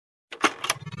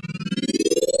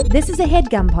This is a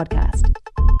HeadGum podcast.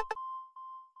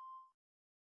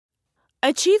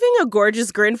 Achieving a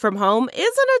gorgeous grin from home isn't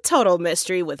a total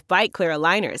mystery with Bite Clear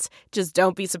aligners. Just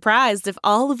don't be surprised if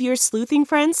all of your sleuthing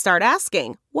friends start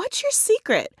asking, "What's your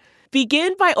secret?"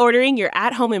 Begin by ordering your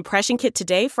at-home impression kit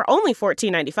today for only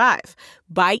 $14.95.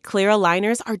 Bite Clear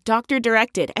aligners are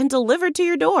doctor-directed and delivered to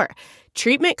your door.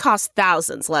 Treatment costs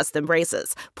thousands less than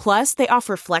braces. Plus, they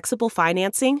offer flexible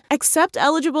financing, accept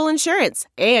eligible insurance,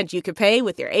 and you can pay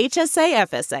with your HSA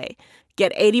FSA.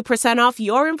 Get 80% off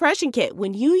your impression kit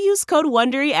when you use code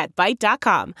WONDERY at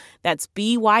Byte.com. That's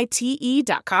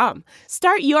BYTE.com.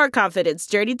 Start your confidence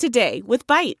journey today with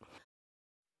Byte.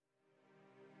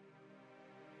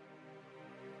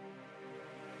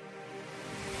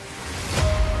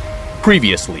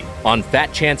 Previously on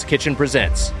Fat Chance Kitchen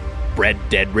Presents Bread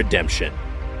Dead Redemption.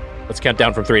 Let's count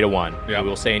down from 3 to 1. Yeah. We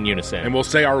will say in unison. And we'll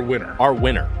say our winner. Our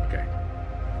winner. Okay.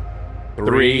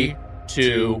 3,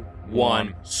 2,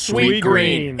 1.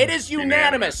 Sweetgreen. It is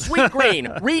unanimous.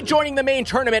 Sweetgreen, rejoining the main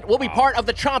tournament, will be part of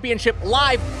the championship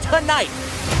live tonight.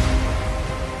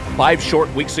 5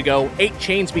 short weeks ago, 8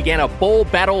 chains began a bowl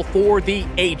battle for the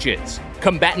ages.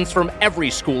 Combatants from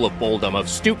every school of bowldom of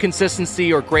stew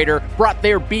consistency or greater brought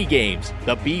their B games.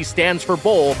 The B stands for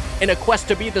bowl, in a quest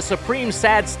to be the supreme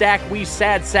sad stack we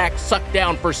sad sack suck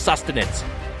down for sustenance.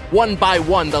 One by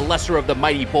one, the lesser of the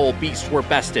mighty bowl beasts were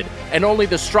bested, and only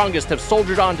the strongest have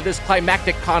soldiered on to this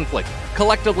climactic conflict,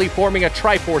 collectively forming a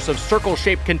triforce of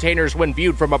circle-shaped containers when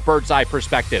viewed from a bird's-eye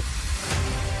perspective.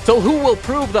 So who will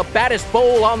prove the baddest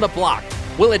bowl on the block?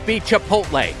 Will it be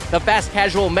Chipotle, the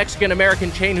fast-casual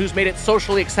Mexican-American chain who's made it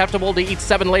socially acceptable to eat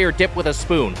 7-layer dip with a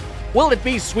spoon? Will it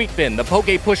be Sweetfin, the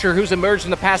poke pusher who's emerged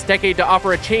in the past decade to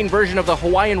offer a chain version of the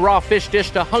Hawaiian raw fish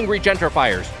dish to hungry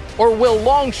gentrifiers? Or will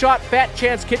long-shot Fat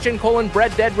Chance Kitchen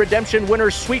Bread Dead Redemption winner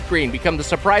Sweetgreen become the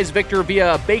surprise victor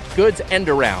via a baked goods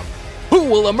end-around? Who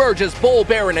will emerge as bowl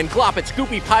baron and glop its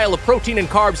goopy pile of protein and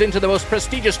carbs into the most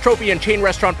prestigious trophy in chain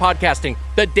restaurant podcasting,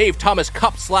 the Dave Thomas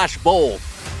Cup/Bowl?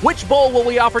 Which bowl will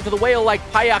we offer to the whale-like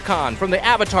Payakan from the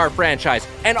Avatar franchise,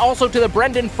 and also to the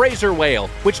Brendan Fraser whale,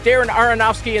 which Darren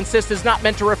Aronofsky insists is not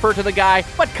meant to refer to the guy,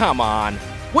 but come on.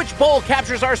 Which bowl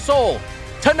captures our soul?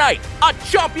 Tonight, a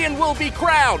champion will be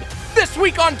crowned. This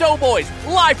week on Doughboys,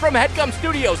 live from HeadGum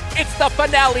Studios, it's the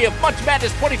finale of Munch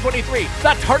Madness 2023,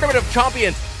 the Tournament of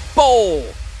Champions Bowl.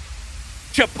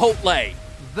 Chipotle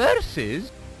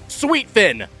versus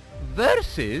Sweetfin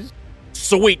versus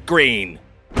Sweetgreen.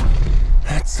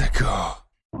 Let's go.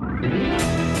 Go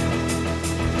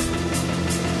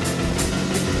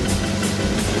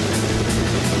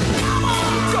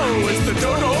is the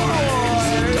Dodo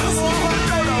Boys!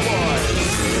 Dodo Boys!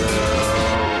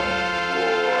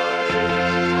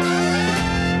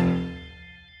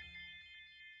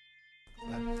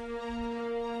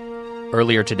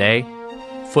 Earlier today,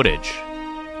 footage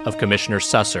of Commissioner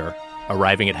Susser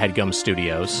arriving at HeadGum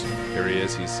Studios. Here he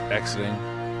is. He's exiting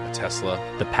a Tesla.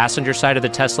 The passenger side of the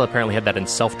Tesla apparently had that in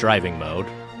self-driving mode.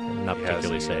 Not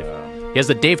particularly safe. He has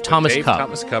the Dave Thomas Cup. Dave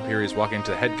Thomas Cup here. He's walking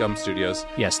to HeadGum Studios.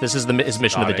 Yes, this is his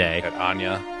mission of the day. At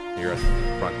Anya here at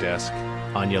the front desk.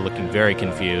 Anya looking very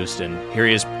confused, and here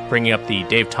he is bringing up the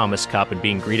Dave Thomas Cup and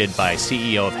being greeted by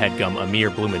CEO of HeadGum, Amir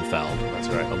Blumenfeld. That's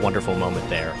right. A wonderful moment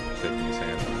there. Shaking his hand.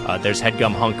 There's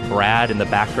HeadGum hunk Brad in the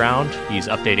background. He's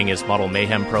updating his Model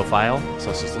Mayhem profile.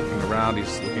 So he's just looking around.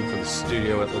 He's looking for the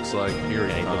studio, it looks like. Here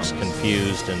he looks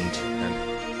confused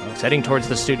and he's heading towards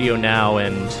the studio now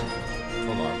and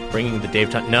hold on. Bringing the Dave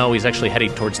Thomas. No, he's actually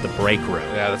heading towards the break room.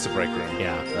 Yeah, that's the break room.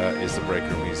 Yeah. That is the break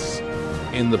room. He's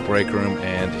in the break room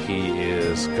and he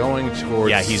is going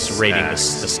towards. Yeah, he's raiding the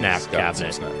snack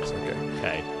cabinet. Snacks.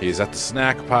 Okay. He's at the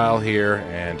snack pile here,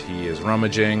 and he is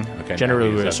rummaging. Okay, generally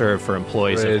reserved for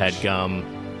employees of HeadGum.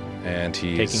 And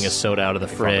he's taking a soda out of the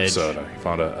fridge. He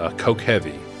found a Coke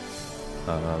Heavy.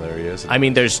 There he is. I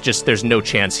mean, there's no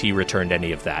chance he returned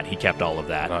any of that. He kept all of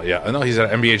that. Yeah. No, he's at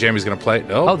NBA Jam. He's going to play.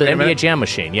 Oh, the NBA Jam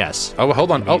machine. Yes. Oh,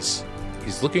 hold on. He's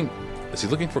looking. Is he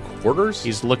looking for quarters?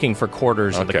 He's looking for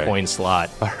quarters in the coin slot.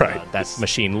 All right. That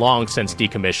machine long since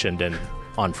decommissioned and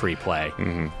on free play.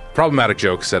 Mm-hmm. Problematic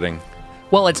joke setting.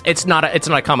 Well, it's not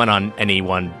a comment on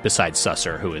anyone besides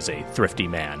Susser, who is a thrifty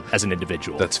man as an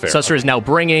individual. That's fair. Susser is now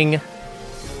bringing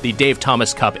the Dave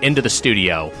Thomas Cup into the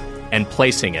studio and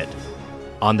placing it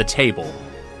on the table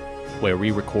where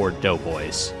we record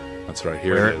Doughboys. That's right.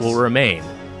 Here where it is. It will remain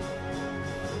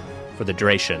for the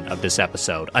duration of this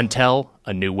episode until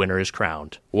a new winner is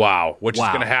crowned. Wow. Which is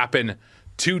going to happen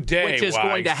today. Which is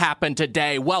going to happen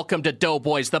today. Welcome to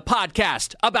Doughboys, the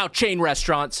podcast about chain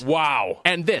restaurants. Wow.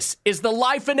 And this is the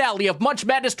live finale of Munch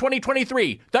Madness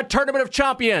 2023, the Tournament of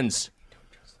Champions.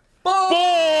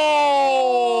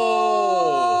 Bowl!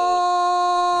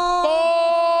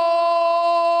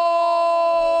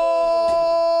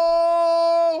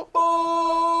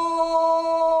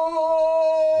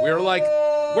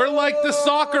 We're like the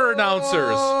soccer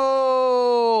announcers.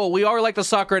 Oh, we are like the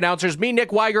soccer announcers. Me, Nick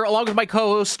Weiger, along with my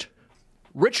co-host,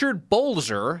 Richard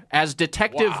Bolzer, as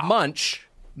Detective Munch,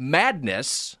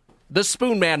 Madness, the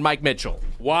Spoon Man, Mike Mitchell.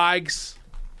 Wags,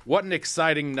 what an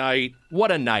exciting night.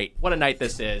 What a night. What a night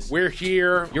this is. We're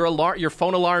here. Your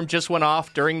phone alarm just went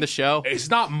off during the show? It's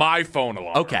not my phone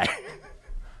alarm. Okay.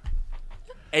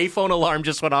 A phone alarm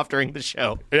just went off during the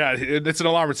show. Yeah, it's an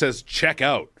alarm that says check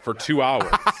out for 2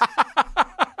 hours.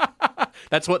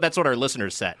 That's what our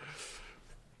listeners said.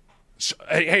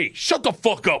 Hey, shut the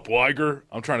fuck up, Weiger.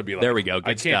 I'm trying to be like. There we go.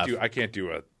 Good stuff. I can't do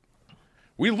it.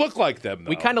 We look like them, though.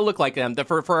 We kind of look like them.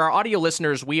 For our audio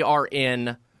listeners, we are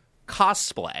in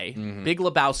cosplay, Big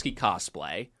Lebowski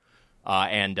cosplay,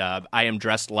 and I am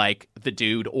dressed like the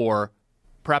dude, or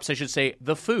perhaps I should say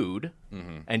the food,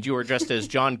 and you are dressed as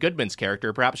John Goodman's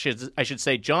character. Perhaps I should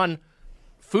say John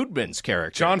Foodman's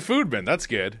character. John Foodman, that's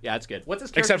good. Yeah, that's good. What's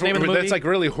his character's name in the movie? That's like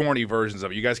really horny versions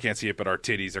of it. You guys can't see it, but our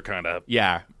titties are kind of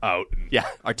out. Yeah,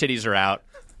 our titties are out,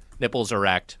 nipples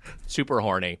erect, super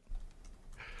horny.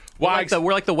 We're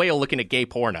like the whale looking at gay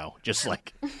porno, just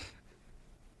like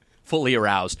fully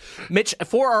aroused. Mitch,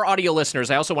 for our audio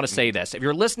listeners, I also want to say this. If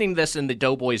you're listening to this in the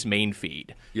Doughboys main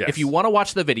feed, if you want to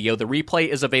watch the video, the replay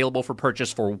is available for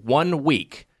purchase for 1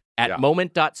 week at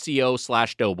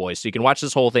moment.co/Doughboys. So you can watch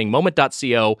this whole thing,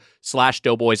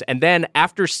 moment.co/Doughboys. And then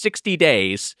after 60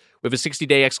 days, we have a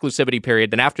 60-day exclusivity period.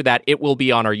 Then after that, it will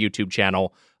be on our YouTube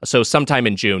channel. So sometime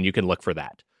in June, you can look for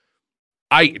that.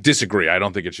 I disagree. I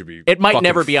don't think it should be. It might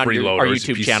never be on our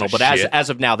YouTube channel, but as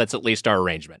of now, that's at least our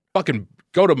arrangement. Fucking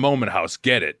go to Moment House.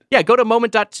 Get it. Yeah, go to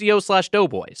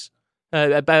moment.co/Doughboys.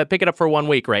 Pick it up for 1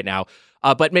 week right now.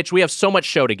 But Mitch, we have so much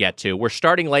show to get to. We're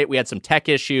starting late. We had some tech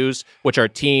issues, which our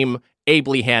team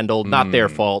ably handled. Not their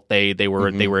fault. They were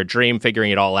a dream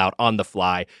figuring it all out on the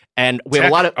fly. And we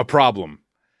have a problem.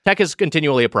 Tech is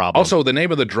continually a problem. Also, the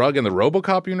name of the drug in the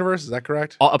RoboCop universe, is that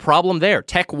correct? A problem there.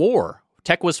 Tech war.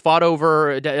 Tech was fought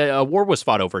over. A war was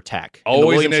fought over tech.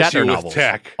 Always an issue with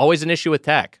tech. Always an issue with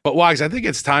tech. But Wags, I think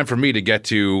it's time for me to get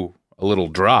to a little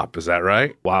drop. Is that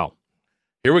right? Wow.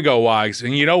 Here we go, Wags.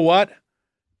 And you know what?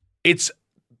 It's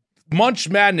Munch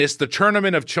Madness, the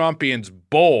Tournament of Champions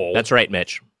Bowl. That's right,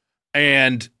 Mitch.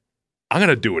 And I'm going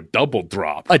to do a double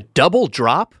drop. A double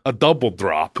drop? A double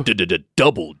drop.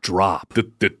 Double drop.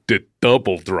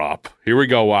 Double drop. Here we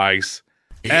go, Wags.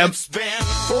 It's been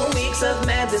 4 weeks of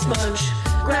Madness Munch.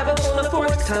 Grab a bowl of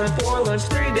fourth time for lunch.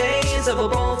 3 days of a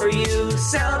bowl for you.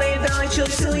 Salad, Valley, chili,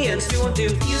 silly, and stew on 2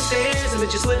 few stairs in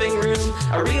Mitch's living room.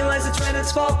 I realize it's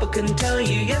Reddit's fault, but couldn't tell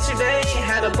you yesterday.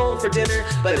 Had a bowl for dinner,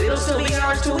 but it'll still be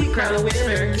ours till we crown a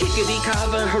winner. Kickity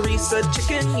kava, harissa,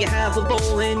 chicken. You have a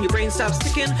bowl and your brain stops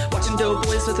ticking. Watching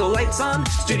Doughboys with the lights on.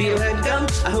 Studio headgum.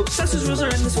 I hope Sus's rules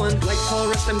are in this one. Like Paul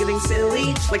Rust, I'm getting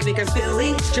silly. Like Nick, I'm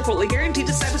Billy. Chipotle guaranteed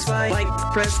to satisfy. Like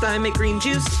pressed, I make green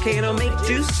juice. Kato make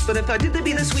juice. But if I did, they'd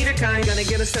be the sweeter kind. Gonna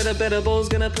get a set of edibles,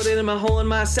 gonna put it in my hole in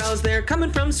my salads there.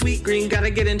 Coming from Sweetgreen, gotta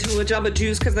get into a job of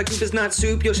juice, cause that goop is not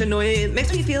soup. Yoshinoya, it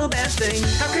makes me feel a bad thing.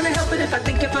 How can I help it if I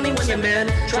think you're funny when you're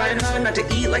mad? Trying hard not to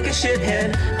eat like a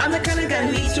shithead. I'm the kind of guy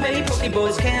who eats too many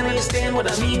Pokeballs. Can't understand what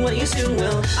I mean, what you soon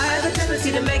will. I have a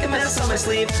tendency to make a mess on my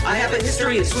sleeve. I have a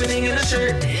history of swimming in a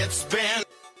shirt. It's been...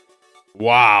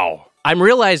 Wow. I'm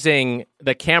realizing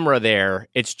the camera there,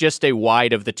 it's just a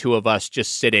wide of the two of us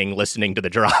just sitting, listening to the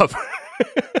drop.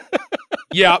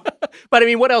 Yeah. But I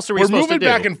mean, what else are we supposed to do?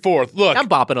 We're moving back and forth. Look. I'm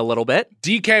bopping a little bit.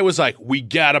 DK was like, we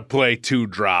gotta play 2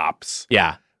 drops.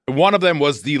 Yeah. One of them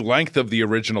was the length of the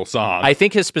original song. I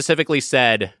think he specifically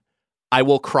said, I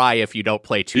will cry if you don't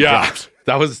play 2 drops.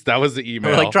 That was the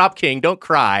email. Like, Drop King, don't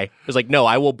cry. It was like, no,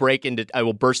 I will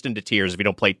burst into tears if you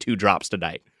don't play 2 drops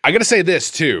tonight. I gotta say this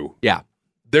too. Yeah.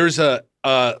 There's a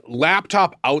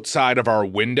laptop outside of our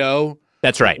window.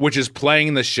 That's right. Which is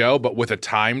playing the show, but with a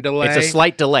time delay. It's a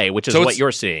slight delay, which is what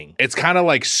you're seeing. It's kind of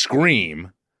like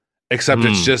Scream, except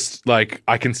it's just like,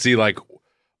 I can see like,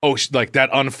 oh, like that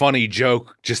unfunny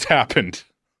joke just happened.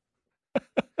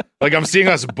 Like I'm seeing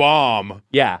us bomb.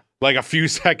 Yeah. Like a few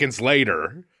seconds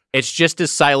later. It's just as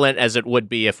silent as it would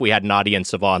be if we had an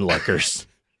audience of onlookers.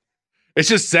 It's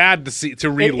just sad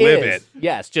to relive it.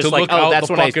 Yes, just to like, look out that's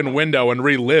the fucking window and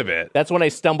relive it. That's when I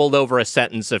stumbled over a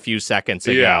sentence a few seconds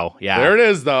ago. Yeah. There it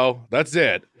is, though. That's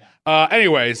it.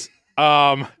 Anyways,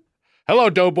 hello,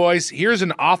 Doughboys. Here's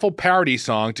an awful parody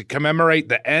song to commemorate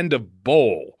the end of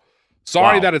Bowl.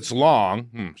 Sorry that it's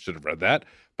long. Should have read that.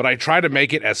 But I try to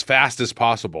make it as fast as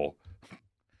possible.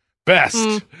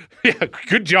 Best. Yeah,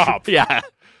 good job. Yeah.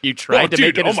 You tried to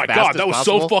make it as fast as possible. Oh, my God. That was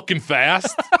so fucking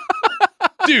fast.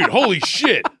 Dude, holy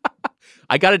shit.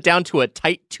 I got it down to a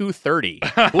tight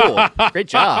 2:30. Cool. Great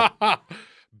job.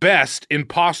 best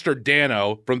imposter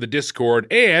Dano from the Discord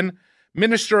and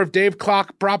Minister of Dave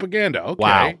Clock propaganda.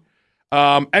 Okay.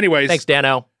 Wow. Anyways. Thanks,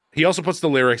 Dano. He also puts the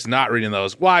lyrics, not reading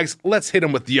those. Wags, let's hit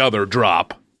him with the other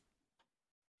drop.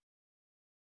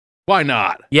 Why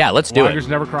not? Yeah, let's do Lager's it.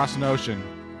 never crossed an ocean.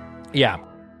 Yeah.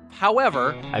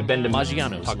 However, I've been to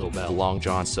Maggiano's, Taco Bell, Long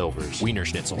John Silver's, Wiener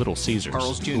Schnitzel, Little Caesars,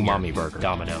 Carl's Jr., Umami Burger,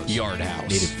 Domino's, Yard House,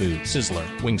 Native Food, Sizzler,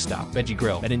 Wingstop, Veggie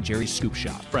Grill, Ben & Jerry's Scoop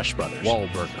Shop, Fresh Brothers,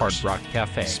 Wahlburgers, Hard Rock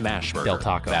Cafe, Smash Burger, Del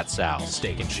Taco, Fat Sal,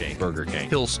 Steak and Shake, Burger King,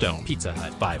 Hillstone, Pizza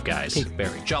Hut, Five Guys,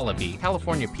 Pinkberry, Jollibee,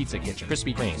 California Pizza Kitchen,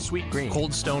 Krispy Kreme, Sweetgreen,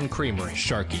 Cold Stone Creamery,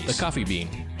 Sharky's, The Coffee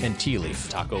Bean, and Tea Leaf,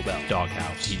 Taco Bell,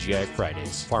 Doghouse, TGI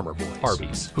Fridays, Farmer Boys,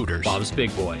 Arby's, Hooters, Bob's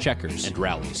Big Boy, Checkers, and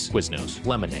Rallies, Quiznos,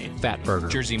 Lemonade, Fat Burger,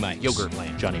 Jersey Mike, Yogurt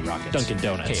Land, Johnny Rockets, Dunkin'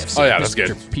 Donuts, KFC, Oh, yeah, that's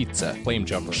good. Mr. Pizza, Flame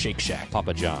Jumper, Shake Shack,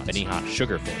 Papa John's, Benihana,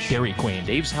 Sugarfish, Dairy Queen,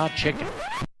 Dave's Hot Chicken.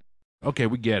 Okay,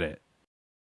 we get it.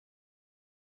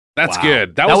 That's Wow.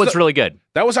 good. That was really good.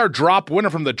 That was our drop winner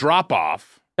from the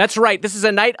drop-off. That's right. This is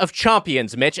a night of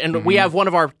champions, Mitch, and we have one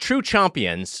of our true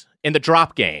champions in the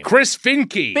drop game. Chris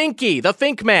Finke. Finky, the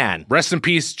Fink Man. Rest in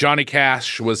peace, Johnny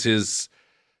Cash was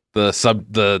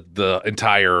the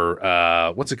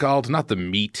entire, what's it called? Not the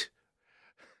meat.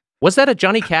 Was that a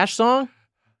Johnny Cash song?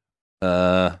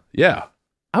 Yeah.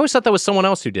 I always thought that was someone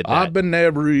else who did that. I've been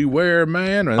everywhere,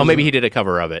 man. Oh, maybe he did a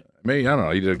cover of it. Maybe, I don't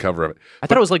know. He did a cover of it. I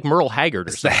thought it was like Merle Haggard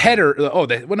or It's the something. header.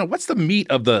 No, what's the meat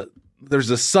of there's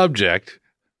a subject.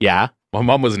 Yeah. My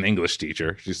mom was an English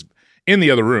teacher. She's in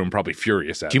the other room, probably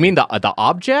furious at Do you me. mean the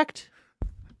object?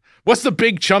 What's the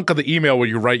big chunk of the email when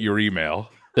you write your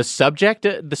email? The subject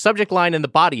line and the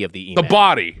body of the email. The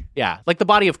body. Yeah, like the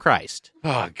body of Christ.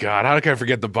 Oh, God. How can I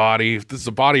forget the body? If this is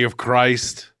the body of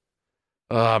Christ,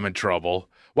 I'm in trouble.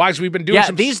 Why? We've been doing Yeah,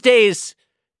 some... these days,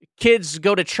 kids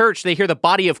go to church, they hear the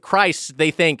body of Christ,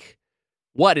 they think,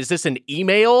 what, is this an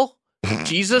email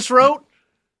Jesus wrote?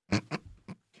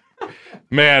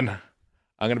 Man, I'm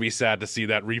going to be sad to see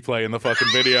that replay in the fucking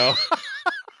video.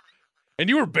 And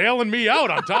you were bailing me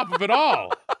out on top of it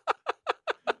all.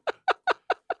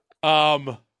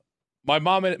 My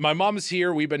mom is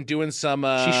here. We've been doing some...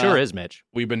 She sure is, Mitch.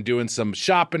 We've been doing some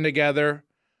shopping together.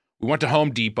 We went to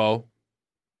Home Depot.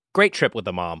 Great trip with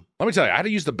the mom. Let me tell you, I had to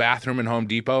use the bathroom in Home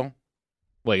Depot.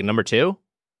 Wait, number 2?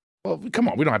 Well, come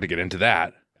on. We don't have to get into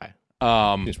that. Okay.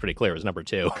 It was pretty clear it was number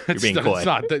 2. You're being coy. It's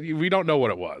not. We don't know what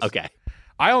it was. Okay.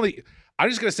 I'm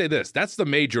just going to say this. That's the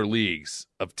major leagues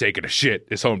of taking a shit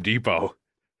is Home Depot.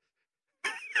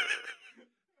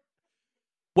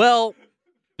 Well,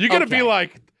 You're going to okay. be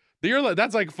like,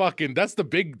 that's like fucking, it's the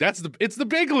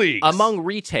big leagues. among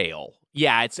retail,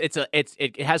 yeah,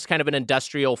 it has kind of an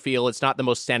industrial feel. It's not the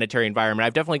most sanitary environment.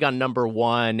 I've definitely gone number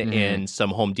 1 in some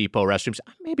Home Depot restrooms.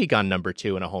 I've maybe gone number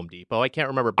 2 in a Home Depot. I can't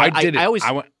remember. But I did it. I always,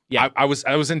 yeah. I was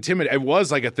intimidated. It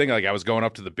was like a thing. Like I was going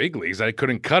up to the big leagues. I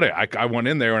couldn't cut it. I went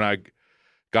in there and I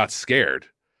got scared.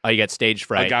 Oh, you got stage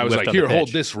fright. Like guy You was whiffed like, on the "Here, hold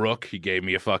pitch. this, Rook." He gave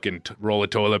me a fucking roll of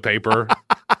toilet paper.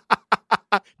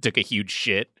 Took a huge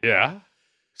shit. Yeah,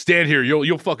 stand here.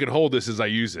 You'll fucking hold this as I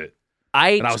use it.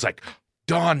 And I was like,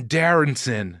 Don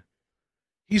Darrenson.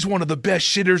 He's one of the best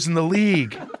shitters in the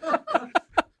league.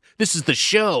 This is the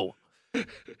show.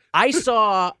 I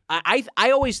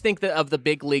always think of the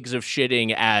big leagues of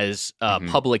shitting as a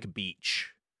public beach.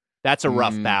 That's a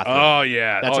rough bathroom. Oh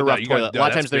yeah, That's a rough you toilet. got- A lot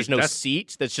of that's times there's big. no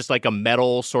seat. That's just like a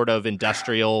metal sort of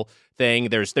industrial thing.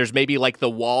 There's maybe like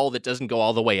the wall that doesn't go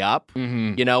all the way up.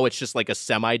 Mhm. You know, it's just like a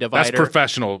semi-divider. That's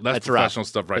professional. That's professional rough.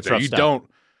 stuff right That's there. rough You stuff.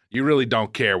 you really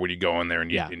don't care when you go in there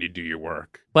and Yeah. you do your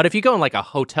work. But if you go in like a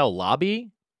hotel lobby,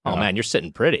 oh Uh-huh. man, you're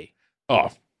sitting pretty. Oh,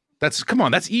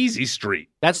 that's easy street.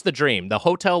 That's the dream. The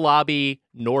hotel lobby,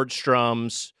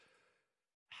 Nordstrom's.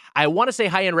 I want to say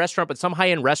high-end restaurant, but some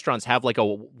high-end restaurants have like a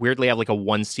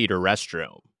one-seater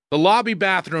restroom. The lobby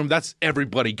bathroom, that's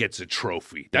everybody gets a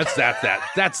trophy. That's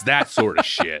that sort of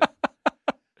shit.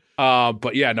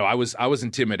 But yeah, no, I was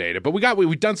intimidated. But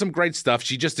we've done some great stuff.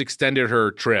 She just extended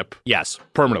her trip Yes,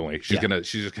 permanently. She's Yeah.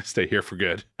 just gonna stay here for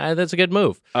good. that's a good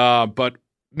move. But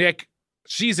Nick,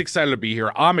 she's excited to be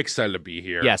here. I'm excited to be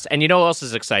here. Yes, and you know who else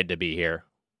is excited to be here?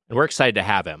 And we're excited to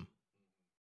have him.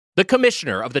 The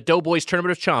commissioner of the Doughboys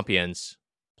Tournament of Champions.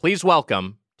 Please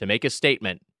welcome, to make a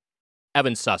statement,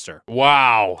 Evan Susser.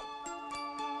 Wow.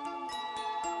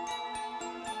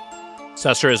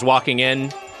 Susser is walking in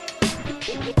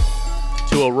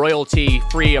to a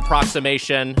royalty-free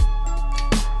approximation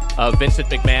of Vincent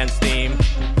McMahon's theme.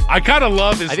 I kind of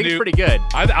love his I think new. it's pretty good.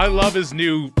 I love his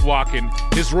new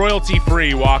his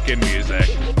royalty-free walk-in music.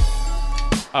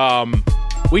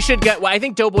 I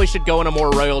think Doughboy should go in a more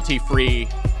royalty-free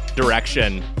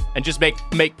direction and just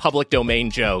make public domain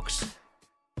jokes.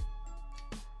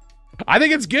 I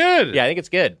think it's good. Yeah, I think it's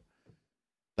good.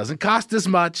 Doesn't cost as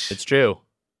much. It's true.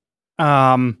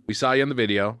 We saw you in the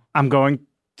video. I'm going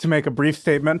to make a brief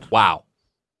statement. Wow.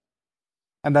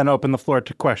 And then open the floor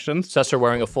to questions. Susser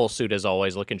wearing a full suit as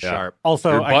always, looking sharp.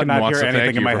 Also, Your I button cannot wants hear to thank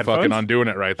anything in you my for headphones. fucking undoing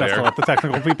it right Just there. to let the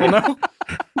technical people know.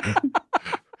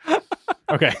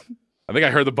 Okay. I think I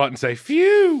heard the button say,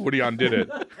 phew, when he undid it.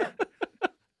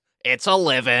 It's a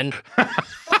living.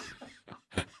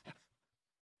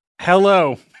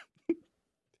 Hello.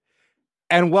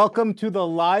 And welcome to the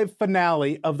live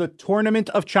finale of the Tournament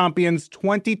of Champions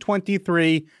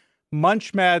 2023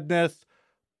 Munch Madness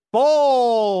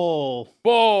Bowl.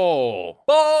 Bowl.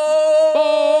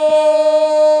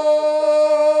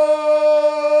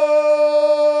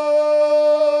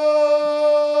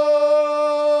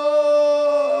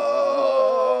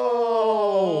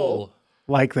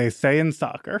 Like they say in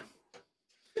soccer.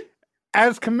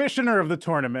 As commissioner of the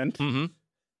tournament,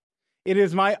 it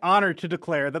is my honor to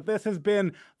declare that this has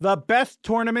been the best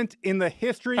tournament in the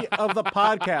history of the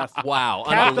podcast. Wow,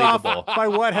 Capped off unbelievable. by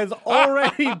what has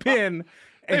already been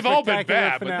a They've all been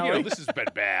spectacular bad, finale. but this has been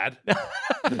bad.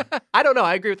 I don't know.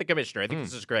 I agree with the commissioner. I think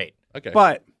this is great. Okay.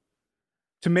 But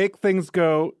to make things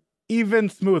go even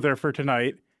smoother for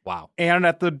tonight, Wow. and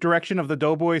at the direction of the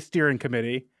Doughboy Steering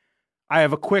Committee, I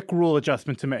have a quick rule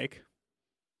adjustment to make.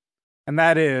 And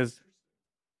that is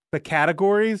the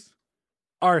categories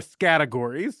are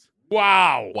scategories.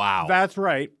 Wow. Wow. That's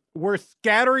right. We're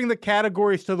scattering the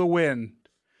categories to the wind.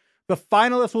 The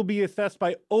finalists will be assessed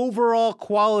by overall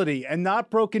quality and not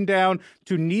broken down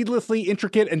to needlessly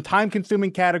intricate and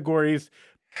time-consuming categories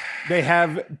they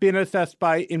have been assessed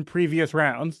by in previous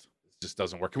rounds. Just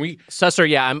doesn't work. Can we? Susser,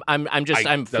 yeah, I'm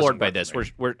doesn't floored by work this. for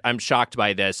me. I'm shocked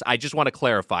by this. I just want to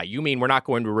clarify. You mean we're not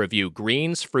going to review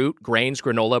greens, fruit, grains,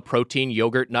 granola, protein,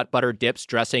 yogurt, nut butter, dips,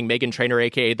 dressing, Megan Trainor,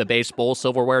 aka the base bowl,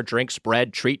 silverware, drinks,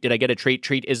 bread, treat. Did I get a treat?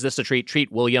 Treat. Is this a treat?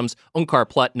 Treat. Williams, Unkar,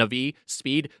 Plut, Navi,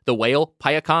 Speed, the whale,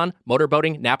 Payakon,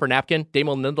 motorboating, napper, napkin,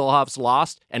 Damon Lindelhoff's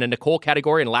lost, and a Nicole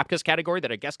category and Lapkus category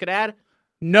that I guess could add.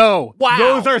 No, Wow.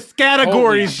 those are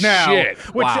categories Holy now, shit.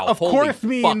 which Wow, of holy course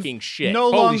fucking means shit. no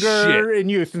Holy longer shit. in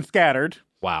use and scattered.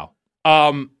 Wow.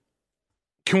 Can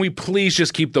we please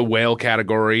just keep the whale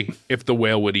category if the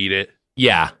whale would eat it?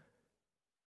 Yeah.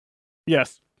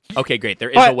 Yes. Okay, great. There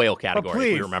is But- a whale but category, if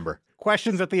please. we remember.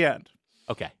 Questions at the end.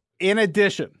 Okay. In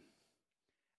addition,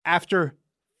 after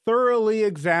thoroughly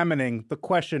examining the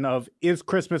question of is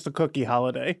Christmas a cookie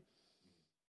holiday,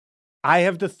 I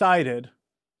have decided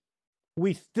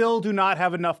we still do not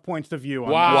have enough points of view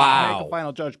on Wow. this to Wow. make a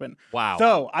final judgment. Wow.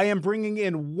 So I am bringing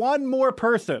in one more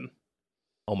person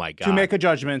Oh my God. to make a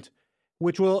judgment,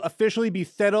 which will officially be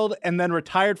settled and then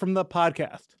retired from the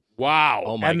podcast. Wow.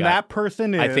 Oh my And God. that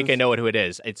person is... I think I know who it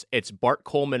is. It's Bart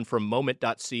Coleman from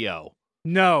Moment.co.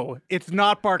 No, it's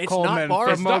not Bart It's Coleman. not Bart?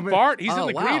 from It's not Moment- Bart. He's Oh, in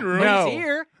the wow. green room. No. He's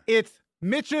here. It's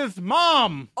Mitch's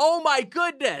mom. Oh my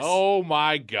goodness. Oh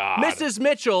my God. Mrs.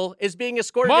 Mitchell is being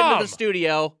escorted Mom. into the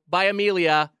studio by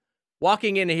Amelia,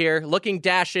 walking in here, looking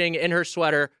dashing in her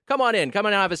sweater. Come on in. Come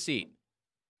on and have a seat.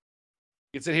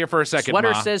 You can sit here for a second,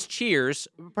 Sweater Ma. says cheers,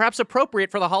 perhaps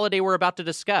appropriate for the holiday we're about to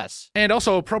discuss. And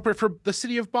also appropriate for the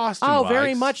city of Boston. Oh, very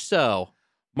Wags. much so.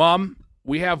 Mom,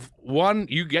 we have one.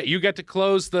 You get to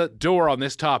close the door on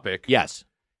this topic. Yes.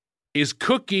 Is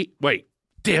cookie? Wait,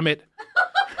 damn it!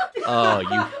 Oh,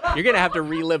 you're gonna have to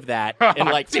relive that in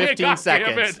like Damn it, 15 God damn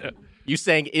seconds. it. You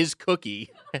saying is cookie,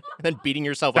 and then beating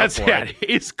yourself That's up for it. it.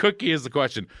 Is cookie is the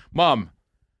question, Mom?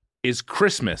 Is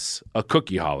Christmas a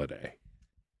cookie holiday?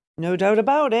 No doubt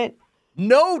about it.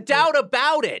 No doubt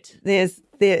about it.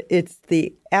 It's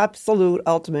the absolute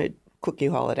ultimate cookie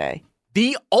holiday.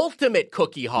 The ultimate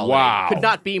cookie holiday. Wow. Could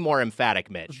not be more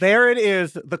emphatic, Mitch. There it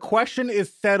is. The question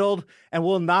is settled and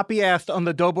will not be asked on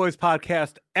the Doughboys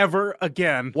podcast ever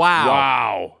again. Wow.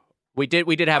 Wow. We did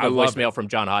have a I love voicemail from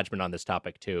John Hodgman on this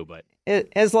topic too, but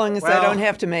As long as I Well- don't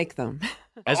have to make them.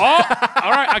 as, Oh,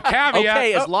 all right. A caveat.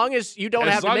 okay, as long as you don't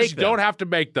as have to long make as you them. don't have to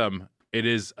make them, it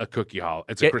is a cookie holiday.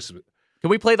 It's a Get- Christmas. Can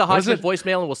we play the What is Hodgman it?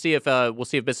 voicemail and we'll see if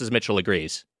Mrs. Mitchell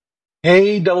agrees.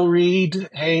 Hey, Double Reed.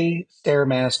 Hey,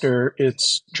 Stairmaster.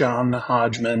 It's John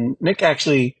Hodgman. Nick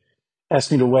actually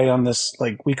asked me to weigh on this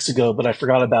like weeks ago, but I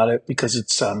forgot about it because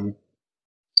it's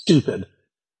stupid.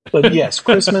 But yes,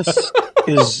 Christmas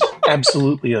is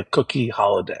absolutely a cookie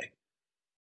holiday.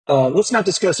 Let's not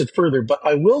discuss it further, but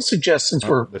I will suggest, since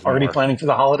we're there's already more. planning for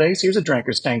the holidays, here's a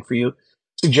drinker's tank for you,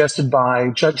 suggested by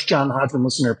Judge John Hodgman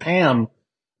listener Pam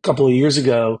a couple of years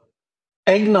ago.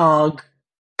 Eggnog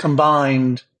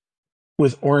combined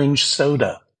with orange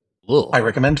soda. Ugh. I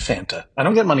recommend Fanta. I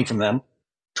don't get money from them.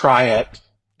 Try it.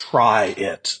 Try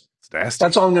it. It's nasty.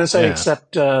 That's all I'm going to say, Yeah.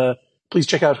 except please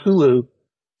check out Hulu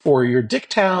for your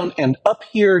Dicktown and Up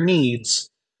Here needs.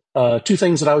 Two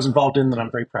things that I was involved in that I'm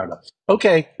very proud of.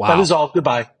 Okay, that is all.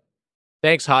 Goodbye.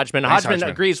 Thanks, Hodgman. Thanks, Hodgman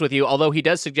agrees with you, although he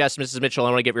does suggest, Mrs. Mitchell, I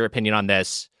want to get your opinion on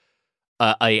this,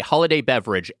 a holiday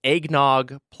beverage,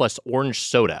 eggnog plus orange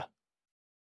soda.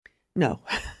 No.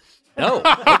 No.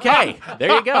 Okay.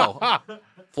 There you go.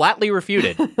 Flatly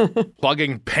refuted.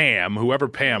 Plugging Pam, whoever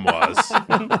Pam was.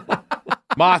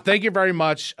 Ma, thank you very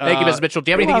much. Thank you, Mrs. Mitchell.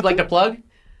 Do you have anything you'd like to plug?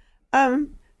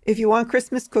 If you want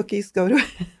Christmas cookies, go to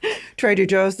Trader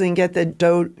Joe's and get the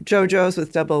JoJo's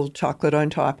with double chocolate on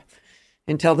top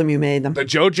and tell them you made them. The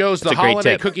JoJo's, That's the a great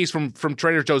holiday tip. Cookies from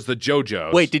Trader Joe's, the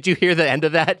JoJo's. Wait, did you hear the end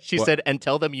of that? She What? said, and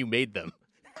tell them you made them.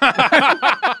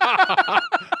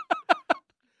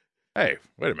 Hey,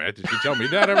 wait a minute. Did you tell me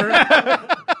that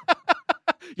ever?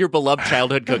 Your beloved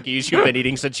childhood cookies you've been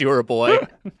eating since you were a boy.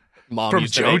 Mom From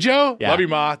used to make. JoJo? Yeah. Love you,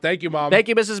 Ma. Thank you, Mom. Thank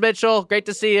you, Mrs. Mitchell. Great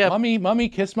to see you. Mommy,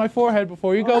 kiss my forehead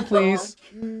before you go, please.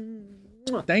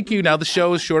 Thank you. Now the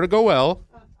show is sure to go well.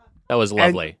 That was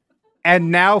lovely.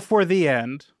 And now for the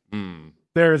end.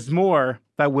 There's more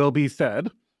that will be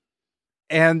said.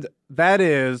 And that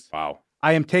is, wow.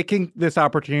 I am taking this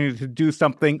opportunity to do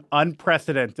something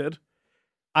unprecedented.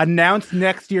 Announce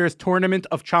next year's Tournament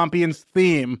of Champions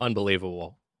theme.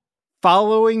 Unbelievable.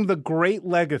 Following the great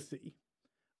legacy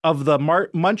of the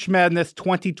Munch Madness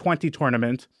 2020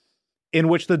 tournament, in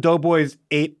which the Doughboys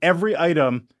ate every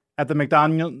item at the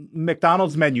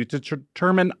McDonald's menu to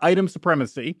determine item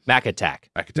supremacy. Mac Attack.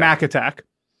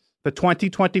 The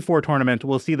 2024 tournament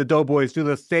will see the Doughboys do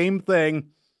the same thing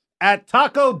at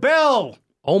Taco Bell.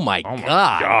 Oh my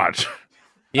God.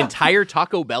 The entire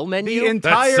Taco Bell menu? The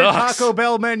entire Taco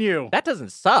Bell menu. That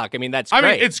doesn't suck. I mean, that's I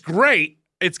great. mean, it's great.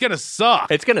 It's going to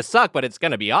suck. It's going to suck, but it's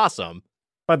going to be awesome.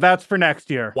 But that's for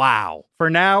next year. Wow. For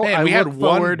now, Man, I we look had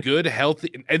forward. one good,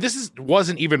 healthy, and this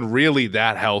wasn't even really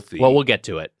that healthy. Well, we'll get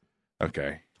to it.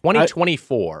 Okay.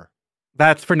 2024.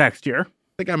 That's for next year. I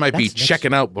think I might be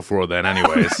checking out before then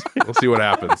anyways. We'll see what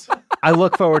happens. I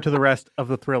look forward to the rest of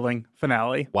the thrilling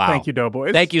finale. Wow. Thank you,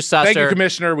 Doughboys. Thank you, Susser. Thank you,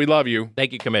 Commissioner. We love you.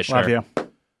 Thank you, Commissioner. Love you.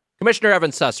 Commissioner Evan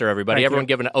Susser, everybody. Thank Everyone you.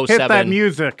 give an Hit 07 that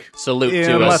music. salute Yeah,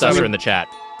 to unless Susser we- in the chat.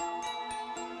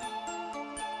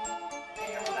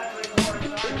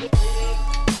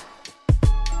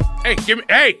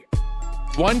 Hey,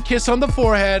 one kiss on the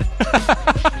forehead.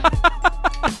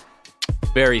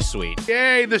 Very sweet.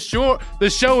 Yay, the show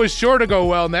is sure to go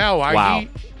well now, Heidi. Wow.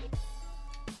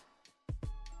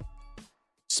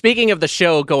 Speaking of the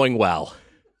show going well,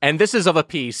 and this is of a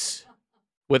piece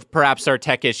with perhaps our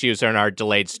tech issues and our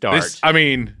delayed start.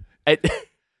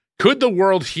 Could the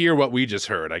world hear what we just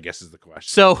heard, I guess is the question.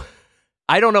 So,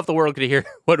 I don't know if the world could hear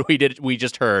what we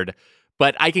just heard,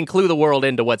 but I can clue the world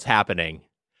into what's happening.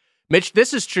 Mitch,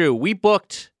 this is true. We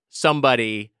booked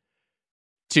somebody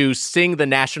to sing the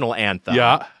national anthem.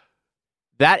 Yeah.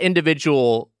 That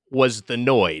individual was the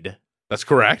Noid. That's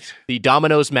correct. The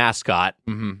Domino's mascot.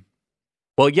 Mm-hmm.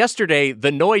 Well, yesterday,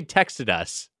 the Noid texted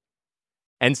us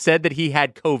and said that he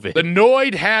had COVID. The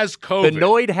Noid has COVID. The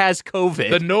Noid has COVID.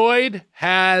 The Noid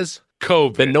has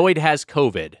COVID. The Noid has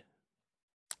COVID.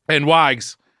 And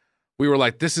Wags, we were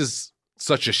like, this is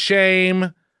such a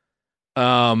shame.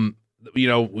 We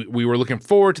were looking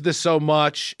forward to this so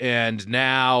much, and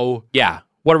now,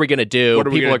 what are we going to do?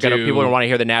 People are going do? to want to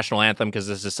hear the national anthem because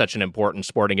this is such an important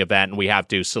sporting event, and we have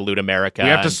to salute America. We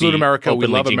have to salute America. We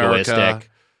love America. Jingoistic,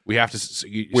 we have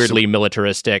to weirdly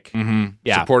militaristic. Mm-hmm.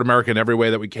 Yeah, support America in every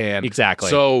way that we can. Exactly.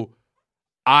 So,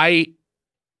 I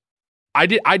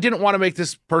didn't want to make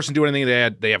this person do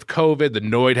anything. They have COVID. The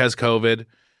Noid has COVID,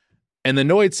 and the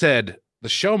Noid said, the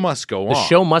show must go on. The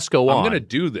show must go on. I'm going to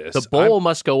do this. The bowl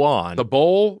must go on. The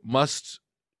bowl must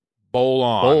bowl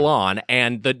on. Bowl on.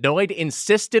 And the Noid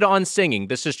insisted on singing.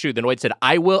 This is true. The Noid said,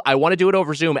 I want to do it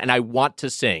over Zoom, and I want to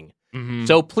sing. Mm-hmm.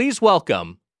 So please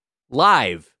welcome,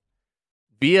 live,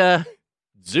 via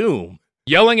Zoom,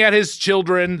 yelling at his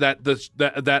children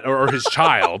or his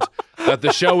child that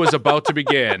the show is about to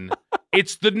begin.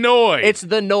 It's the Noid. It's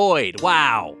the Noid.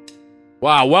 Wow.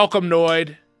 Wow. Welcome,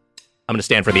 Noid. I'm going to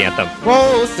stand for the anthem.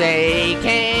 Oh, say,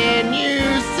 can you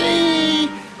see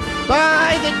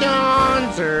by the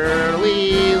dawn's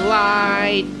early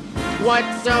light what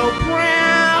so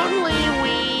proudly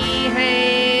we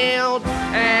hailed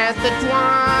as the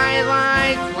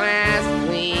twilight's last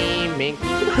gleaming,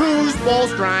 whose bold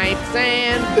stripes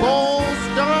and bold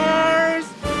stars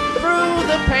through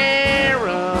the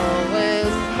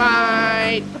perilous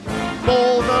fight,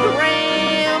 bold the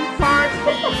ramparts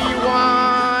we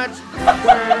watched,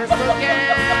 were so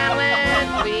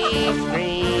gallantly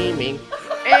streaming,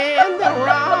 and the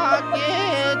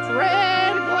rocket's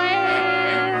red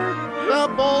glare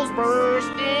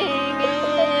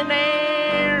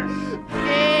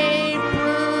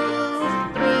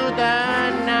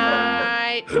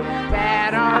night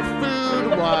that our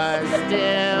food was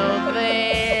still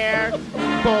there.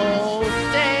 Bowl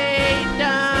State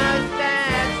does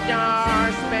that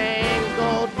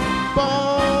star-spangled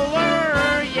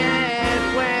bowler yet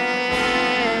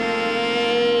wave.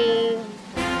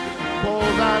 Bowl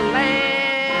the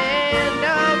land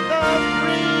of the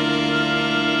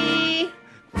free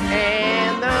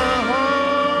and the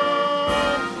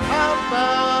home of the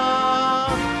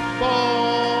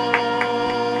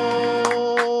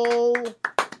bowl.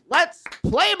 Let's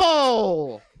play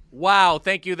bowl. Wow,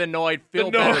 thank you, the Noid.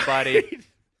 Feel better, buddy.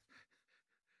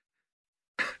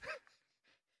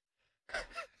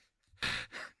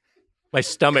 My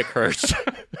stomach hurts.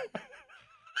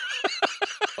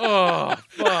 Oh,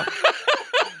 fuck.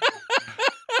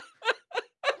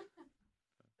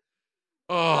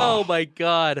 Oh, my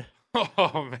God.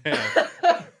 Oh, man.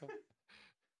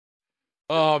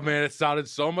 Oh, man, it sounded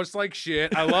so much like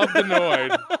shit. I love the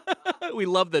Noid. We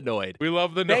love the Noid. We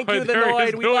love the Noid. Thank you, the There Noid.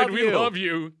 is We love We you. love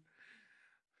you.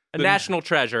 A national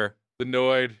treasure. The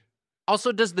Noid.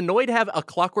 Also, does the Noid have a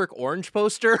Clockwork Orange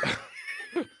poster?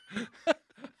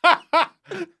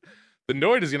 The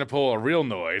Noid is going to pull a real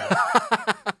Noid.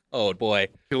 Oh, boy.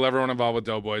 Kill everyone involved with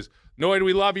Doughboys. Noid,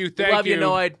 we love you. Thank Love you. you,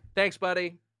 Noid. Thanks,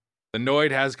 buddy. The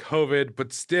Noid has COVID,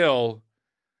 but still,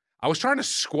 I was trying to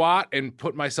squat and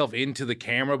put myself into the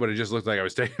camera, but it just looked like I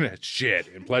was taking that shit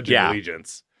and pledging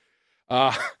allegiance.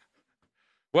 Well,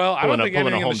 I don't think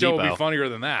anything in the show would be funnier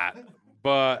than that.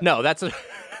 But no, that's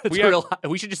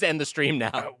we should just end the stream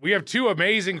now. We have two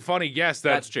amazing, funny guests.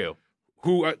 That's true.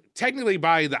 Who technically,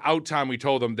 by the out time we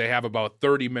told them, they have about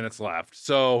 30 minutes left.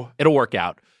 So it'll work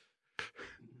out.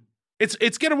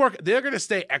 It's gonna work. They're gonna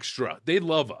stay extra. They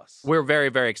love us. We're very,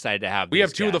 very excited to have. We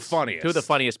have two of the funniest. Two of the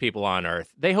funniest people on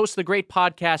earth. They host the great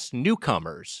podcast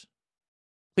Newcomers.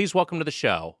 Please welcome to the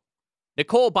show,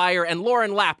 Nicole Byer and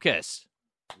Lauren Lapkus.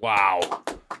 Wow.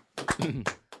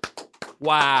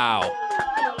 Wow.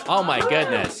 Oh my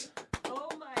goodness. Oh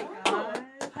my God.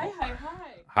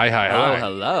 Hi. Hi.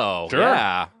 Hello. Sure.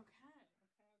 Yeah.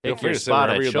 Feel Pick free your to sit spot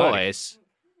wherever of you'd like. choice.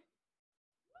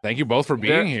 Thank you both for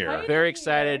being here. Very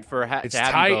excited for It's to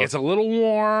have tight. you both. It's a little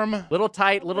warm. Little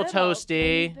tight, little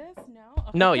toasty.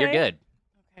 No, you're good.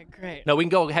 Okay, great. No, we can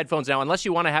go headphones now, unless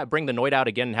you want to bring the Noid out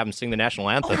again and have him sing the national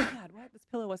anthem. Oh my God, what? This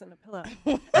pillow wasn't a pillow.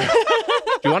 Do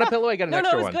you want a pillow? I got an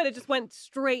extra No, it was one. good. It just went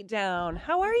straight down.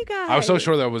 How are you guys? I was so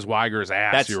sure that was Weiger's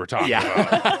ass you were talking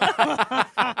about.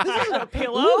 This isn't a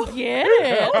pillow. Ooh, get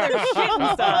it. Oh, there's shit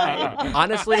inside.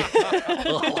 Honestly.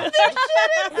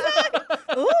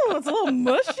 Ooh, it's a little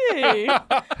mushy.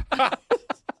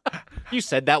 You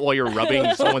said that while you're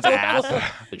rubbing someone's ass.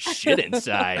 There's shit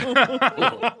inside.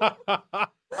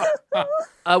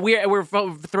 We're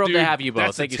thrilled Dude, to have you both.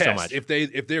 that's a Thank you so test. much.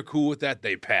 If they're cool with that,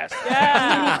 they pass.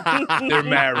 Yeah. They're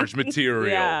marriage material.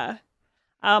 Yeah.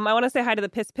 I want to say hi to the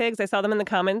Piss Pigs. I saw them in the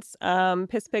comments.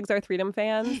 Piss Pigs are Freedom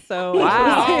fans. So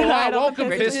Wow. say hi to the Welcome,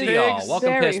 Piss Piss Piss Pigs. y'all. Welcome,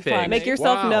 Very Piss funny. Pigs. Make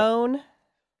yourself known.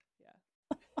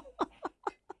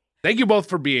 Thank you both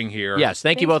for being here. Yes,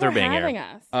 thank you both for being having here.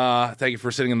 us. Thank you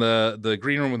for sitting in the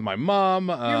green room with my mom.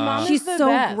 Your mom She's is the so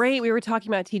best. great. We were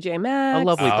talking about TJ Maxx. A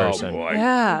lovely Oh, person. boy.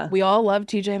 Yeah. We all love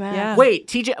TJ Maxx. Yeah. Wait,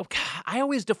 TJ, I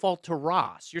always default to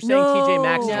Ross. You're saying TJ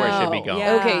Maxx is where it should be No. going.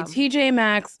 Yeah. Okay, TJ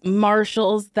Maxx,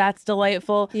 Marshalls, that's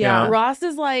delightful. Yeah. Ross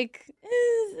is like,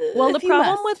 Well, the if you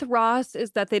problem must. with Ross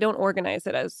is that they don't organize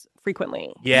it as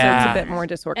frequently. Yeah. So it's a bit more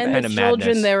disorganized. and Kind the of children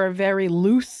madness. there are very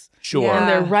loose. Sure. Yeah. And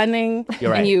they're running.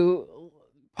 You're right. And you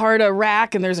part a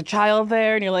rack and there's a child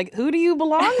there and you're like, who do you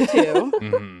belong to?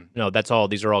 Mhm. No, that's all.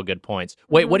 These are all good points.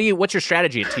 Wait, what's your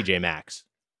strategy at TJ Maxx?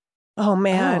 Oh,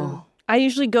 man. Oh. I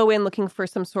usually go in looking for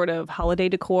some sort of holiday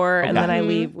decor, and then I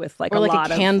leave with like or a like lot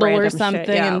a of candle or random something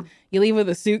shit. Yeah. and you leave with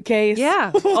a suitcase.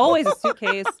 Yeah, always a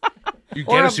suitcase. You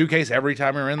Or get a- a suitcase every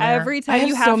time you're in there? Every I time have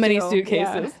you so have many to.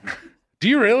 suitcases. Yeah. Do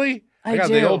you really? I got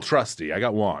do. the old trusty. I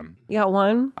got one. You got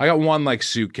one? I got one like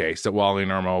suitcase that Wally and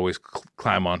Norma always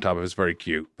climb on top of. It's very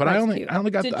cute. But I That's only cute.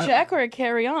 got To the, check or a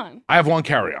carry on? I have one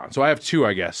carry on, so I have two,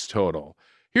 I guess, total.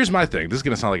 Here's my thing. This is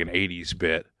gonna sound like an '80s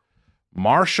bit.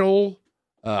 Marshall,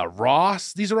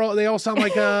 Ross. They all sound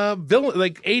like villain,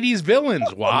 like '80s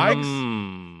villains. Wags,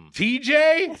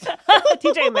 TJ,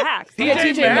 TJ Maxx. TJ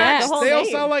TJ Maxx. Maxx. They all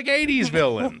sound like '80s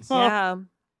villains. Yeah.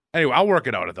 Anyway, I'll work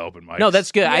it out at the open mic. No,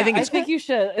 that's good. I Yeah, think it's. you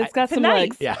should. It's got some tonight.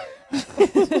 legs. Yeah.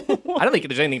 I don't think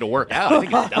there's anything to work out. I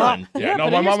think it's done. Yeah, no,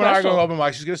 put my in your mom and I are special. going to open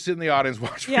mic. She's gonna sit in the audience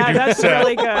watch. me Yeah, do that's the set.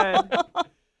 really good.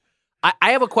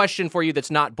 I have a question for you that's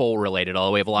not bowl related,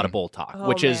 although we have a lot of bowl talk, Oh,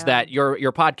 which is man. that your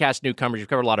podcast Newcomers, you've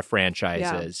covered a lot of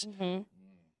franchises. Mhm.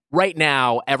 Right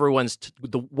now, everyone's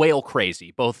the whale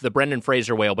crazy, both the Brendan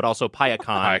Fraser whale, but also Paya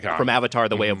Khan Paya Khan. from Avatar: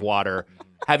 The Way of Water.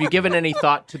 Have you given any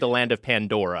thought to the land of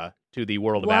Pandora, to the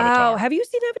world of Wow. Avatar? Have you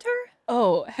seen Avatar?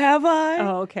 Oh, have I?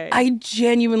 Oh, okay. I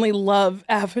genuinely love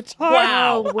Avatar.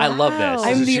 Wow. I love this.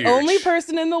 I'm This is the huge. only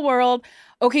person in the world.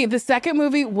 Okay, the second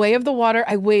movie, Way of the Water,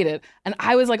 I waited. And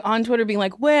I was like on Twitter being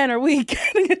like, when are we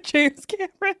getting a James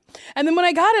Cameron? And then when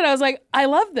I got it, I was like, I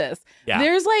love this. Yeah.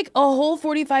 There's like a whole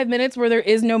 45 minutes where there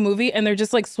is no movie and they're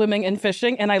just like swimming and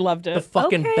fishing. And I loved it. The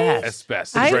fucking best. It's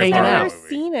best. It's I've a great part of never the movie.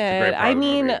 seen It's a it. great part I of the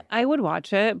mean, movie. I would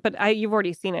watch it, but you've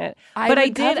already seen it. I But I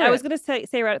would did. cover I was it. going to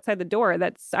say right outside the door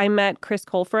I met Chris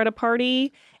Colfer at a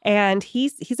party, and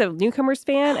he's a Newcomers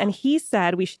fan, and he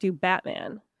said we should do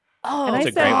Batman. Oh, and I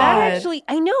That's said a great that movie. actually,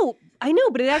 I know,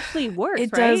 but it actually works.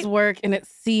 It right? does work and it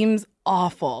seems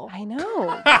awful. I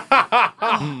know.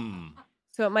 Hmm.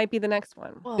 So it might be the next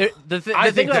one.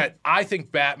 I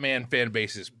think Batman fan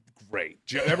base is great.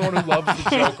 Everyone who loves the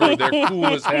Joker, they're cool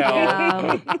as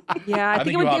hell. Yeah, I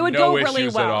think you it have would no go really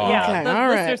issues at well. all. Yeah, Okay, the all right.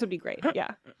 listeners would be great. Yeah.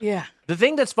 Yeah. The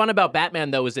thing that's fun about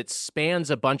Batman, though, is it spans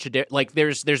a bunch of like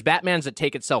there's Batmans that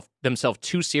take themselves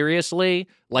too seriously,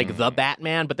 like the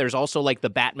Batman, but there's also like the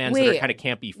Batmans that are Wait, kind of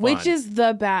campy fun. Which is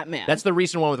the Batman? That's the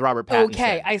recent one with Robert Pattinson.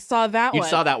 Okay, I saw that You one.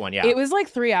 saw that one, yeah. It was like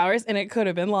 3 hours and it could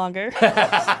have been longer. So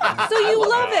you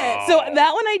love it. So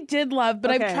that one I did love,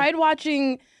 but Okay. I've tried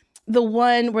watching the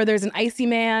one where there's an icy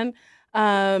man.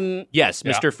 Yes,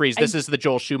 Mr. Freeze. This is the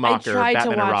Joel I Schumacher tried Batman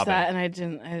to and watch Robin. that and I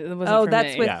didn't. It wasn't Oh, for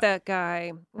that's me. with Yeah. that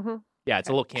guy. Mm-hmm. Yeah, it's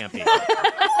a little campy.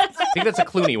 I think that's a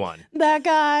Clooney one. That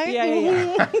guy.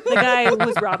 Yeah. The guy who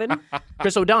was Robin.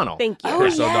 Chris O'Donnell. Thank you. Oh,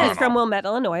 Chris yes. O'Donnell. He's from Wilmette,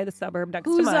 Illinois, the suburb next to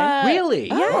Who's mine. Really?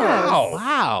 Yes.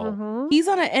 Wow. Mhm. He's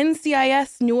on an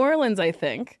NCIS New Orleans, I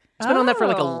think. It's been on that for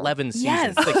like Oh. 11 seasons.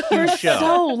 Yes, It's a for huge show.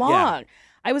 so long. Yeah.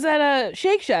 I was at a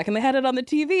Shake Shack and they had it on the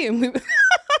TV, and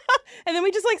and then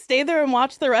we just like stayed there and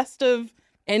watched the rest of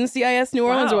NCIS New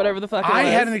Orleans or whatever the fuck it I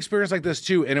was. had an experience like this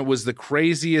too, and it was the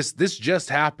craziest. This just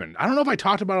happened. I don't know if I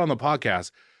talked about it on the podcast,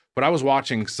 but I was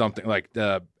watching something like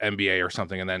the NBA or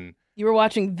something, and then You were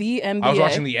watching the NBA. I was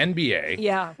watching the NBA.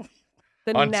 Yeah.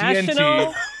 The on National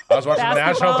TNT. I was watching the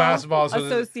National Basketball Basketball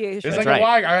Association. It's like That's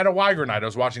right. I had a Weiger night. I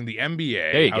was watching the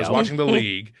NBA. There you I was go. watching the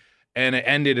league, and it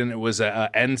ended, and it was a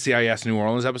NCIS New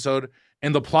Orleans episode.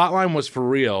 And the plot line was for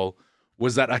real,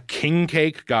 was that a king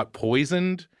cake got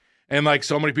poisoned. And like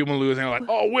so many people losing, like,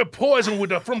 oh, we're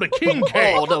poisoned from the king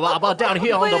cake. Oh, about down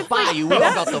here on the bayou, we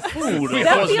got the food.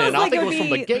 That feels I like think it it was from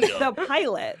the would be gator. the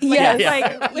pilot. Yes. Yeah.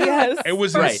 Like, Yes. It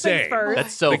was Right. insane.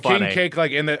 That's so the funny. king cake,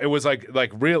 like, it was like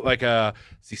real, like a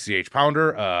CCH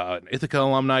Pounder, an Ithaca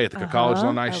alumni, Ithaca College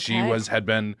alumni. She okay. had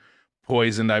been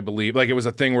poisoned, I believe. Like it was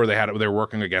a thing where they were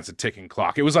working against a ticking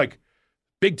clock. It was like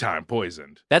big time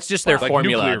poisoned. That's just their Like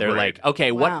formula. nuclear They're grade. like,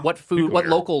 okay, Wow. what food, what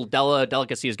Nuclear. local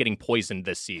delicacy is getting poisoned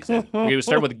this season? We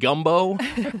start with gumbo.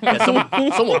 Yeah,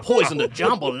 someone poisoned the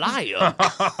jambalaya.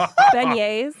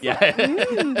 Beignets. Yeah.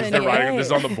 They're writing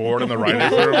this on the board in the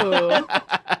writer's room.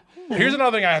 Here's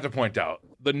another thing I have to point out.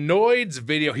 The Noid's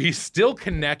video, he's still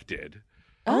connected.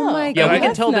 Oh my god. Yeah, we can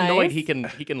that's tell nice. the Noid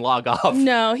he can log off.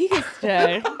 No, he can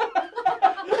stay.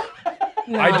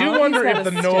 No, I do he's wonder if gotta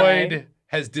the stay. Noid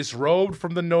has disrobed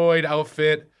from the Noid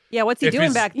outfit. Yeah, what's he If doing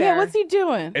his- back there? Yeah, what's he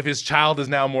doing? If his child is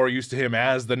now more used to him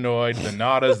as the Noid than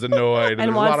not as the Noid. and There's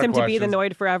a wants lot of him to be the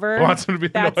questions. Noid forever. Wants him to be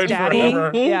the That's Noid daddy.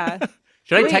 forever. Yeah.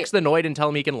 Should I Wait. text the Noid and tell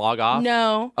him he can log off?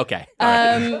 No. Okay. All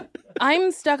right.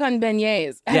 I'm stuck on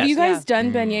beignets. Have Yes. you guys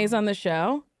done beignets on the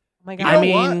show? Oh my God. You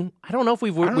know I what? mean, I don't know if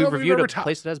we've don't know if we've reviewed ever a ta-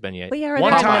 place that has beignet. But yeah, are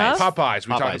One they time, enough? Popeyes.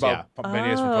 We talked Popeyes, about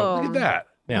beignets for Oh. Popeyes. Look at that.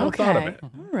 Yeah. I thought of it. All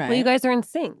right. Well, you guys are in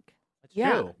sync.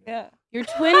 yeah. True. Yeah. You're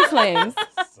twin flames.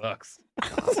 Sucks.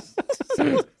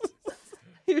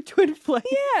 Your twin flame.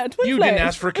 Yeah, twin You flames. didn't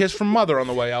ask for a kiss from mother on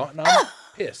the way out, and I'm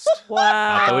pissed.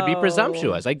 Wow. That would be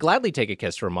presumptuous. I'd gladly take a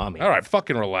kiss from mommy. All right,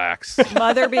 fucking relax.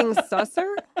 Mother being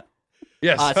susser?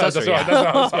 Yes, that's Susser, what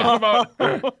I was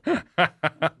talking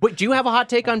about. Wait, do you have a hot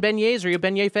take on beignets? Are you a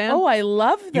beignet fan? Oh, I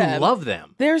love them. You love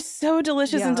them. They're so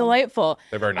delicious and Yeah. delightful.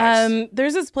 They're very nice.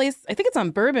 There's this place, I think it's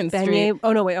on Bourbon Street. Beignet.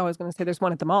 Oh, no, wait. I was going to say there's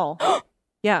one at the mall.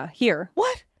 Yeah, here.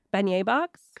 What? Beignet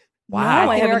box. Wow.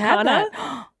 No, I haven't Americana? had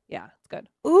that. Yeah, it's good.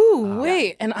 Ooh,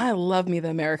 wait. And I love me the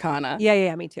Americana.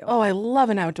 Yeah, me too. Oh, I love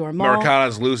an outdoor mall.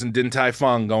 Americana's losing Din Tai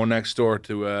Fung going next door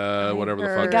to whatever the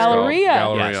fuck it's Galleria.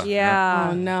 called. Galleria. Yes. Yeah.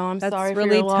 Oh, no, I'm That's sorry really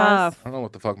for your loss. tough. I don't know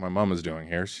what the fuck my mom is doing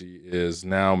here. She is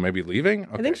now maybe leaving.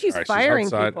 Okay. think she's All right, firing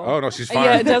outside. people. Oh no, she's firing.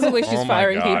 Yeah, it does look like people. she's Oh, my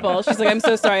firing God. people. She's like, I'm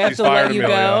so sorry, I have She's to let fired you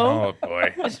Amelia. go. Oh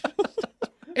boy.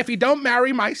 if you don't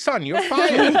marry my son, you're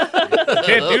fired.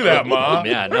 Can't do that, Mom.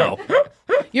 Yeah, no.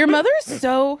 Your mother's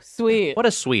so sweet. What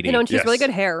a sweetie. You know, and she has Yes. really good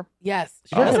hair. Yes. She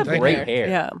She does has have great good hair.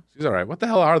 Yeah. She's all right. What the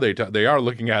hell are they? They are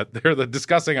looking at. They're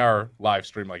discussing our live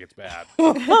stream like it's bad.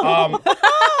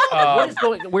 What is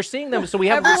going? We're seeing them. So we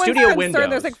have Everyone's the studio concerned. windows.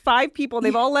 There's like 5 people.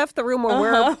 They've all left the room where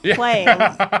we're playing.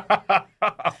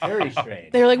 Very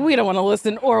strange. They're like, we don't want to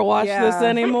listen or watch this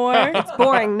anymore. It's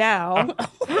boring now.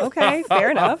 Okay,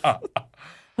 fair enough.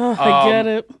 I get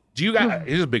it. Do you guys?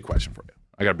 Here's a big question for you.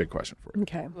 I got a big question for you.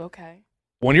 Okay. Okay.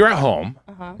 When you're at home,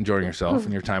 Uh-huh. enjoying yourself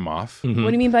and your time off. What do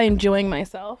you mean by enjoying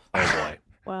myself? Oh boy.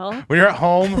 Well, When you're at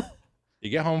home, you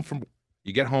get home from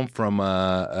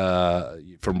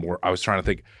work. I was trying to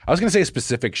think. I was going to say a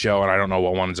specific show, and I don't know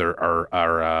what ones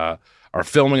are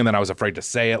filming, and then I was afraid to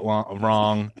say it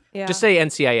wrong. yeah. Just say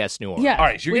NCIS New Orleans. Yeah. All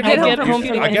right, so We you get get home home from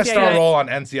from I guess NCIS. star role on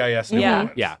NCIS New Yeah.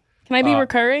 Orleans. Yeah. Can I be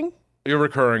recurring? You're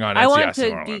recurring on I want NCIS New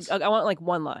to. Orleans. I want like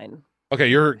one line. Okay,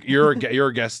 you're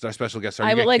a guest, a special guest star.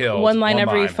 You I would get like killed, one line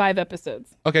every line. 5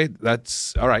 episodes. Okay,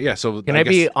 that's all right. Yeah, so Can I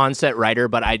be on-set writer,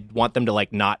 but I want them to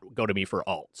like not go to me for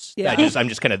alts. Yeah. I'm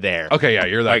just kind of there. Okay, yeah,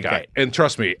 you're that Okay. guy. And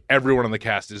trust me, everyone on the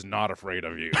cast is not afraid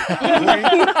of you.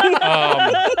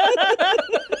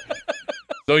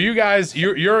 So you guys,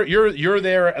 you're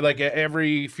there like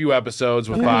every few episodes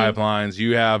with 5 lines.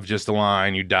 You have just a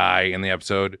line. You die in the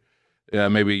episode.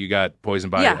 Maybe you got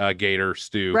poisoned by gator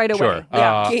stew. Right away. Sure.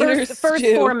 Yeah. Gator First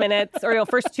stew. 4 minutes, or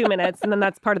first 2 minutes, and then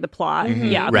that's part of the plot.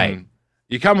 Yeah. Right.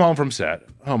 You come home from set.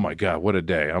 Oh my God, what a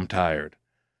day. I'm tired.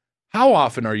 How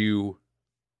often are you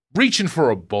reaching for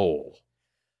a bowl?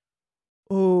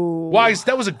 Ooh. Wise,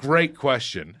 that was a great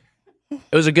question.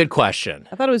 It was a good question.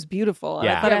 I thought it was beautiful.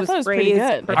 Yeah. I thought Yeah, it was, I thought it was pretty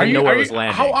phrased good. I didn't know where it was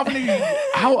landing.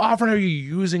 How often are you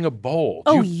using a bowl?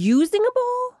 Oh, using a bowl?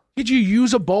 Did you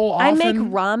use a bowl often? I make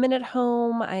ramen at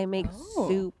home. I make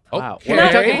soup. Wow. Okay.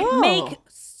 What are we Not talking- make.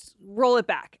 Roll it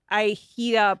back. I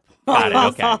heat up Got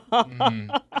it.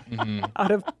 Okay.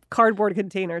 out of cardboard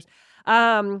containers.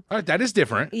 All right, that is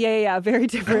different. Yeah, very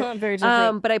different. Very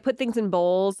different. But I put things in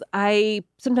bowls. I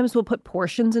sometimes will put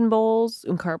portions in bowls.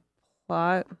 Uncar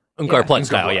plot. Uncar plot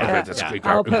style, yeah. Okay, that's Yeah. great.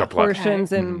 I'll Uncar put plot.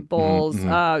 portions in bowls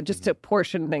just to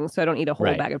portion things, so I don't eat a whole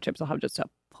Right. bag of chips. I'll have just a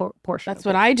portion. That's of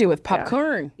what it. I do with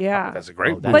popcorn. Yeah. That's a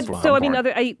great. Oh, that's But fun. so I mean,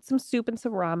 I eat some soup and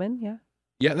some ramen. Yeah.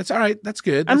 Yeah, that's all right. That's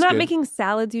good. I'm That's not good. making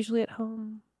salads usually at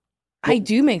home. I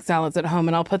do make salads at home,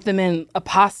 and I'll put them in a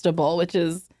pasta bowl, which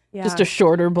is Yeah. just a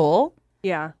shorter bowl.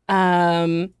 Yeah.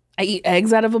 I eat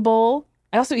eggs out of a bowl.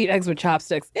 I also eat eggs with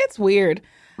chopsticks. It's weird.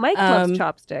 Mike loves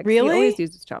chopsticks. Really? He always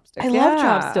uses chopsticks. I love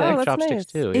chopsticks. Oh, that's Chopsticks nice.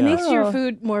 too. It Yeah. makes your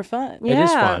food more fun. It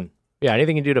is Yeah. fun. Yeah,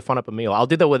 anything you can do to fun up a meal. I'll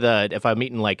do that with if I'm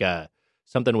eating like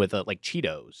something with like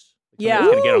Cheetos. Yeah. It's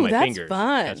gonna get on my Ooh, that's fingers.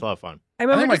 fun. That's a lot of fun. I I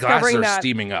remember think my glasses discovering are that.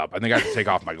 steaming up. I think I have to take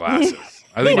off my glasses.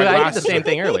 I think Dude, my I did the glasses. same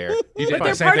thing earlier. You did But the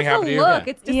they're same part thing of happen the to you? look.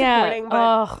 It's Yeah. disappointing, but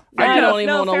Oh, Fair I enough. don't even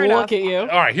No, want to fair look enough. at you. All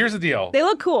right, here's the deal. they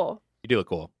look cool. You do look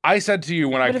cool. I said to you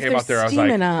when I But if came they're up there,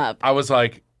 steaming up. I was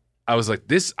like,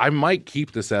 this. I might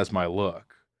keep this as my look.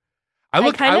 I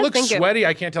look kinda think it- sweaty.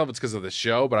 I can't tell if it's because of the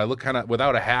show, but I look kind of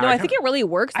without a hat. No, I think it really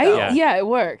works. Though. Yeah, it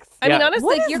works. I mean, Yeah. honestly,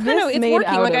 What you're is kind of this it's made working.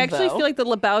 out Like I of, actually though? feel like the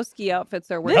Lebowski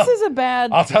outfits are working. This is a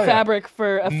bad I'll tell you. fabric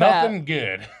for a nothing fat.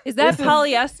 good. Is that this is-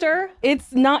 polyester?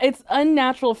 It's not. It's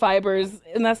unnatural fibers,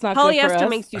 and that's not good for Polyester us.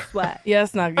 makes you sweat. Yeah,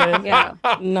 it's not good. Yeah.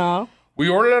 No. We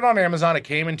ordered it on Amazon. It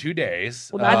came in 2 days.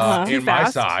 Well, that's too in my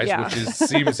fast. size, Yeah. which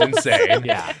seems insane.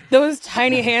 Yeah. Those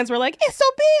tiny hands were like, it's so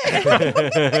big.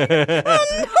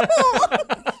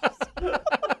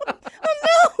 Oh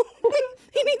no.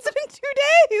 He needs it in 2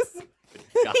 days.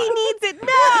 He needs it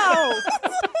now.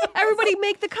 Everybody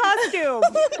make the costume.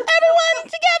 Everyone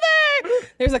together.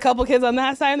 There's a couple kids on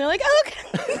that side, and they're like,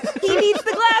 okay. He needs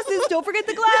the glasses. Don't forget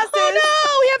the glasses. Oh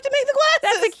no, we have to make the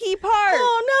glasses. That's a key part.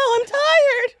 Oh no, I'm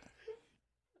tired.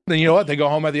 Then you know what? They go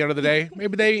home at the end of the day.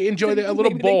 Maybe they enjoy a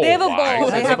little bowl. They have a bowl.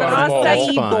 Wise. They have got an a bowl.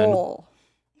 acai Fun. bowl.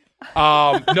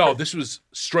 No, this was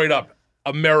straight up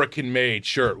American-made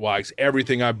shirt. Wise.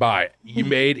 Everything I buy, you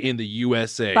made in the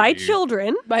USA. By dude.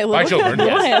 children. By By children.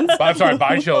 little Yes. hands. I'm sorry,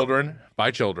 by children.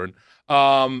 By children.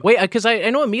 Wait, because I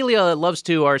know Amelia loves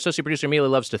to, our associate producer Amelia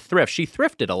loves to thrift. She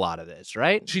thrifted a lot of this,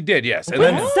 right? She did, yes. And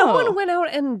When then someone went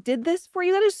out and did this for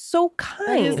you, that is so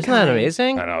kind. Isn't that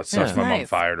amazing? I know it sucks. Yeah. My mom Nice.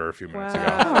 fired her a few minutes ago.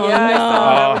 Oh, Yeah, I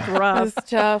saw no. that was rough. That's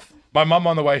tough. My mom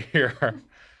on the way here,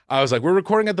 I was like, "We're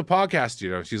recording at the podcast,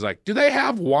 you know." She's like, "Do they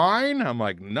have wine?" I'm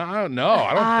like, "No, I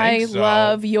don't think so."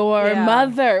 love your Yeah.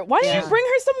 mother. Why didn't Yeah. you bring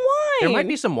her some wine? There might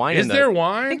be some wine Is in there the...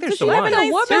 wine? I think there's She's some having wine.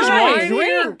 a woman. There's wine Drink.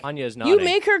 here? Anya's nodding. You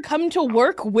make her come to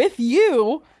work with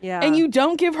you, Yeah. and you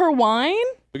don't give her wine?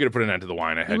 We got to put an end to the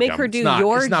wine ahead. make her do it's not,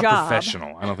 your it's not job.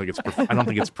 professional. I don't think it's professional.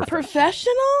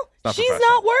 Professional? Not She's professional.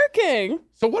 not working.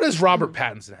 So what does Robert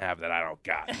Pattinson have that I don't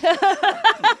got?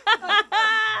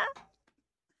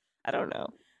 I don't know.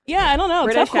 Yeah, I don't know.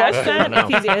 British Tough question.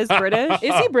 accent, if he is British.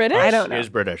 Is he British? I don't know. He is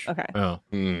British. Okay. Oh.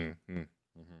 Mm-hmm.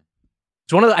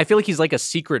 It's one of the, I feel like he's like a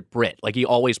secret Brit. Like he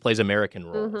always plays American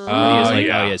roles.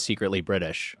 Mhm. He is secretly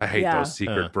British. I hate those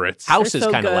secret Brits. House They're is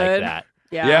so kind of like good. that.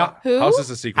 Yeah. Who? House is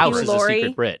a secret House Brit. is a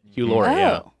secret Brit. Hugh Laurie,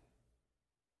 yeah.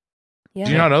 Yeah.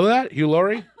 Do you not know that? Hugh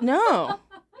Laurie? No.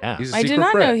 Yeah. He's a I did secret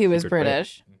not Brit. know he was Secret Brit.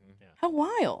 British. How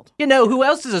wild. You know who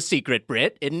else is a secret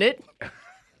Brit, isn't it?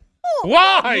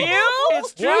 Why? You?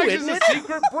 It's true, Why isn't is it? a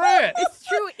secret Brit? It's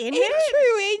true, isn't it?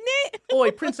 True, isn't it?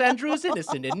 Boy, Prince Andrew is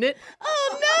innocent, isn't it?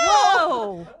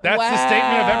 Oh, no. That's the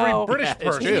statement of Wow. every British It's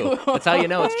person. true. That's how you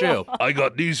know it's true. I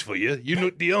got news for you. You're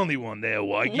not the only one there,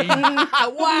 Wiggy.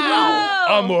 Wow.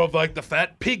 I'm more of like the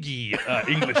fat piggy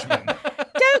Englishman.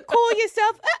 Don't call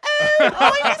yourself, I'm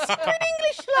a secret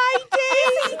English lady.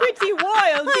 This is pretty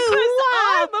wild because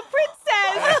I'm a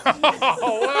princess.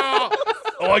 Oh, wow.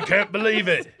 Oh, I can't believe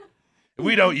it.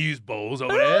 We don't use bowls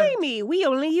over there. Blimey, we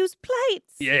only use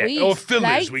plates. Yeah, We or use fillers,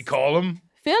 plates. we call them.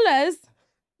 Fillers?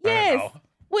 Yes. know.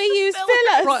 We use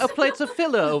fillers. Right, a plate's of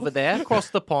filler over there across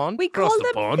the pond. We Across call the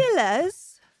them pond.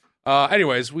 fillers.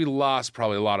 Anyways, we lost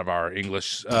probably a lot of our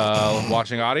English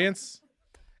watching audience.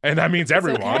 And that means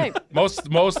everyone. okay.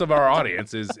 Most of our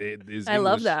audience is I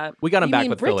love English. that. We got him You back mean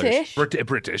with British?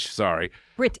 British, sorry.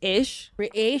 British.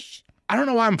 British. I don't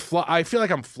know why I feel like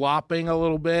I'm flopping a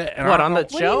little bit. And What, I on don't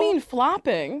the know- What do you show? mean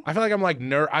flopping? I feel like I'm like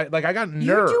I got nerves.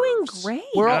 You're doing great.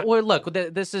 We're look.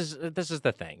 This is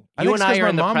the thing. I You think and it's I 'cause are my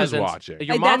in the mom is presence. watching.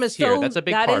 Your mom That's is here. so- That's a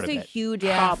big that part is of a it. huge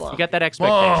problem. You got that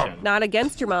expectation. Not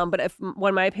against your mom, but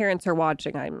when my parents are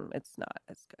watching, it's not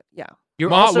as good. Yeah. You're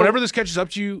Mom, also whenever this catches up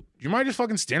to you, you mind just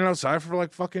fucking standing outside for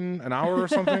like fucking an hour or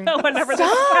something? Whenever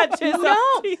Stop. this catches No.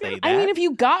 up to you. say that. I mean, if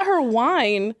you got her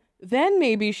wine, then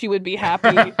maybe she would be happy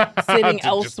sitting To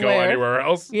elsewhere. just go anywhere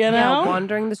else. You Yeah, know?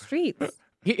 wandering the streets.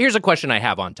 Here's a question I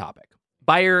have on topic.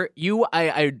 Byer,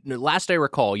 I last I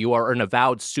recall, you are an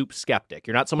avowed soup skeptic.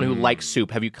 You're not someone who likes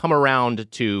soup. Have you come around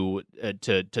to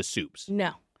soups?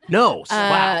 No. No.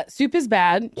 Wow. Soup is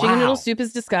bad. Chicken Wow. noodle soup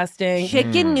is disgusting.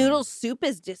 Chicken noodle soup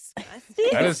is disgusting.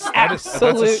 That's a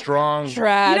Absolute strong.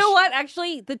 Trash. You know what?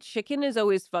 Actually, the chicken is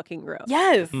always fucking gross.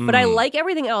 Yes. But I like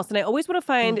everything else, and I always want to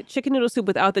find chicken noodle soup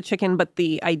without the chicken, but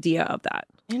the idea of that.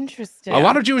 Interesting. A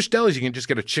lot of Jewish delis, you can just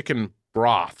get a chicken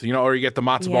broth, or you get the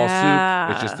matzo ball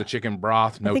soup. It's just the chicken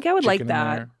broth. No, I think I would like chicken in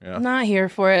that. there. Yeah. Not here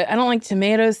for it. I don't like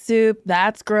tomato soup.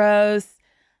 That's gross.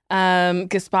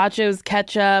 Gazpacho's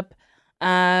ketchup.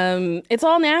 It's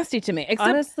all nasty to me. Except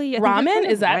Honestly, I think you're ramen. kind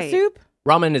of Is that right. soup?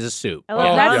 Ramen is a soup. I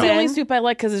like That's the ramen. only soup I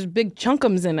like because there's big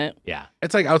chunkums in it. Yeah.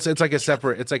 It's like outside. It's like a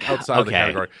separate. It's like outside of the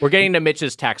category. We're getting to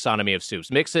Mitch's taxonomy of soups.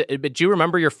 Mix it. But do you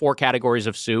remember your 4 categories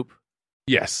of soup?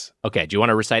 Yes. Okay. Do you want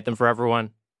to recite them for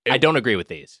everyone? I don't agree with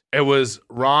these. It was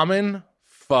ramen,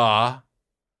 pho.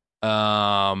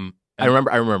 I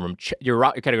remember them.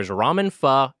 Your categories were ramen,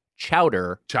 pho,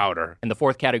 chowder, chowder, and the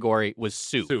 4th category was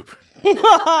soup.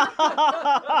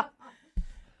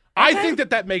 I think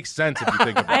that makes sense if you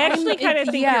think about it. I actually kind of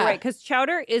think Yeah. you're right because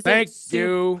chowder isn't Thank soup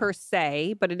you. per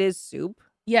se, but it is soup.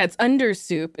 Yeah, it's under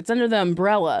soup. It's under the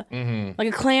umbrella. Mm-hmm. Like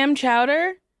a clam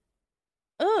chowder.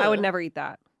 Ugh. I would never eat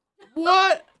that.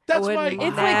 What? That's I why would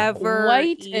It's never like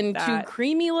white eat and that. too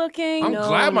creamy looking. I'm No,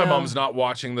 glad my no. mom's not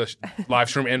watching the live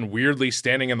stream and weirdly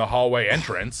standing in the hallway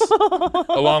entrance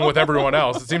along with everyone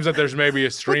else. It seems that there's maybe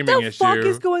a streaming What the issue. fuck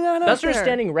is going on out That's her there?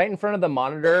 standing right in front of the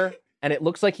monitor, and it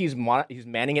looks like he's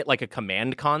manning it like a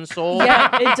command console. Yeah,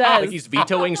 it does. Like he's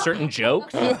vetoing certain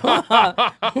jokes.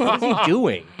 What is he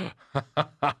doing?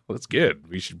 That's good.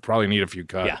 We should probably need a few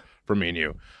cuts Yeah. for me and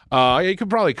you. You could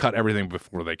probably cut everything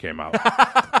before they came out.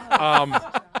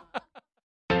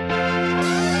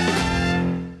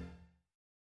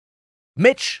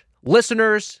 Mitch,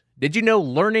 listeners, did you know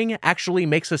learning actually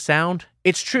makes a sound?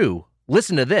 It's true.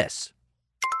 Listen to this.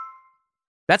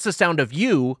 That's the sound of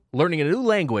you learning a new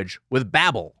language with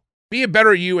Babbel. Be a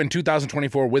better you in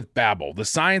 2024 with Babbel, the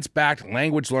science-backed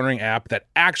language learning app that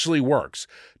actually works.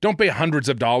 Don't pay hundreds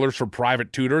of dollars for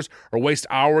private tutors or waste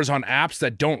hours on apps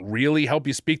that don't really help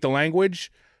you speak the language.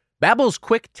 Babbel's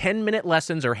quick 10-minute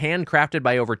lessons are handcrafted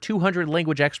by over 200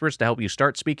 language experts to help you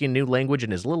start speaking a new language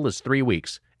in as little as 3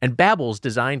 weeks. And Babbel's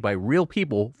designed by real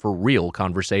people for real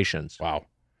conversations. Wow.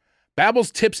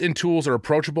 Babbel's tips and tools are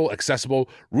approachable, accessible,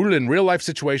 rooted in real-life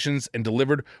situations, and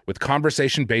delivered with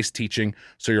conversation-based teaching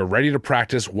so you're ready to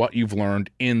practice what you've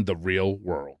learned in the real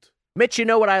world. Mitch, you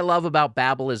know what I love about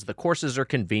Babbel is the courses are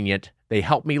convenient. They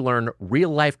help me learn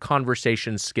real-life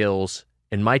conversation skills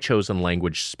in my chosen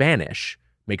language, Spanish.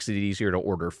 Makes it easier to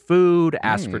order food,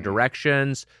 ask for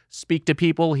directions, speak to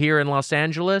people here in Los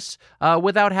Angeles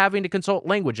without having to consult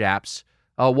language apps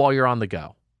while you're on the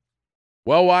go.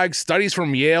 Well, Wags, studies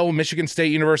from Yale, Michigan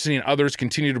State University, and others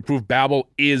continue to prove Babbel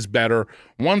is better.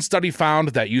 One study found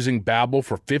that using Babbel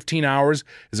for 15 hours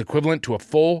is equivalent to a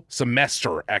full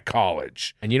semester at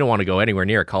college. And you don't want to go anywhere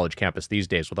near a college campus these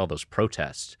days with all those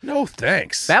protests. No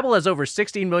thanks. Babbel has over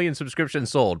 16 million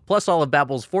subscriptions sold. Plus, all of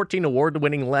Babbel's 14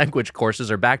 award-winning language courses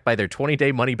are backed by their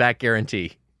 20-day money-back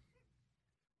guarantee.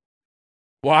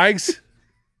 Wags,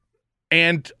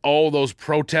 and all those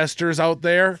protesters out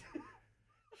there,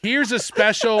 here's a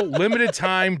special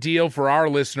limited-time deal for our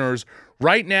listeners.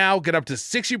 Right now, get up to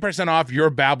 60% off your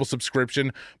Babbel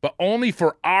subscription, but only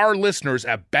for our listeners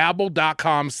at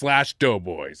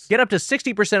Babbel.com/Doughboys. Get up to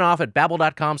 60% off at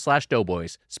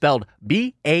Babbel.com/Doughboys. Spelled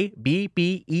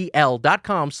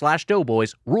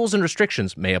BABBEL.com/Doughboys. Rules and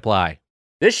restrictions may apply.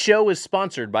 This show is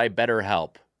sponsored by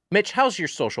BetterHelp. Mitch, how's your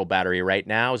social battery right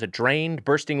now? Is it drained,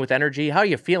 bursting with energy? How are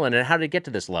you feeling, and how did it get to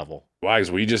this level?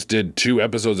 Wags, we just did 2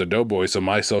 episodes of Doughboys, so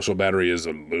my social battery is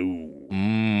low.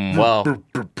 Well,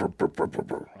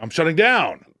 I'm shutting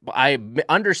down.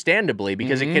 Understandably,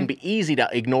 because it can be easy to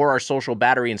ignore our social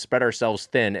battery and spread ourselves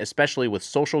thin, especially with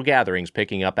social gatherings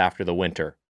picking up after the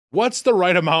winter. What's the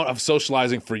right amount of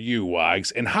socializing for you,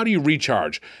 Wags, and how do you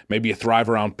recharge? Maybe you thrive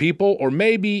around people, or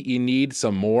maybe you need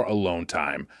some more alone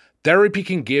time. Therapy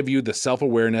can give you the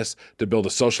self-awareness to build a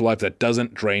social life that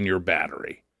doesn't drain your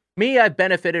battery. Me, I've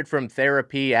benefited from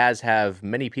therapy, as have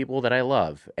many people that I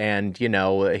love. And,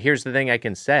 here's the thing I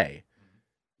can say.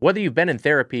 Whether you've been in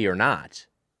therapy or not,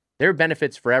 there are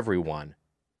benefits for everyone.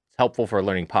 It's helpful for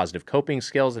learning positive coping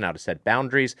skills and how to set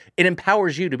boundaries. It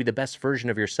empowers you to be the best version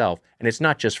of yourself. And it's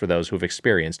not just for those who've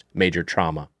experienced major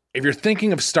trauma. If you're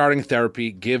thinking of starting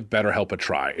therapy, give BetterHelp a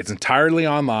try. It's entirely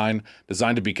online,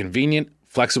 designed to be convenient,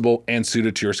 flexible, and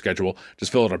suited to your schedule.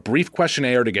 Just fill out a brief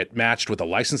questionnaire to get matched with a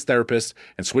licensed therapist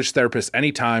and switch therapists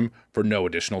anytime for no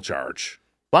additional charge.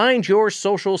 Find your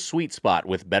social sweet spot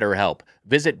with BetterHelp.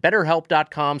 Visit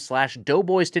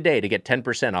BetterHelp.com/Doughboys today to get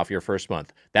 10% off your first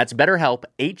month. That's BetterHelp,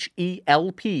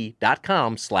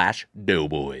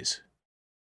 HELP.com/Doughboys.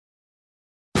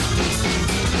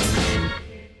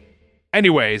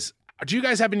 Anyways, do you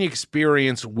guys have any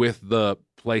experience with the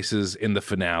places in the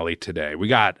finale today? We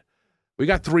got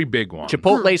 3 big ones.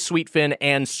 Chipotle, Sweetfin,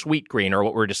 and Sweetgreen are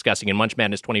what we're discussing in Munch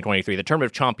Madness 2023, the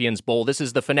Tournament of Champions Bowl. This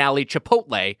is the finale.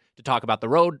 Chipotle, to talk about the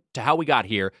road to how we got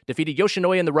here, defeated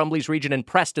Yoshinoya in the Rumblies region and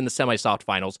Prest in the semi-soft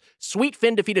finals.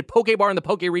 Sweetfin defeated Poke Bar in the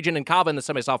Poke region and Kava in the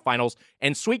semi-soft finals.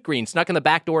 And Sweetgreen snuck in the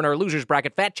back door in our losers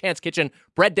bracket. Fat Chance Kitchen,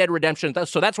 Bread Dead Redemption.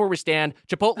 So that's where we stand.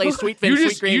 Chipotle, Sweetfin, Sweetgreen. You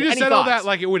just Any said thoughts? all that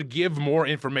like it would give more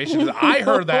information. I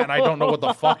heard that and I don't know what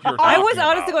the fuck you're talking I was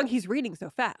about. honestly going, he's reading so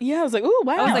fast. Yeah, I was like, ooh,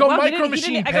 wow. I was You like, go wow, Micro he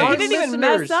Machine didn't pace. even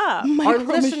mess up. Our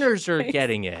listeners are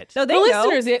getting it. No, they The know.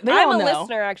 listeners, they I'm all a know.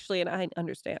 listener, actually, and I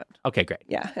understand. Okay, great.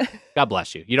 Yeah. God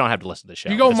bless you. You don't have to listen to the show.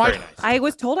 You go It's very Mike- nice. I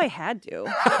was told I had to.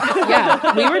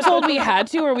 Yeah, we were told we had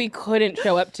to or we couldn't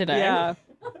show up today. Yeah.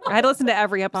 I had to listen to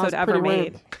every episode ever pretty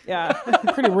made. rude. Yeah.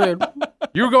 Pretty rude.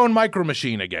 You were going Micro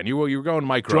Machine again. You were going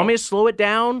Micro. Do you want me to slow it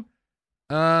down?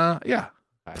 Yeah.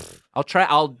 I'll try.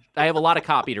 I have a lot of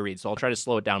copy to read, so I'll try to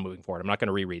slow it down moving forward. I'm not going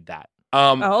to reread that.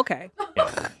 Oh, okay. Do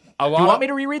you want me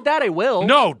to reread that? I will.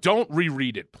 No, don't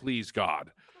reread it, please,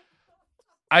 God.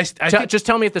 Just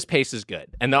tell me if this pace is good,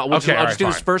 and I'll just do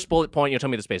this fine. first bullet point. You'll tell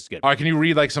me this pace is good. All right, can you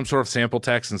read like some sort of sample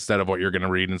text instead of what you're going to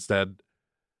read instead?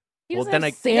 You Well, just then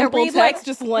have I- sample read, text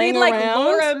just laying read, around.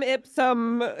 Lorem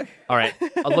ipsum. All right,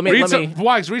 let me.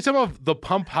 Wags, read some of the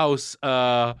Pump House.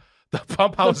 The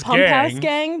Pump House The Pump House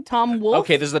Gang, Tom Wolfe.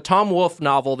 Okay, this is the Tom Wolfe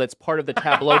novel that's part of the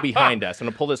tableau behind us. I'm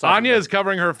gonna pull this off. Anya is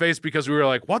covering her face because we were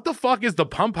like, "What the fuck is the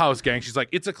Pump House Gang?" She's like,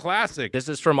 "It's a classic." This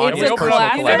is from It's Anya's a personal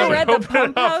classic. You never collection. read the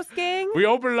Pump House Gang? We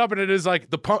open it up and it is like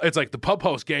the Pump. It's like the Pump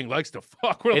House Gang likes to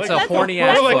fuck. We're It's like, a horny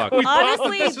ass we're like, book. we thought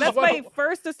Honestly, this is that's what- my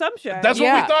first assumption. That's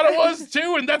Yeah. what we thought it was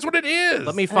too, and that's what it is.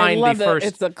 Let me I find love the it. first.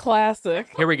 It's a classic.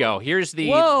 Here we go. Here's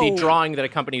the Whoa. drawing that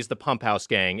accompanies the Pump House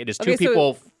Gang. It is two Okay, so-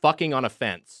 people fucking on a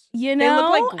fence. You They look know,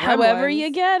 like however gremlins.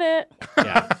 you get it.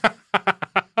 Yeah.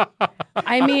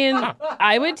 I mean,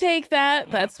 I would take that.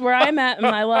 That's where I'm at in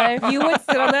my life. You would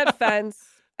sit on that fence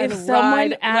and If someone ride,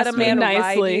 let asked a me man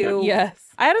nicely, ride you. yes.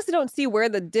 I honestly don't see where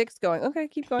the dick's going. Okay,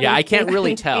 keep going. Yeah, I can't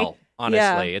really tell,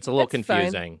 honestly. Yeah, It's a little that's fine.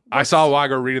 confusing. I saw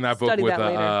Wager reading that book Study with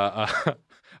that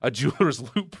a jeweler's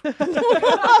loop. It's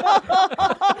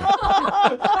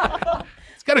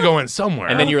got to go in somewhere.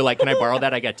 And then you were like, can I borrow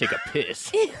that? I got to take a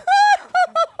piss.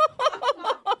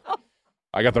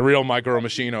 I got the real micro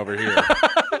machine over here.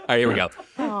 All right, here we go.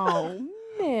 Oh,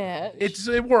 man.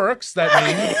 It works. That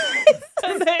means.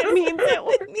 That means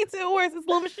it means it works. It's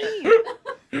a little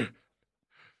machine.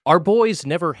 Our boys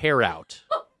never hair out.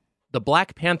 The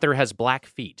Black Panther has black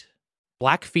feet.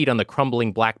 Black feet on the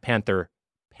crumbling Black Panther.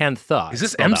 Pantha. Is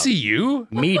this spelled out.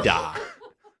 MCU? Mida.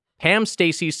 Pam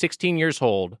Stacy, 16 years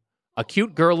old, a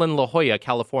cute girl in La Jolla,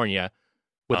 California,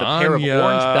 with a pair of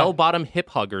orange bell-bottom hip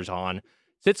huggers on,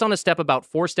 sits on a step about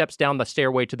 4 steps down the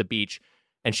stairway to the beach,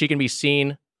 and she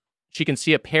can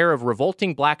see a pair of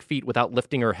revolting black feet without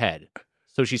lifting her head.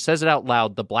 So she says it out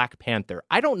loud, the Black Panther.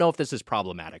 I don't know if this is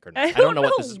problematic or not. I don't know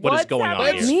what is going on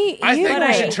here. Me I think either.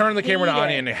 we should turn the camera to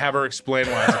Anya and have her explain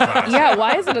why it's a classic. Yeah,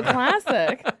 why is it a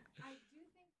classic?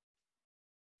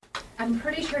 I'm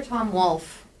pretty sure Tom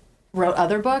Wolfe wrote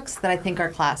other books that I think are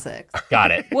classics.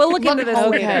 Got it. We'll look into this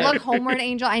later. Look, Homeward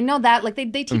Angel. I know that. Like they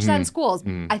teach that in schools.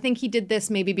 Mhm. I think he did this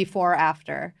maybe before or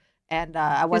after, and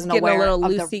I wasn't getting aware a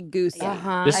little of loosey-goosey.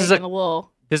 This is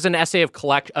This is an essay of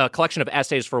collection of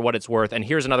essays for what it's worth, and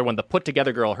here's another one. The put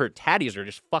together girl, her tatties are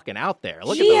just fucking out there.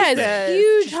 Look She at those has things.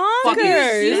 huge fucking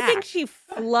honkers. You think she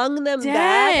flung them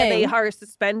back and they are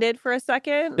suspended for a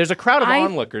second? There's a crowd of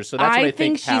onlookers, so that's what I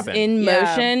think she's happened. in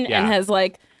motion Yeah. and has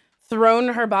like thrown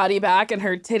her body back, and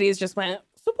her titties just went.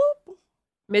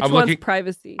 Mitch I'm wants looking-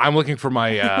 privacy. I'm looking for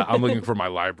my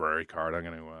library card. I'm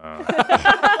gonna.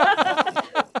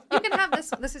 You can have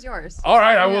this. This is yours. All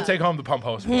right, I will take home the pump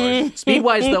host boys.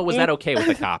 Speed-wise, though, was that okay with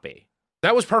the copy?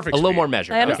 That was perfect. A little speed. more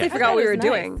measured. I honestly Okay. forgot what we were Nice.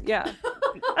 doing. Yeah.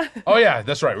 Oh yeah,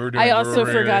 that's right. We were doing. I we also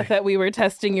were- forgot that we were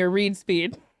testing your read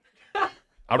speed.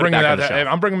 I'm Put it bringing back on the that. shelf.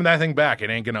 I'm bringing that thing back. It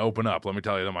ain't gonna open up. Let me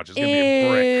tell you that much. It's gonna be a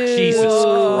brick. Jesus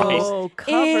Christ. Oh,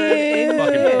 covered.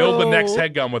 Fucking build the next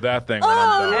headgum with that thing when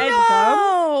I'm done.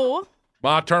 Oh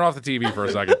Ma, turn off the TV for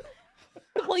a second.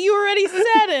 no! Well, you already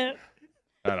said it.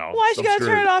 I know. Why she I'm gotta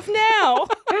turn it off now?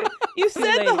 You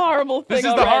said the horrible thing This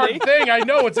is already. the hard thing. I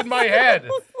know. It's in my head.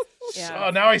 Yeah. Oh,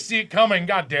 now I see it coming.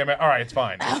 God damn it. All right, it's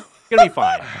fine. It's gonna be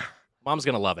fine. Mom's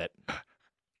gonna love it.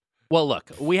 Well, look,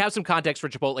 we have some context for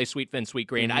Chipotle, Sweetfin,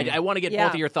 Sweetgreen. I want to get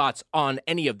both of your thoughts on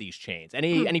any of these chains.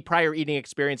 Any prior eating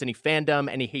experience, any fandom,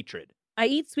 any hatred. I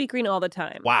eat Sweetgreen all the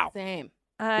time. Wow. Same.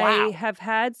 I have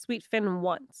had Sweetfin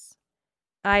once.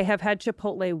 I have had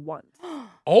Chipotle once.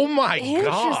 Oh my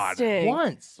God. Interesting.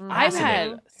 Once. I've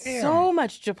had so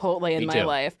much Chipotle in Me my too.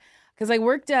 life because I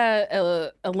worked at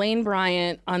Elaine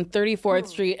Bryant on 34th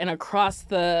Street and across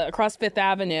Fifth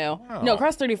Avenue. Oh. No,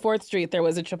 across 34th Street there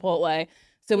was a Chipotle.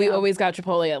 So we always got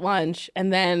Chipotle at lunch,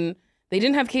 and then they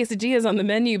didn't have quesadillas on the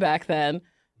menu back then.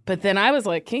 But then I was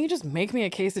like, "Can you just make me a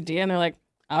quesadilla?" And they're like,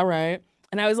 "All right."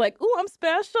 And I was like, "Ooh, I'm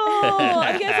special!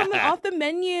 I'm getting something off the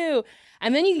menu."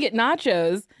 And then you can get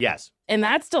nachos. Yes. And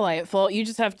that's delightful. You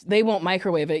just have to, they won't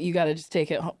microwave it. You got to just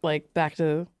take it like back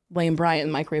to Lane Bryant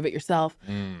and microwave it yourself.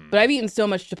 But I've eaten so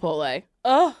much Chipotle.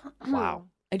 Oh, Wow.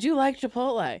 I do like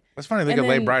Chipotle. That's funny. I think And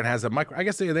Lane then- Bryant has a micro. I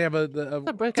guess they have a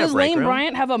Does Lane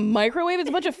Bryant have a microwave? It's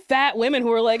a bunch of fat women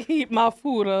who are like, heat my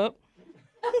food up.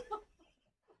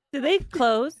 Did they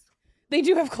close? They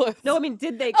do have clothes. No, I mean,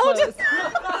 did they close?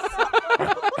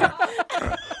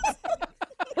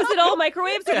 Was it all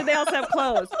microwaves or did they also have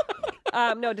clothes?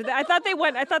 No, did they, I thought they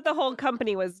went. I thought the whole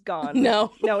company was gone.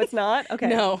 No. No, it's not. Okay.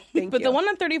 No. Thank But you. the one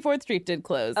on 34th Street did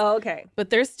close. Oh, okay. But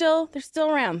they're still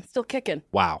around, still kicking.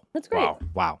 Wow. That's great.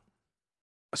 Wow.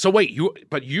 So wait,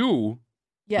 you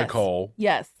Yes. Nicole,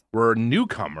 Yes. were a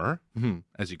newcomer,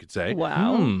 as you could say.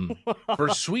 Wow. For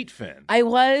Sweetfin.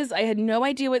 I had no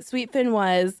idea what Sweetfin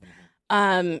was.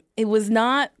 It was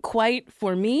not quite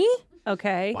for me.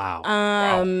 Okay. Wow.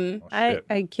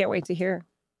 I can't wait to hear.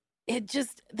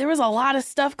 There was a lot of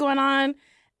stuff going on.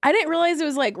 I didn't realize it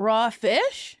was like raw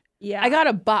fish. Yeah. I got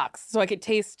a box so I could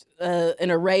taste an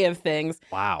array of things.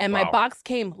 Wow. And my box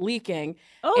came leaking.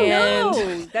 Oh, and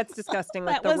no. That's disgusting.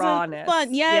 Like that the wasn't rawness.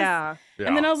 fun. Yes. Yeah.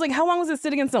 And then I was like, how long was it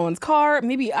sitting in someone's car?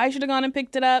 Maybe I should have gone and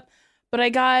picked it up. But I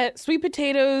got sweet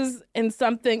potatoes and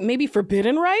something, maybe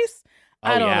forbidden rice.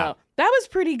 I don't know. That was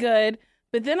pretty good.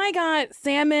 But then I got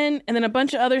salmon and then a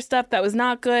bunch of other stuff that was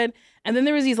not good. And then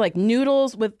there was these like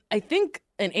noodles with, I think,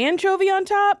 an anchovy on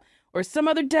top or some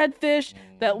other dead fish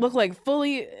that looked like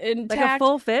fully intact. Like a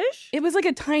full fish? It was like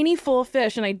a tiny full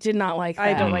fish, and I did not like that.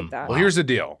 I don't like that. Well, here's the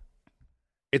deal.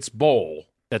 It's bowl.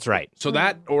 That's right. So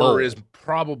that order is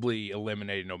probably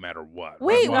eliminated no matter what.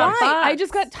 Wait, Why? why? I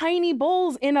just got tiny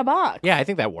bowls in a box. Yeah, I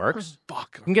think that works.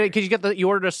 Fuck. Because you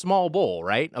ordered a small bowl,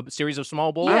 right? A series of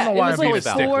small bowls. Yeah, it was like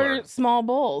 4 small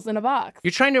bowls in a box.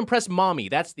 You're trying to impress mommy.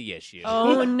 That's the issue.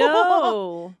 Oh,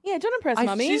 no. Yeah, don't impress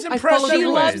mommy. She's impressed She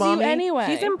anyway. loves Mommy. you anyway.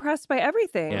 She's impressed by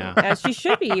everything. Yeah. As she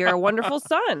should be. You're a wonderful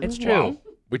son. It's true.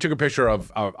 We took a picture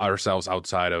of ourselves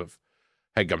outside of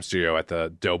Headgum Studio at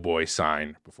the Doughboy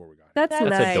sign before we got here. That's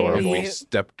nice. adorable. We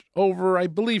stepped over, I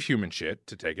believe, human shit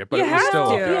to take it, but You it was have still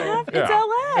to. up there. You have- it's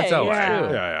LA. It's LA.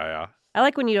 Yeah. Yeah. I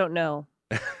like when you don't know.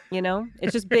 You know,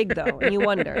 it's just big though, and you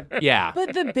wonder. Yeah.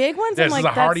 But the big ones, This I'm is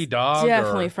like, a hardy that's dog,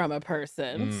 definitely or- from a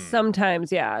person.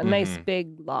 Sometimes, yeah, a nice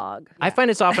big log. I find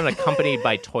it's often accompanied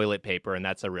by toilet paper, and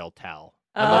that's a real tell.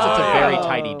 Unless it's a very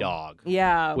tidy dog.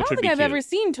 Yeah. Which I would don't be think I've cute. ever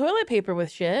seen toilet paper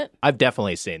with shit. I've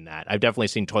definitely seen that. I've definitely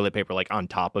seen toilet paper like on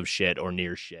top of shit or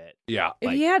near shit. Yeah.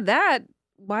 If you had that,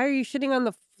 why are you shitting on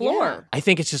the floor? I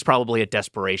think it's just probably a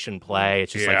desperation play.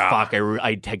 It's just Yeah. like, fuck,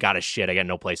 I got to shit. I got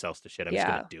no place else to shit. I'm just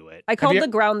going to do it. I called the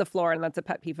ground the floor, and that's a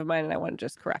pet peeve of mine, and I want to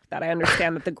just correct that. I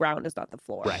understand that the ground is not the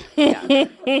floor. Right. Yeah.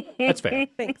 That's fair.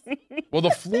 Thanks. Well, the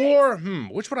floor,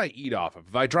 which would I eat off of?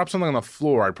 If I drop something on the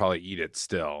floor, I'd probably eat it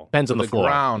still. Depends on But the floor.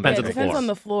 ground, Depends I on the think- floor. Depends on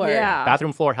the floor. Yeah.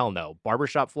 Bathroom floor, hell no.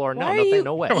 Barbershop floor, no, Why are no, you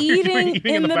no way. eating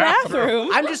in the bathroom?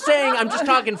 I'm just saying, I'm just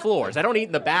talking floors. I don't eat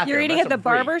in the bathroom. You're eating That's at the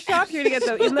a freak. barber shop. You're eating at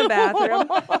in the bathroom.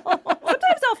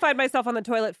 Sometimes I'll find myself on the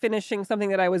toilet finishing something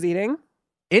that I was eating.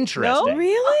 Interesting. No,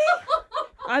 really?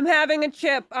 I'm having a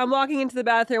chip. I'm walking into the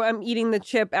bathroom. I'm eating the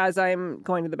chip as I'm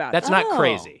going to the bathroom. That's not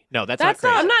crazy. No, that's not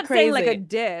crazy. I'm not saying like a crazy.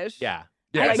 dish. Yeah.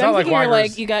 Yeah, I'm it's not like thinking you're Weiger's.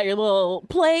 like, you got your little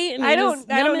plate. And I you're don't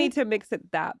just I don't yumming. need to mix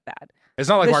it that bad. It's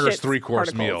not like The Weiger's shit's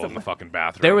 3-course particles meal of in the fucking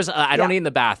bathroom. There was I don't eat in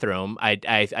the bathroom.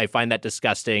 I find that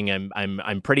disgusting.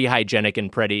 I'm pretty hygienic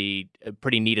and pretty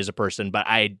neat as a person. But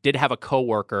I did have a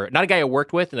coworker, not a guy I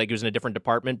worked with, like he was in a different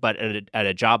department, but at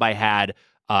a job I had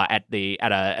at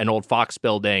an old Fox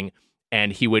building,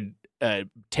 and he would go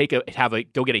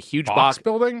get a huge Fox box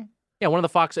building. Yeah, one of the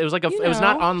Fox. It was like it was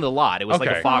not on the lot. It was like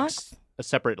Okay. a Fox. A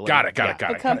separate. Got it.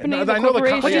 The company, No, the I know the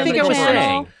corporation, What do you think the I was channel.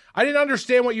 saying? I didn't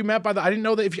understand what you meant by that. I didn't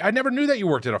know that. I never knew that you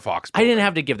worked at a Fox. I didn't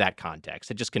have to give that context.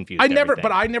 It just confused. I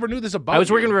never knew this about. I was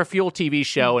working you. for a Fuel TV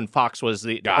show, and Fox was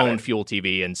the Got owned it. Fuel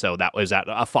TV, and so that was at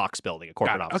a Fox building, a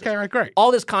corporate office. Okay, all right, great.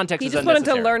 All this context He is just wanted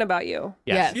to unnecessary. learn about you.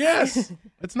 Yes. Yes,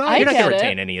 it's I not. You're not get going to it.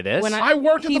 retain any of this. When I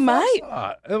worked at He the Fox might.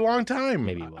 lot a long time.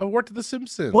 Maybe I worked at the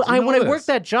Simpsons. Well, You know when I this. worked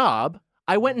that job,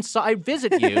 I went and I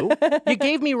visited you. You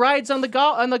gave me rides on the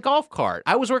golf cart.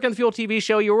 I was working on the Fuel TV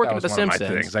show. You were working That at was the one of my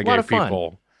Simpsons. things. I A lot gave of fun.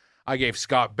 people. I gave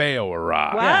Scott Baio a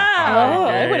ride. Wow.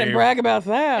 I wouldn't brag about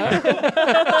that.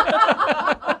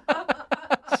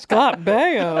 Scott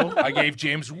Baio. I gave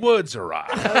James Woods a ride.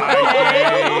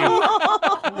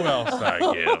 Who else did I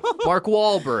give? Mark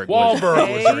Wahlberg.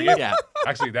 Wahlberg was there. Yeah.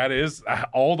 Actually, that is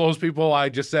all those people I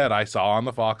just said I saw on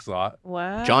the Fox lot.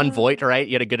 Wow. John Voight, right?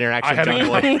 You had a good interaction I with John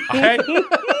Voight.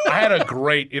 I had a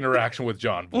great interaction with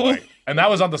John Boy, and that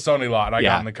was on the Sony lot. And I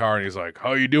got in the car, and he's like,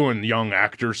 "How you doing, young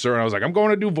actor, sir?" And I was like, "I'm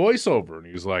going to do voiceover." And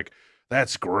he was like,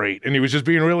 "That's great," and he was just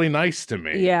being really nice to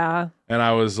me. Yeah. And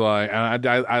I was like, and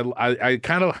I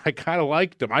kind of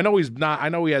liked him. I know he's not. I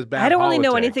know he has bad. I don't really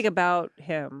know politics. anything about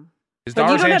him. His But you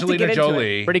daughter's don't have to Angelina get into it.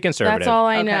 Jolie. Pretty conservative. That's all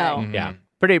I Okay. know. Mhm. Yeah.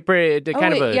 Pretty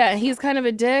kind of a yeah, he's kind of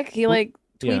a dick. He like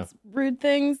tweets rude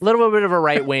things. little bit of a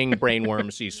right wing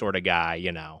brainwormsy sort of guy,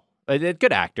 you know. A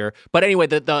good actor. But anyway,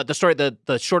 the story, the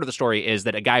short of the story is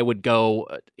that a guy would go,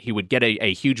 he would get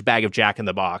a huge bag of Jack in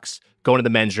the Box, go into the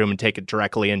men's room and take it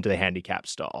directly into the handicap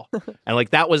stall. And like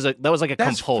that was like a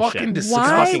That's compulsion. fucking It's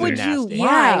disgusting. fucking Why would you? nasty.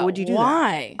 Why would you do that?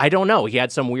 Why? I don't know. He had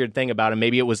some weird thing about him.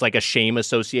 Maybe it was like a shame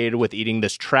associated with eating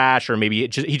this trash, or maybe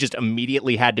he just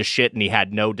immediately had to shit and he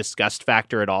had no disgust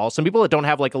factor at all. Some people that don't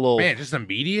have like a little. Man, just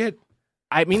immediate.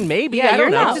 I mean, maybe. Yeah, I don't you're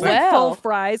know. not Just like full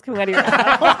fries coming out of your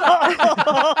mouth.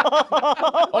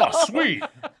 Oh, sweet.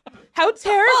 How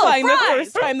terrifying the fries.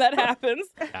 first time that happens.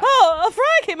 Oh, a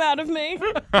fry came out of me.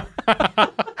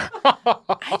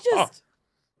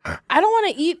 I don't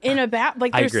want to eat in a bath.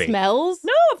 Like, I there's agree. smells.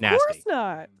 No, of Nasty. course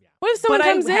not. What if someone But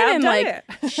I comes in have and done like it.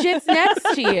 shits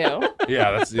next to you?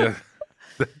 Yeah,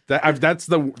 that's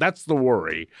the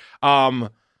worry.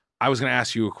 I was going to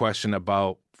ask you a question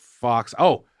about Fox.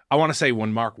 Oh, I want to say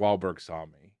when Mark Wahlberg saw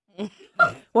me.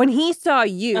 When he saw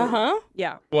you,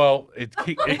 yeah. Well, it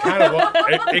kind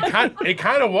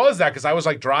of was that because I was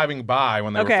like driving by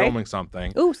when they were filming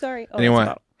something. Ooh, sorry. Oh, And he that's went,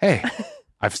 about- "Hey,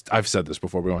 I've said this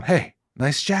before." We went, "Hey,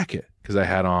 nice jacket," because I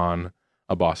had on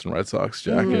a Boston Red Sox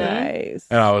jacket. Nice.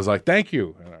 And I was like, "Thank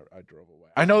you," and I drove away.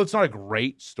 I know it's not a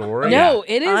great story. No,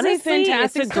 it is Honestly, a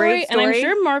fantastic it's a great and I'm story.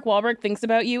 sure Mark Wahlberg thinks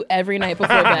about you every night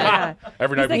before bed.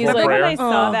 Every night He's before like, prayer. when I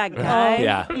saw Oh. that guy.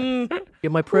 Yeah.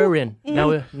 Get my prayer in.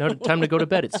 Now time to go to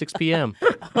bed at 6 p.m.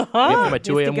 Get my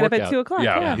 2 a.m. Get up workout. at 2 o'clock.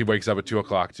 Yeah, Yeah. he wakes up at 2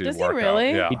 o'clock to Does he work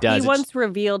really? out. Yeah. He does. He once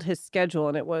revealed his schedule,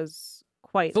 and it was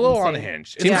quite. It's a little insane.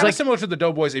 unhinged. It's kind of similar to the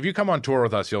Doughboys. If you come on tour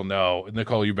with us, you'll know.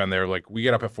 Nicole, you've been there. Like, we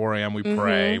get up at 4 a.m., we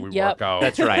pray, we work out.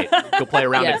 That's right. Go play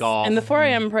around at golf. And the 4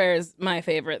 a.m. prayer is my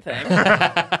favorite thing.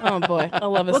 Oh, boy. I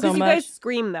love it so much. You guys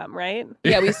scream them, right?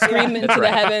 Yeah, we scream into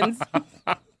the heavens.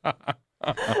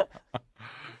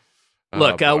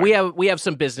 Look, we have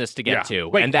some business to get to.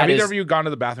 Wait, and have either of you gone to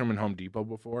the bathroom in Home Depot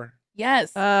before?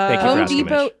 Yes. Home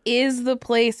Depot is the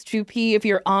place to pee if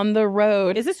you're on the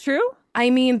road. Is this true? I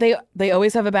mean, they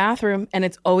always have a bathroom and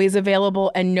it's always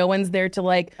available and no one's there to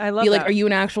like be like, that. are you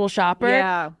an actual shopper?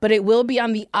 Yeah. But it will be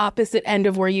on the opposite end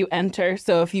of where you enter.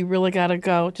 So if you really gotta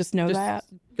go, just know that.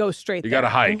 Go straight You there. got to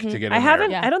hike to get in I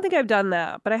haven't. there. I don't think I've done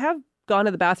that, but I have gone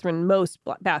to the bathroom in most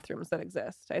bathrooms that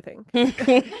exist, I think.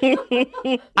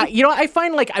 I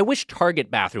find like I wish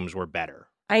Target bathrooms were better.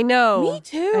 I know. Me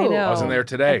too. I know. I was in there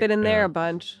today. I've been in there a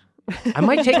bunch. I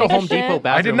might take a Home Depot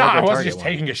bathroom. I did not. I over wasn't Target just one.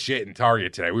 taking a shit in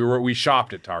Target today. We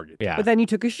shopped at Target. Yeah. But then you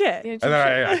took a shit. And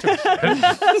then I took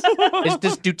a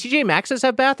shit. Do TJ Maxx's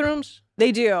have bathrooms?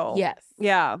 They do. Yes.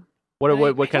 Yeah. What kind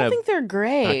I don't of? think they're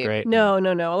great. Not great. No.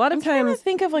 A lot of I'm trying to times.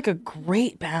 think of like a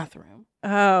great bathroom.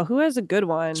 Oh, who has a good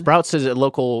one? Sprouts is a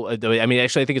local. I mean,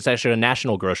 actually, I think it's actually a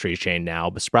national grocery chain now.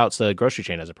 But Sprouts, the grocery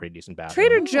chain, has a pretty decent bathroom.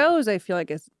 Trader Joe's, I feel like,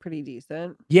 is pretty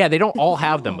decent. Yeah, they don't all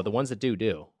have them, but the ones that do.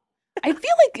 I feel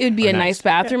like it would be a nice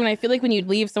bathroom, and I feel like when you'd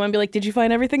leave, someone would be like, "Did you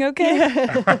find everything okay?"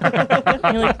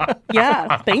 And you're like,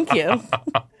 "Yeah, thank you."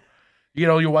 You get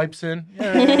all your wipes in?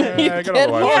 Yeah, I got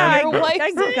all the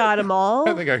wipes in. I got them all.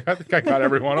 I think I got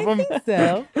every one of them.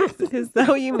 So, is that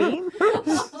what you mean?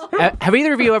 Have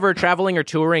either of you ever traveling or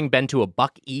touring been to a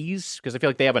Buc-ee's? Because I feel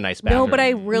like they have a nice bathroom. No, but I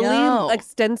really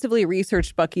extensively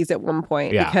researched Buc-ee's at one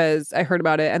point because I heard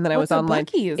about it and then I was online.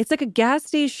 Buc-ee's? It's like a gas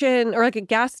station or like a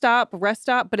gas stop, rest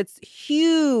stop, but it's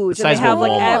huge. The And size they of have a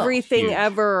like Walmart. everything Huge.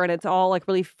 ever and it's all like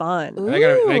really fun. And they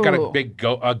got a big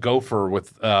gopher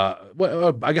with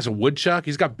I guess a woodchuck.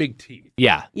 He's got big teeth.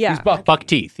 Yeah. Yeah. He's buck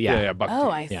teeth. Yeah. Yeah, buck Oh,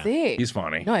 teeth. I see. He's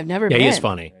funny. No, I've never Yeah, been. he is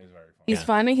funny. He's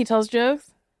funny. He tells jokes.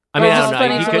 I mean, I Just don't know.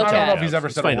 funny He to could look I don't know at. if he's ever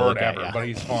It's said funny a to word look at, ever, yeah. but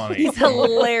he's funny. He's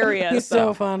hilarious. He's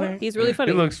so funny. He's really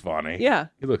funny. He looks funny. Yeah.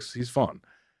 He's fun.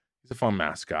 He's a fun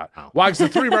mascot. Wags, the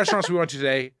 3 restaurants we went to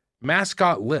today,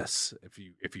 mascot lists, if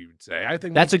you would say. I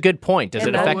think That's a good point. Does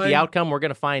it affect way. the outcome? We're going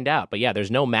to find out. But yeah,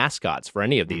 there's no mascots for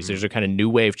any of these. These are kind of new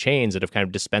wave chains that have kind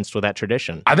of dispensed with that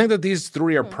tradition. I think that these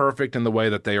 3 are perfect in the way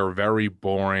that they are very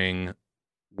boring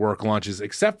work lunches,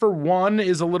 except for one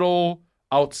is a little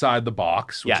outside the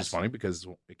box, which is funny because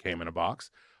it came in a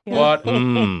box. Yeah. But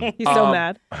He's so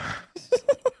mad. I'm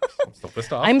still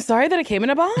pissed off. I'm sorry that it came in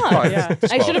a box. Yeah.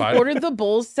 I should have ordered the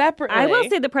bowls separately. I will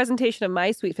say the presentation of my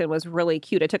Sweetfin was really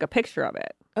cute. I took a picture of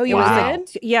it. Oh, you Wow.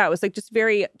 did? Yeah, it was like just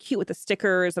very cute with the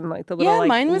stickers and like the little like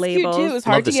mine was labels. cute too. It was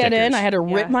hard Love to the get in. stickers. I had to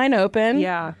rip mine open.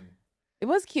 Yeah. It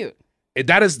was cute.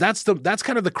 That's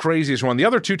kind of the craziest one. The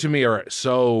other 2 to me are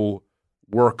so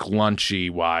work lunchy,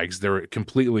 Wags. They're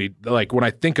completely like when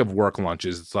I think of work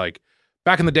lunches, it's like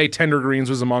back in the day, Tender Greens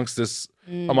was amongst this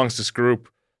group,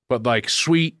 but like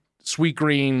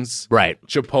Sweetgreens, Right.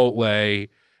 Chipotle.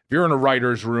 If you're in a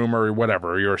writer's room or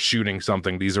whatever, you're shooting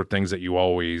something, these are things that you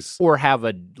always Or have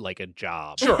a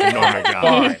job. Sure, a normal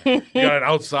job. Fine. You got an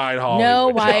outside Hollywood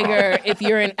No, job. Weiger. If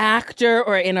you're an actor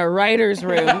or in a writer's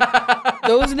room,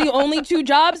 those are the only 2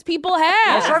 jobs people I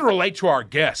was have. trying to relate to our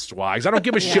guests, Wags. I don't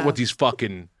give a shit what these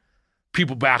fucking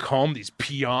people back home, these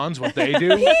peons, what they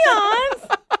do. Peons.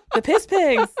 The piss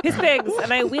pigs. Piss pigs,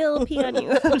 and I will pee on you.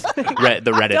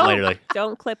 The Reddit don't, later.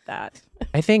 Don't clip that.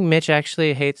 I think Mitch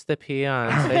actually hates the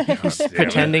peons. I think he's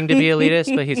pretending to be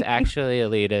elitist, but he's actually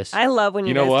elitist. I love when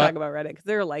you know guys what? talk about Reddit because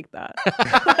they're like that.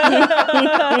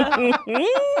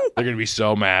 They're gonna be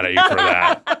so mad at you for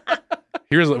that.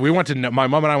 My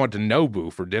mom and I went to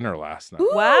Nobu for dinner last night.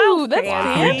 Wow, that's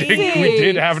fancy. We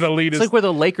did have an elitist. It's like where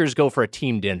the Lakers go for a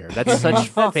team dinner. That's such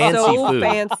fancy so food.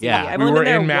 fancy. Yeah. I've we only were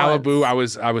been in there Malibu.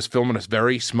 once. I was filming a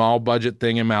very small budget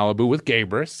thing in Malibu with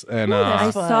Gabrus, and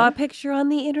I fun. saw a picture on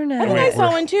the internet. I think I saw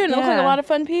one too, and it looked like a Yeah. lot of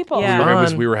fun people.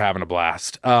 Yeah. we were having a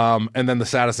blast. And then the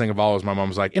saddest thing of all was my mom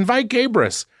was like, "Invite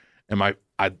Gabrus," and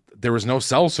there was no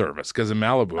cell service because in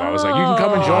Malibu, I was like, "You can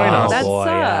come and join us. That boy,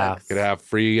 yeah. sucks. Could have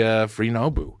free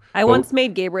Nobu." I once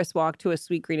made Gabrus walk to a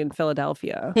Sweetgreen in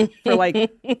Philadelphia for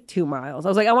like 2 miles. I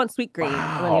was like, I want Sweetgreen.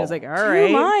 And then he was like, all 2 right.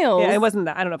 miles? Yeah, it wasn't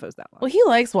that. I don't know if it was that long. Well, he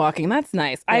likes walking. That's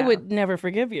nice. I Yeah. would never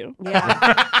forgive you.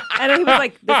 Yeah. And then he was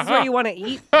like, this is where you want to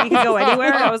eat? You can go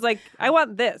anywhere? I was like, I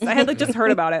want this. I had like just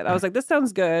heard about it. I was like, this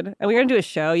sounds good. And we're going to do a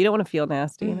show. You don't want to feel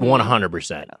nasty.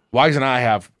 100%. Wags and I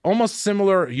have almost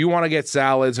similar. You want to get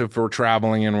salads if we're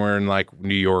traveling and we're in like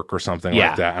New York or something Yeah.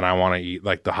 like that. And I want to eat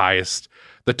like the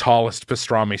tallest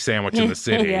pastrami sandwich in the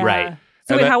city. Yeah. Right.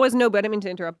 So And wait, then- how was Nobu? I didn't mean to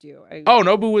interrupt you. Oh,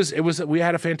 Nobu we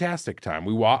had a fantastic time.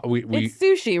 We It's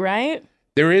sushi, right?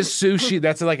 there is sushi.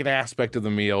 That's like an aspect of the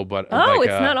meal, but it's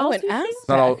not all an sushi? It's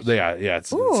not all. Yeah.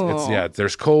 It's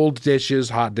there's cold dishes,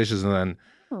 hot dishes, and then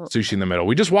sushi in the middle.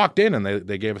 We just walked in and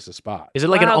they gave us a spot. Is it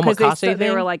like an omakase they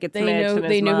thing? were like, it's They Mitch knew- and his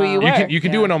they knew who you mom. were. You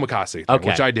can do an omakase thing, Okay.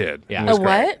 which I did. Yeah. It was A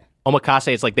great. what?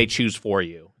 Omakase, it's like they choose for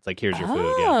you. It's like, here's your food.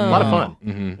 Yeah. Oh. A lot of fun.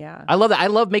 Mm-hmm. Yeah. I love that. I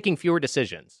love making fewer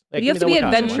decisions. But Like, you have to give be me the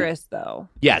omakase one. adventurous, though.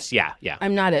 Yes, yeah.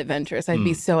 I'm not adventurous. I'd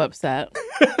be so upset.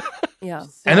 Yeah. So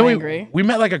And then angry. we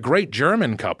met like a great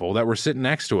German couple that were sitting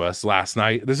next to us last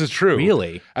night. This is true.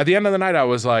 Really? At the end of the night, I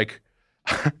was like,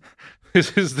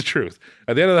 this is the truth.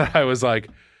 At the end of the night, I was like,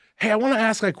 hey, I want to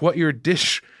ask like what your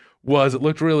dish was. It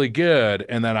looked really good.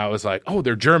 And then I was like, oh,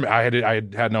 they're German. I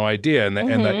had no idea.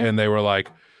 And they were like,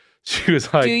 she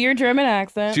was like, Do your German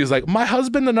accent. she was like, my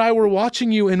husband and I were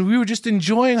watching you and we were just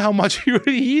enjoying how much you were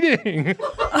eating.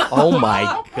 Oh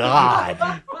my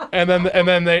God. And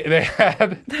then they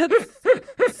had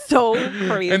So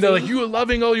crazy. and they're like, you were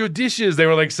loving all your dishes. They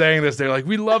were like saying this. They're like,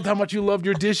 we loved how much you loved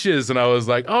your dishes. And I was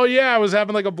like, oh yeah, I was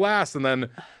having like a blast. And then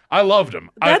I loved them.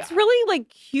 That's really like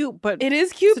cute, but It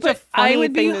is cute, such a but I funny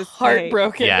would be thing to say.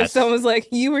 heartbroken if Yes. someone was like,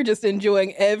 you were just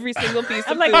enjoying every single piece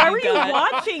of I'm like, food why you were you got.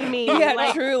 watching me? Yeah,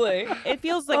 Like, truly. It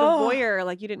feels like Oh. a voyeur,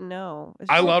 like you didn't know. It's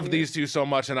I so loved weird. these two so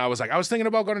much, and I was thinking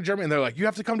about going to Germany, and they're like, you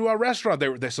have to come to our restaurant.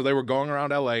 So they were going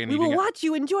around LA and We eating will it. watch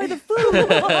you enjoy the food. We'll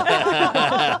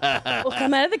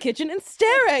come out of the kitchen and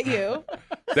stare at you.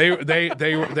 They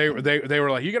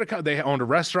were like, you gotta come. They owned a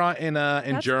restaurant in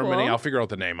Germany. cool. I'll figure out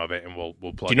the name of it and we'll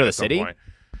plug. Do you know it the at some city? point.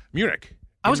 Munich.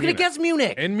 I was In going to Munich. guess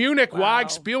Munich. In Munich. Why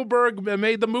Spielberg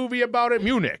made the movie about it?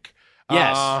 Munich.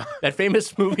 Yes. That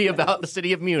famous movie about the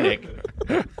city of Munich.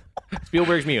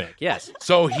 Spielberg's Munich. Yes.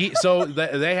 So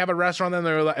they have a restaurant, and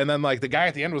then like the guy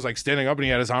at the end was like standing up and he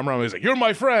had his arm around me. He's like, "You're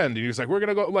my friend," and he was like, "We're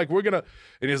gonna go,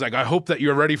 and he's like, "I hope that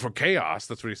you're ready for chaos."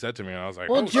 That's what he said to me, and I was like,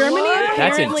 Well, "Oh, Germany shit."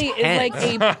 apparently is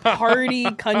like a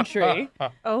party country.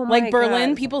 Oh my Like Berlin,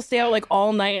 God. people stay out like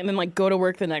all night and then like go to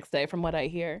work the next day, from what I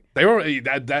hear. They were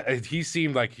that he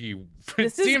seemed like he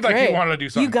This is seemed like he great. wanted to do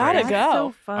something. You gotta crazy. go.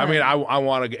 So fun. I mean, I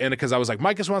want to, and because I was like,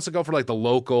 Micus wants to go for like the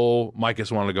local.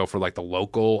 Micus wanted to go for like the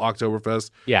local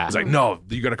Oktoberfest. Yeah. He's like, no,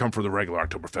 you got to come for the regular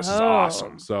Oktoberfest. It's Oh.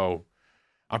 awesome. So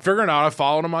I'm figuring out. I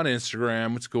followed him on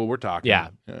Instagram. It's cool. We're talking. Yeah.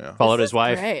 Yeah. Followed his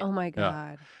wife. Great. Oh my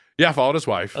God. Yeah. Followed his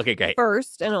wife. Okay, great.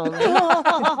 First and only.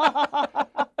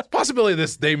 It's a possibility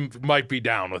they might be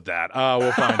down with that.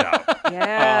 We'll find out.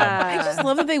 Yeah. I just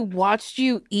love that they watched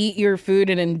you eat your food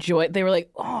and enjoy it. They were like,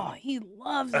 oh, he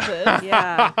loves this.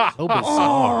 Yeah. So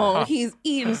bizarre. Oh, he's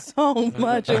eating so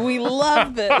much and we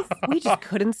love this. We just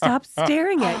couldn't stop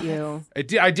staring at you.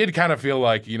 I did kind of feel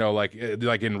like,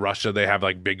 like in Russia, they have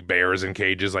like big bears in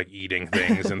cages, like eating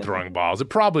things and throwing balls. It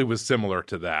probably was similar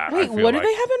to that. Wait, what do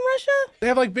they have in Russia? They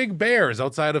have like big bears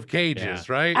outside of cages,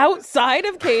 right? Outside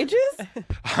of cages?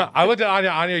 I looked at Anya.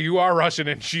 Anya, you are Russian,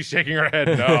 and she's shaking her head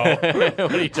no.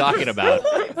 What are you talking about?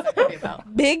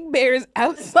 Big bears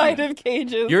outside of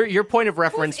cages. Your point of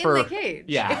reference in for the cage?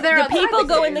 Yeah. If they're The outside people the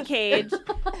go cage. in the cage.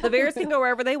 The bears can go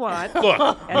wherever they want. Look,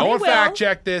 And no they one will. fact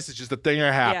checked this. It's just a thing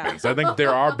that happens. I think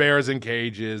there are bears in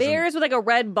cages. and Bears with like a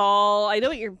red ball. I know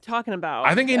what you're talking about.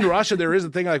 I think in Russia there is a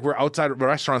thing like where outside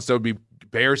restaurants there would be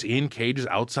bears in cages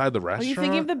outside the Are restaurant. you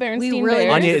thinking of the Bernstein We really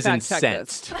Bears? Anya is fact check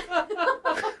this. incensed.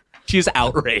 She's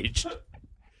outraged.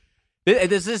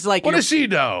 This is like What does she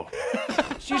know?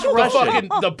 She's The Russian. fucking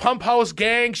the Pump House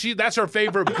Gang. That's her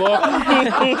favorite book.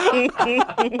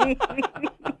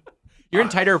 Your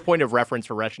entire point of reference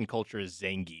for Russian culture is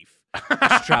Zangief.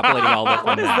 Extrapolating all that.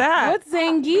 What is that? What's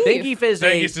Zangief? Zangief is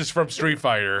Zangief is from Street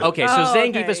Fighter. Okay, so Oh,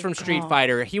 Zangief okay. is from Street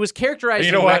Fighter. He was characterized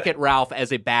You know in what? Wreck-It Ralph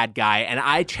as a bad guy, and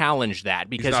I challenged that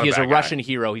because not he a is a bad guy. Russian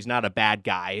hero. He's not a bad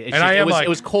guy. It's And just, I am it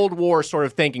was Cold War sort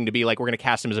of thinking to be like, we're going to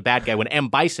cast him as a bad guy when M.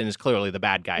 Bison is clearly the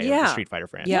bad guy of Yeah. the Street Fighter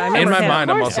franchise. Yeah, I In remember my him. mind,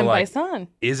 Of I'm course, also and like, Bison.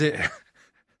 is it?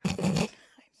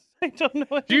 I don't know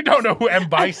what You don't know who M.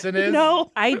 Bison is?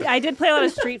 No. I did play a lot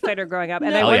of Street Fighter growing up,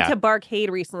 and I Oh, went yeah. to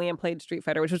Barcade recently and played Street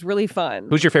Fighter, which was really fun.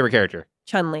 Who's your favorite character?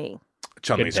 Chun-Li.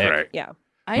 Chun-Li's Good pick. great. Yeah.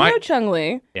 I My- know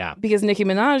Chung-Li Yeah. because Nicki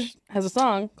Minaj has a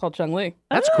song called Chung-Li.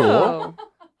 That's cool. Oh.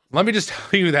 Let me just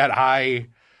tell you that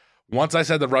once I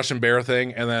said the Russian bear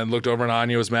thing and then looked over and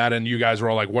Anya was mad and you guys were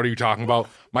all like, what are you talking about?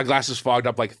 My glasses fogged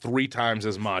up like 3 times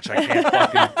as much. I can't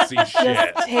fucking see shit.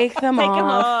 Just take them Take off. him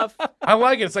off. I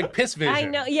like it. It's like piss vision. I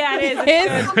know. Yeah, it is.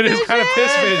 Piss It is kind of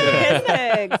piss vision.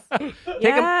 Piss pigs.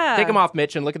 Yeah. Take him off,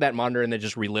 Mitch, and look at that monitor and then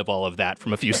just relive all of that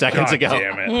from a few seconds God ago.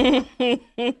 damn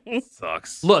it.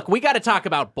 Sucks. Look, we got to talk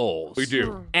about bowls. We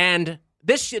do. And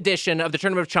This edition of the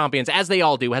Tournament of Champions, as they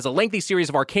all do, has a lengthy series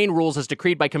of arcane rules as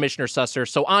decreed by Commissioner Susser.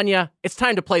 So, Anya, it's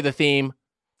time to play the theme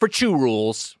for Chew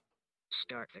Rules.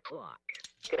 Start the clock.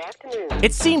 Good afternoon.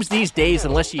 It seems these days,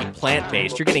 unless you eat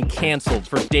plant-based, you're getting canceled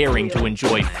for daring to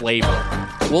enjoy flavor.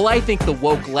 Well, I think the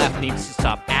woke left needs to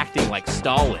stop acting like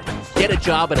Stalin, get a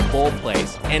job at a bowl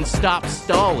place, and stop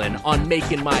stalling on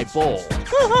making my bowl.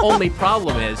 Only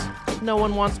problem is, no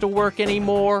one wants to work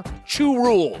anymore. Chew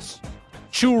rules.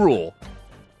 Chew rule.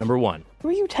 Number 1. Who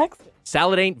are you texting?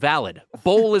 Salad ain't valid.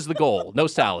 Bowl is the goal. No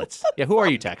salads. Yeah, who are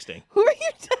you texting? Who are you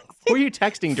texting? Who are you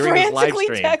texting during this live Frantically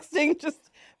stream? texting,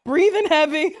 just breathing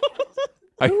heavy.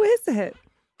 Who is it?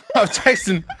 I'm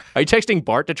texting. Are you texting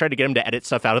Bart to try to get him to edit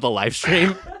stuff out of the live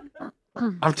stream?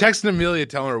 I'm texting Amelia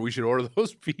telling her we should order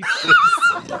those pizzas.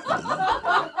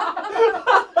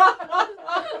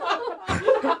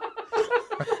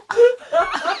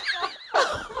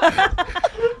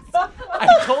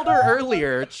 I told her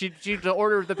earlier she to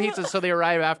order the pizzas so they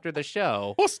arrive after the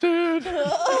show. Busted.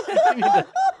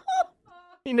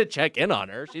 Need to check in on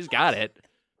her. She's got it.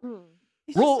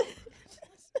 Rule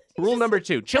number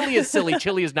 2. Chili is silly.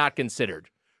 Chili is not considered.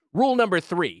 Rule number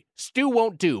 3. Stew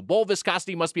won't do. Bowl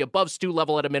viscosity must be above stew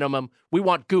level at a minimum. We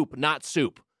want goop, not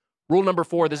soup. Rule number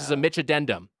 4. This is a Mitch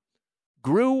addendum.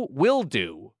 Grue will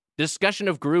do. Discussion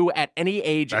of Grue at any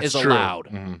age is true. allowed.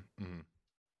 Mm-hmm, mm-hmm.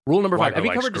 Rule number 5. Wagner Have you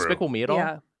likes covered Grue. Despicable Me at all?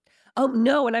 Yeah. Oh,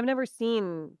 no, and I've never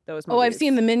seen those movies. Oh, I've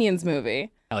seen the Minions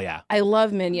movie. Hell yeah. I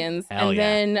love Minions. Hell and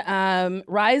then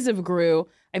Rise of Gru,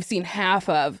 I've seen half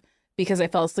of because I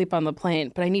fell asleep on the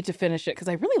plane, but I need to finish it because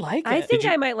I really like it. I think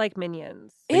I might like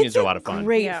Minions. Minions are a lot of fun.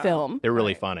 Great film. They're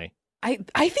really funny. I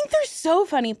think they're so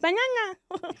funny.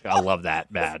 Banana. I love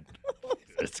that, bad.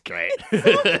 It's great.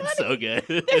 It's so good.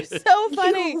 They're so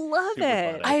funny. You love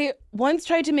it. I once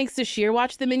tried to make Sashir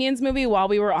watch the Minions movie while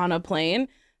we were on a plane.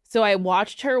 So I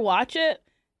watched her watch it.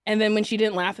 And then when she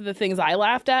didn't laugh at the things I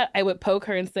laughed at, I would poke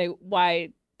her and say, why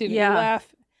didn't you laugh?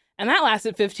 And that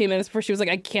lasted 15 minutes before she was like,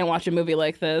 I can't watch a movie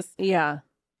like this. Yeah.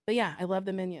 But yeah, I love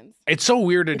the Minions. It's so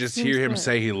weird to just seems hear him good.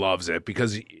 say he loves it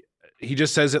because he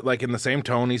just says it like in the same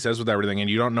tone he says with everything, and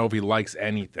you don't know if he likes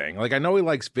anything. Like I know he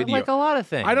likes video. I like a lot of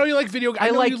things. I know you like video. I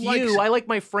know like he likes- you. I like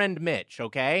my friend Mitch,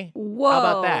 okay? Whoa. How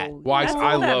about that? Why? That's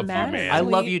I all that love you, matters. man. I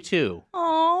love you too.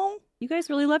 Oh, You guys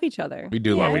really love each other. We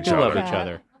do love We each do other. love each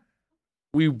other.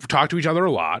 We talk to each other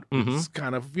a lot. Mhm. It's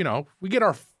kind of, we get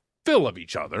our fill of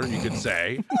each other, you could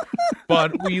say.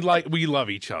 But we love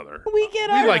each other. we get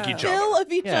our like each fill other.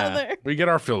 of each Yeah. other. We get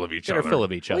our fill of each Get other. our fill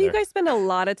of each Well, other. you guys spend a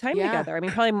lot of time Yeah. together. I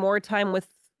mean, probably more time with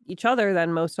each other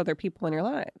than most other people in your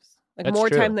lives. Like That's more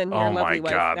true. time than your Oh my lovely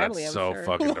wife, God, Natalie, that's I'm so sure.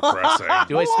 fucking depressing.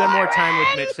 Do I spend more time with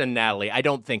Mitch than Natalie? I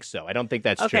don't think so. I don't think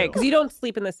that's Okay, true. because you don't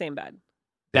sleep in the same bed.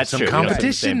 That's Some true. We don't sleep in the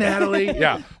competition, same bed. Natalie.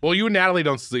 Yeah. Well, you and Natalie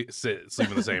don't sleep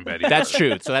in the same bed. Either. That's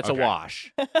true. So that's Okay. a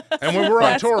wash. And when we're on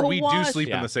That's tour, a we do wash. sleep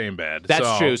in Yeah. the same bed.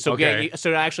 That's true. So okay.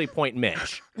 so to actually point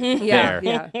Mitch. Yeah,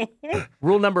 There. yeah.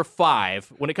 Rule number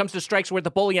 5. When it comes to strikes, we're at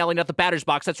the bowling alley, not the batter's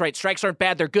box. That's right. Strikes aren't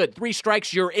bad. They're good. 3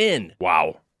 strikes, you're in.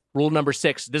 Wow. Rule number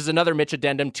 6. This is another Mitch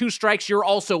addendum. 2 strikes, you're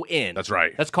also in. That's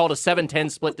right. That's called a 7-10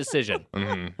 split decision.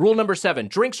 Mhm. Rule number 7.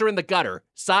 Drinks are in the gutter.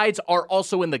 Sides are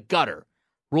also in the gutter.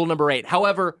 Rule number 8.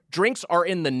 However, drinks are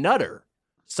in the nutter.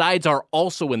 Sides are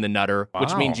also in the nutter,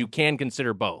 which Wow. means you can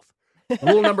consider both.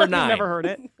 Rule number 9. Never heard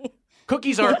it.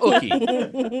 Cookies are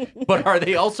ookie, but are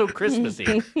they also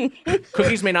Christmassy?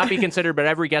 Cookies may not be considered, but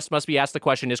every guest must be asked the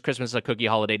question, is Christmas a cookie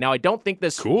holiday? Now, I don't think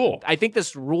this... Cool. I think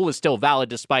this rule is still valid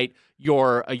despite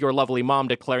your lovely mom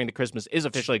declaring that Christmas is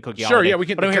officially a cookie Sure, holiday. yeah, we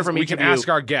can. But I don't hear because from we each can of you. ask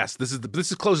our guests.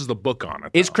 This closes the book on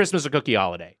it. Is though. Christmas a cookie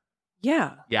holiday?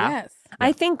 Yeah. Yeah? Yes.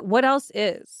 I think what else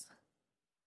is? It's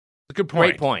a good point.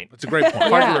 Great point. It's a great point.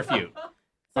 Hard Yeah. to refute.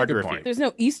 Hard to Good refute. point. There's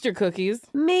no Easter cookies.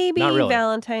 Maybe Not really.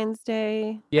 Valentine's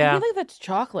Day. I Yeah. feel like that's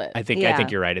chocolate. I think Yeah.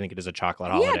 you're right. I think it is a chocolate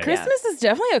holiday. Yeah, Christmas is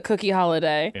definitely a cookie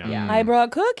holiday. Yeah. Yeah. I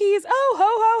brought cookies. Oh, ho,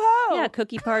 ho, ho. Yeah,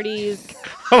 cookie parties.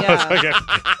 Hold on a Yeah. second.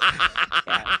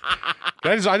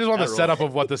 I just want the setup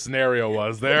of what the scenario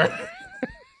was there.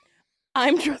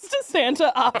 I'm dressed as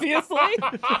Santa, obviously.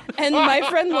 And my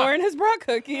friend Lauren has brought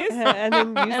cookies. And then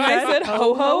you And I said,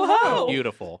 ho, ho, ho.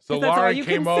 Beautiful. So That's all Lauren you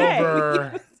came can say.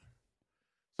 over.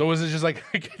 So was it just like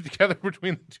get together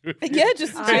between the two of you? Yeah,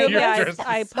 just two I, of You're us. dressed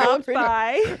I So popped pretty.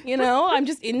 by. You know, I'm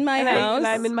just in my house. And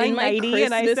I'm in my nightie,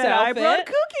 and I Christmas said, I outfit. brought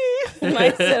cookies. And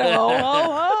I said, ho,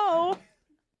 ho,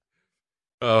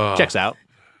 ho. Checks out.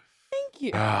 Thank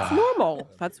you. It's normal.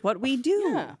 That's what we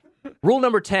do. Yeah. Rule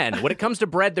number 10. When it comes to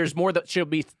bread, there's more that will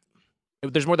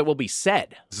be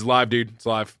said. This is live, dude. It's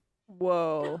live.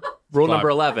 Whoa. Rule Live. number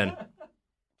 11.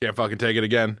 Can't fucking take it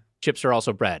again. Chips are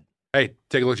also bread. Hey,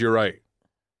 take a look to your right.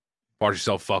 Watch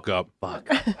yourself fuck up. Fuck.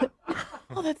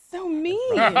 Oh, that's so mean.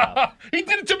 He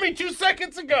did it to me 2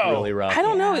 seconds ago. Really rough. I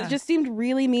don't know. It just seemed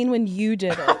really mean when you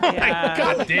did it.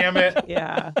 God damn it.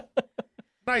 Yeah.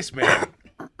 Nice, man.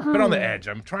 Been on the edge.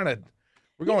 I'm trying to.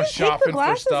 We're going Take shopping the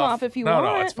glasses for stuff. off if you no, want.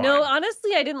 No, it's fine. No,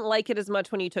 honestly, I didn't like it as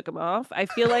much when you took them off. I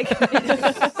feel like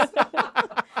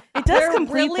It does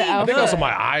complete really the I outfit. think also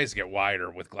my eyes get wider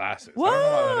with glasses. Whoa. I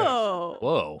don't know why that is.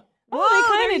 Whoa. Oh, they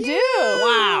kind of do.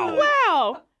 Wow.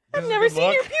 Wow. I've never good seen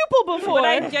look. your pupil before. But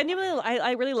I genuinely,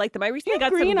 I really like them. I recently got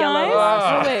some green yellow.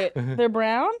 eyes. Oh, wait, they're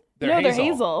brown? No, they're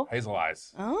hazel. Hazel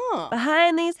eyes. Oh.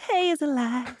 Behind these hazel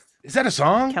eyes. Is that a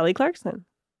song? Kelly Clarkson.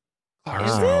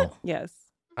 Is it? Yes.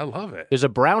 I love it. There's a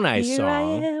Brown Eyes Here I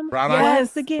song. am. Brown Yes,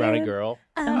 Eyes? again. Brownie Girl.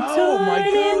 I'm Oh, my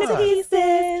torn into God. pieces.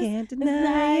 Can't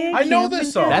deny it. I know Can't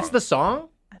this deny song. That's the song?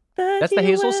 Thought That's the you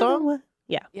Hazel were song? one.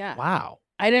 Yeah. Yeah. Wow.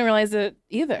 I didn't realize it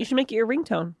either. You should make it your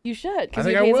ringtone. You should, I because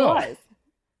think you I have hazel will. eyes.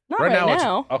 Not right now.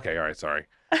 It's okay. All right, sorry.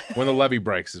 When the levee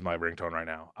breaks is my ringtone right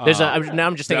now. Now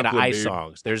I'm just thinking of Zeppelin, Ice dude.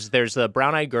 songs. There's the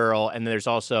Brown Eyed Girl, and there's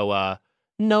also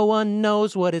No One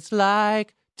Knows What It's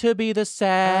Like to Be the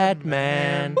Sad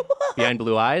Man. Behind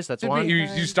Blue Eyes, that's one. You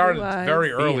started Blue eyes.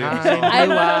 very early. in the Behind song.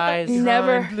 Blue Eyes.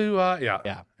 Never. Behind Blue eyes. Yeah.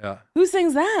 Yeah. Yeah. Who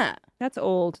sings that? That's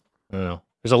old. I don't know.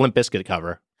 There's a Limp Bizkit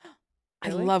cover. I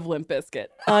love Limp Bizkit.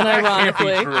 That can't be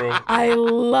Unironically. true. I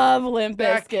love Limp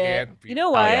That Bizkit. can't be You know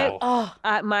true. what? yeah.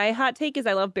 Oh, My hot take is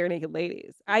I love Bare Naked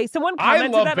Ladies. Someone I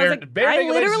commented love that. I was Bare- like, Bare I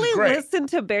Naked Ladies is literally great. listen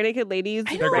to Bare Naked Ladies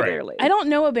I don't- regularly. I don't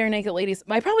know a Bare Naked Ladies.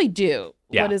 I probably do.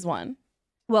 Yeah. What is one?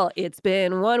 Well, it's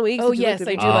been 1 week. Oh, since you yes, looked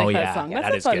I at do me. Oh, like yeah. that song. Yeah, That's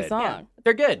that a is fun good. song.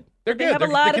 They're good. They're They good. have a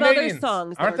They're lot the of other Canadians,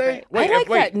 songs that aren't are they? great. Wait, I like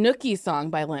wait. that Nookie song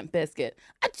by Limp Bizkit.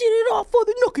 I did it all for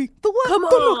the Nookie. The what? Come the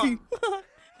on. Nookie.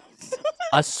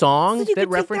 A song So you that could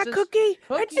take references that cookie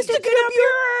and Cookies. stick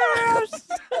it up your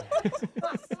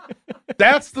ass.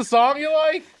 That's the song you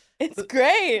like? It's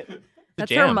great. That's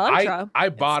jam. her mantra. I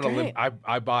bought great.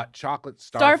 I bought chocolate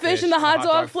Starfish and the hot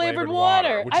dog flavored flavored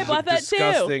water. which I is bought a that too.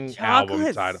 disgusting album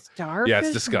Chocolate title. starfish. Yeah,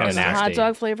 it's disgusting. Nasty. Hot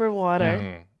dog flavored water.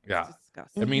 Mhm. Yeah,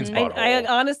 Disgusting. it means Mhm. butthole. I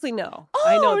honestly know. Oh,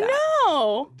 I know that.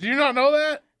 no. Do you not know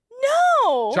that?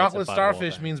 No. Chocolate butthole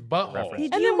starfish thing. means butthole. Reference.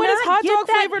 Did And you then what is not hot get dog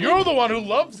that? flavored? You're the one who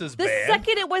loves this The band.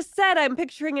 second it was said, I'm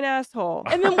picturing an asshole.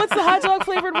 And then what's the hot dog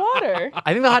flavored water?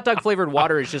 I think the hot dog flavored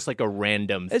water is just like a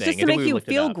random thing. It's just I to think make we you looked it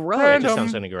feel up. gross. Yeah, it just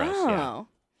sounds kind of gross. Oh. Yeah.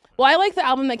 Well, I like the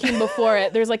album that came before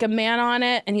it. There's like a man on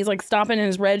it, and he's like stomping in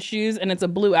his red shoes, and it's a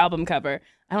blue album cover.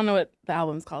 I don't know what the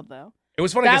album's called though. It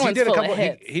was funny That because he one's did a full of couple.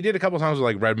 hits. He did a couple songs with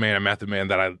like Red Man and Method Man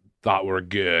that I thought were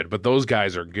good, but those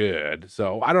guys are good.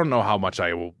 So I don't know how much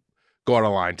I will go out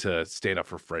of line to stand up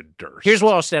for Fred Durst. Here's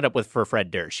what I'll stand up with for Fred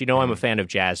Durst. You know I'm a fan of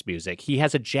jazz music. He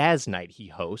has a jazz night he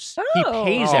hosts. He Oh.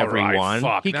 pays All right, everyone.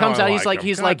 fuck, He now comes I out. He's like like him.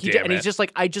 he's God like damn and he's it. just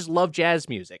like I just love jazz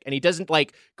music. And he doesn't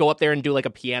like go up there and do like a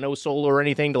piano solo or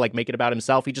anything to like make it about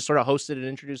himself. He just sort of hosted and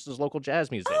introduces local jazz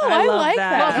music. Oh, I love like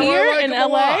that. that. Well, I Here like in him a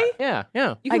LA, lot. Yeah,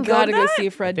 yeah. You I can gotta to go that? see I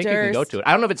Fred think Durst. you can go to it.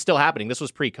 I don't know if it's still happening. This was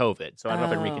pre-COVID, so I don't know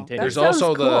if it Oh, recontinued. There's That sounds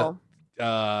also cool.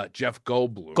 the Jeff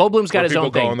Goldblum. Goldblum's got where his own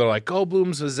people go thing. and they're like,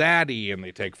 Goldblum's a zaddy, and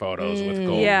they take photos with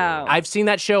Goldblum. Yeah. I've seen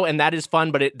that show, and that is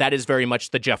fun, but that is very much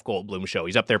the Jeff Goldblum show.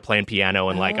 He's up there playing piano,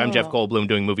 and like, I'm Jeff Oh. Goldblum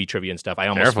doing movie trivia and stuff. I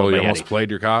almost Careful, felt you my almost head.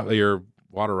 played your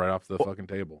water right off the fucking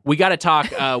table. We got to talk.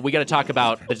 We got to talk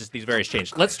about just these various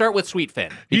changes. Let's start with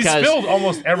Sweetfin. He Because spilled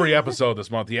almost every episode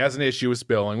this month. He has an issue with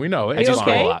spilling. We know it. I It's just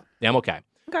fine. spill a lot. Yeah, I'm okay.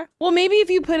 Well, maybe if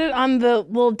you put it on the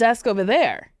little desk over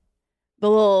there, the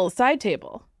little side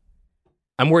table.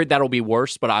 I'm worried that'll be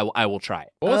worse, but I will try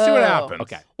it. Well, let's see what Oh. happens.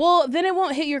 Okay. Well, then it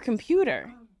won't hit your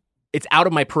computer. It's out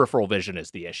of my peripheral vision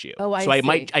is the issue. Oh, I so I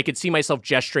see. could see myself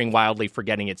gesturing wildly,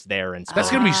 forgetting it's there, and That's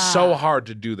spilling. going to be so hard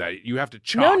to do that. You have to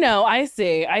chop. No, I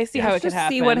see. I see how it Let's could just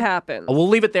happen. see what happens. We'll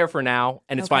leave it there for now,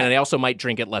 and it's Okay. fine. And I also might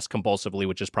drink it less compulsively,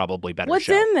 which is probably better. What's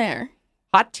show. in there?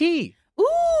 Hot tea.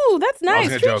 Ooh, that's I was nice.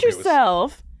 gonna Treat joke it was-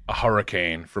 yourself. A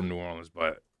hurricane from New Orleans,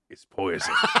 but it's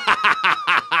poison.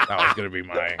 That was going to be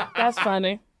my... That's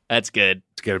funny. That's good.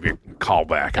 It's going to be a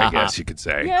callback, I guess you could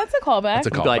say. Yeah, that's a callback. That's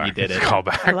a I'm callback. glad you did it. It's a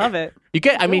callback. I love it. You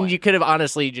could. I mean, you could have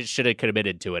honestly just should have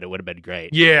committed to it. It would have been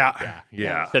great. Yeah.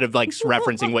 Instead of like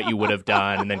referencing what you would have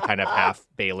done and then kind of half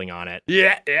bailing on it.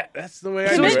 Yeah, that's the way I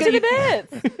do Commit to the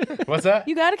it. bits. What's that?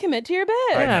 You got to commit to your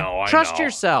bits. I know. Trust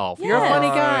yourself. You're a Yes. funny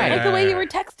guy. Like the way you were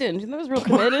texting. That was real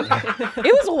committed. It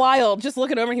was wild. Just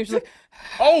looking over and he was just like,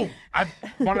 Oh, I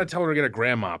want to tell her to get a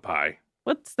grandma pie.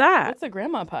 What's that? what's a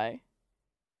grandma pie?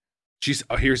 She's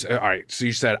here's all right. So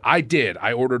you said I did.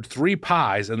 I ordered 3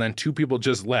 pies and then 2 people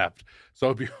just left.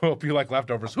 So it'll be like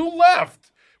leftovers. Who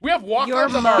left? We have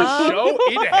walk-ons on our show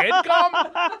in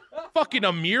headgum? Fucking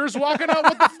Amir's walking out.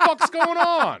 What the fuck's going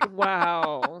on?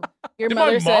 Wow. Your Did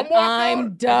mother my said, mom walk I'm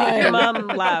out? done. Your mom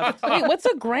left. Wait, what's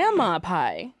a grandma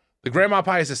pie? The grandma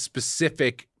pie is a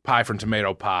specific pie from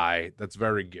tomato pie that's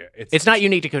very good. It's not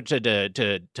unique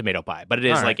to tomato pie, but it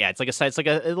is All right. it's like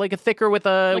a thicker with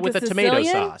a tomato Sicilian?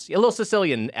 sauce. A little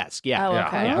Sicilian-esque, yeah. Oh, Yeah,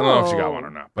 okay. I don't know if she got one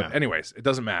or not. But anyways, it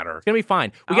doesn't matter. It's gonna be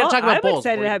fine. We gotta talk about I'm bowls.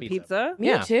 excited before to we have get pizza. Me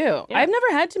Yeah. too. Yeah. I've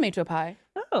never had tomato pie.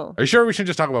 Oh. Are you sure we should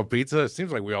just talk about pizza? It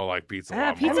seems like we all like pizza. a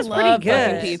lot more. Pizza's I pretty love good.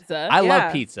 fucking pizza. I Yeah.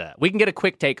 love pizza. We can get a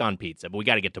quick take on pizza, but we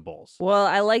got to get to bowls. Well,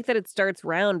 I like that it starts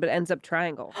round but ends up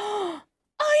triangle.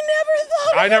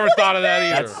 I never thought of that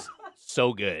either. That's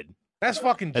so good. That's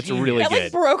fucking That's genius. really That good.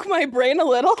 like broke my brain a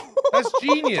little. That's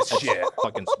genius shit.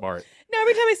 Fucking smart. Now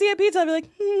every time I see a pizza, I'll be like,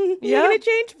 you Yep. gonna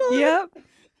change food? Yep.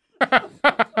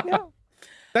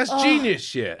 That's genius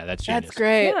shit. Yeah, that's genius. That's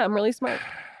great. Yeah, I'm really smart.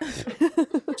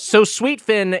 So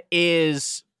Sweetfin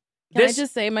is Can this. I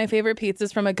just say my favorite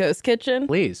pizza's from a ghost kitchen?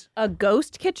 Please. A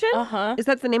ghost kitchen? Uh-huh. Is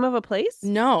that the name of a place?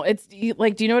 No, it's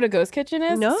like, do you know what a ghost kitchen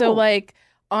is? No. So like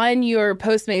on your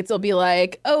Postmates, it'll be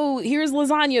like, oh, here's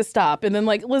lasagna stop, and then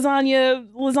like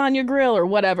lasagna grill or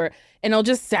whatever. And it'll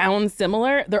just sound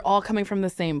similar. They're all coming from the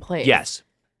same place. Yes.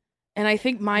 And I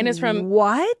think mine is from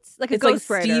what? Like a it's like Ghost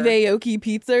Rider. Steve Aoki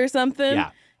Pizza or something.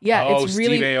 Yeah. Yeah, Oh, it's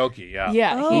really Steve Aoki, yeah.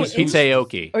 Yeah, Oh, Pizza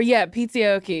Aoki. Or yeah, Pizza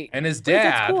Aoki. And his Wait,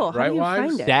 that's dad, cool. How right, do you wives?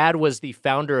 find it? Dad was the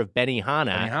founder of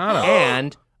Benihana, Benihana.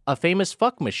 and a famous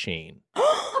fuck machine.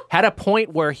 Had a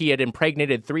point where he had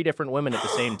impregnated 3 different women at the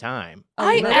same time.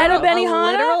 I had a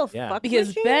Benihana literal Yeah. fuck because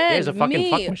machine? Ben There's a fucking me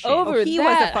fuck machine. over Oh, he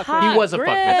was a that fuck hot machine. He was a fuck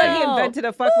grill. I thought he invented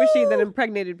a fuck machine that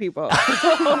impregnated people.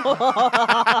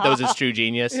 That was his true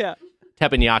genius. Yeah.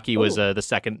 Teppanyaki was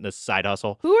the side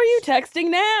hustle. Who are you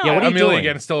texting now? Yeah, what are you Amelia doing?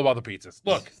 again, still about the pizzas.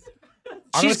 Look.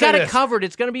 I'm She's gonna got say it this. covered.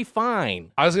 It's gonna be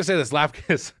fine. I was going to say this,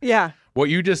 Lapkus. Yeah. What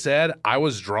you just said, I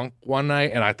was drunk one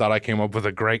night and I thought I came up with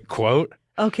a great quote.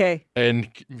 Okay. And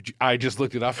I just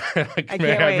looked it up. May can't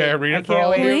I wait. read I it for can't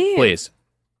all of you? wait. Please.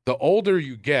 The older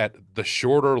you get, the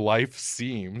shorter life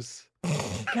seems.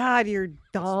 God, you're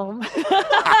dumb.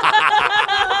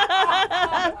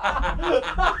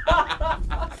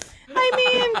 I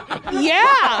mean,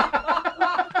 yeah.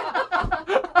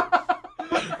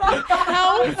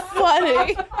 How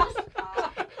funny.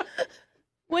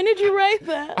 When did you write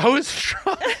that? I was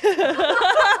drunk.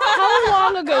 How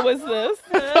long ago was this?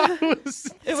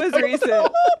 It was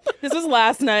recent. This was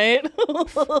last night.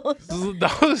 This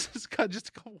is just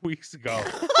a couple weeks ago.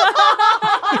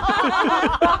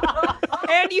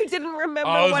 And you didn't remember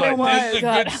I was what like, it was. this is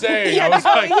a good saying. He I had, was to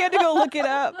go, like, he had to go look it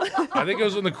up. I think it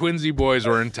was when the Quincy boys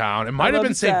were in town. It might have I'm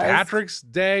been St. obsessed. Patrick's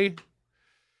Day.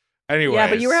 Anyway. Yeah,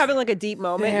 but you were having like a deep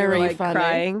moment. You were Very like funny.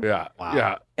 crying. Yeah. Wow.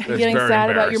 Yeah. It's Getting very sad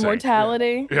about your embarrassing.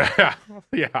 mortality. Yeah.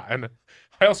 Yeah. And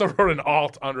I also wrote an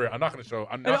alt under it. I'm not going to show.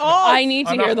 I'm not, I need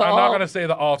to hear the I'm not alt. going to say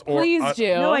the alt. Or, Please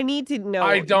do. No, I need to know.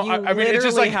 I don't. You I mean, it's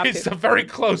just like literally have it's to. very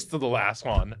close to the last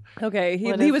one. Okay, he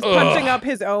What he is- was punching Ugh. up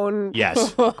his own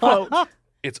Yes. quote.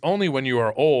 It's only when you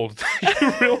are old that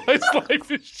you realize life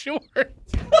is short.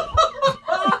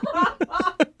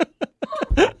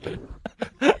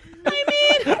 I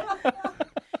mean,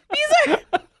 these are.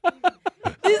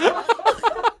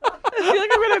 I feel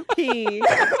like I'm gonna pee.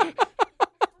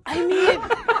 I mean,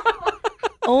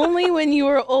 only when you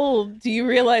are old do you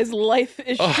realize life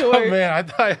is short. Oh man, I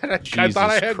thought I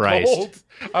had Christ. gold.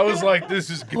 I was like, this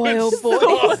is good. Boy, oh boy.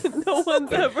 No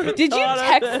one's ever. Did you thought of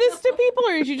text that. this to people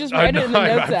or did you just write it in the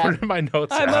notes I app? put it in my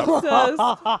notes I'm app. obsessed.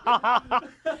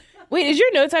 Wait, is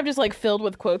your notes app just like filled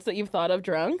with quotes that you've thought of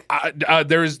drunk?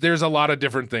 There's a lot of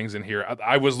different things in here.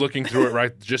 I was looking through it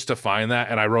right just to find that,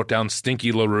 and I wrote down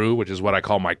Stinky LaRue, which is what I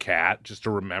call my cat, just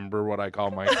to remember what I call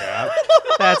my cat.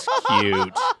 That's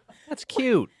cute. That's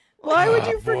cute. Why would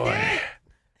you Boy. forget?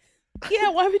 Yeah,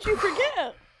 why would you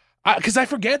forget? Because I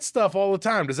forget stuff all the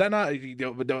time. Does that not?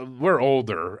 We're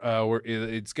older.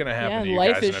 It's gonna happen Yeah, to you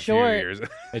life guys in is a short. few years.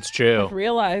 It's true. I've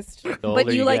realized. The older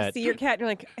But you like get. see your cat, and you're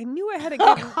like, I knew I had to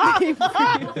get.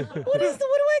 What do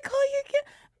I call you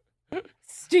again?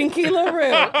 Stinky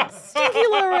LaRue. Stinky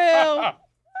LaRue.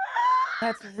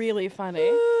 That's really funny.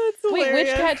 Wait, which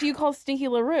cat do you call Stinky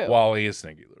LaRue? Wally is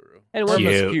Stinky LaRue. And We're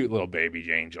we're this Cute. cute little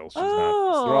baby angel. She's Oh.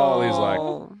 not. They're all these like.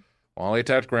 Wally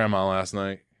attacked Grandma last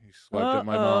night. He swiped at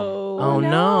my mom. Oh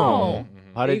no!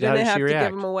 How Are you did gonna have she to react?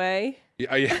 give him away? Yeah,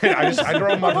 I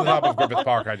drove him up to the top of Griffith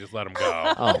Park. I just let him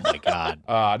go. Oh my god!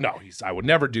 No, I would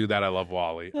never do that. I love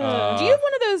Wally. do you have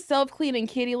one of those self-cleaning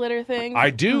kitty litter things? I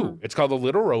do. It's called the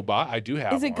Little Robot. I do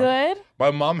have. Is it one. good?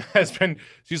 My mom has been.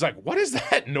 She's like, "What is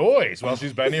that noise?" While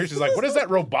she's been here, she's like, "What is that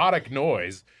robotic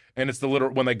noise?" and it's the little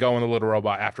when they go in the little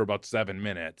robot after about 7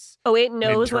 minutes. Oh, it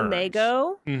knows when they turns.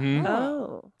 go? Mm-hmm.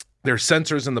 Oh. There's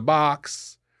sensors in the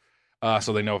box,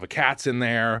 so they know if a cat's in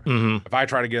there. Mm-hmm. If I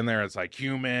try to get in there, it's like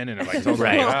human, and it like tells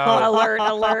Right. me, "Oh,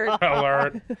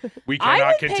 Alert. we I cannot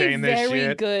would contain pay this very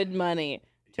shit." good money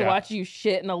to Yeah. watch you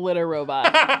shit in a litter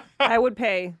robot. I would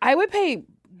pay. I would pay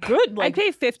good. I'd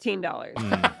pay $15.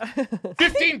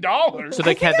 $15. So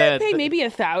they I would pay maybe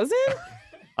 $1,000.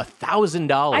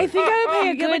 $1,000. I think I would pay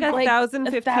You a get good like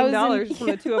 $1,015 from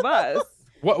the two of us.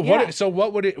 What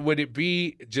would it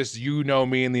be? Just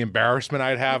me and the embarrassment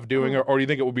I'd have doing it, or do you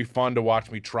think it would be fun to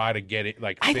watch me try to get it?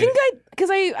 Like I think because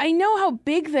I know how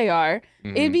big they are.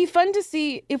 Mhm. It'd be fun to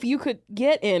see if you could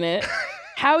get in it,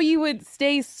 how you would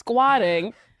stay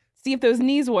squatting, see if those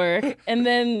knees work, and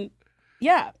then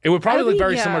it would probably look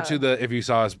very yeah. similar to if you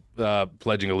saw us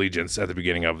pledging allegiance at the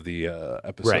beginning of the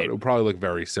episode. Right. It would probably look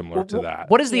very similar to that.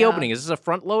 What is the opening? Is this a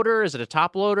front loader? Is it a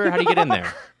top loader? How do you get in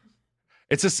there?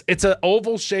 It's an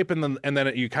oval shape, and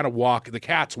then you kind of walk. The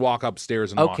cats walk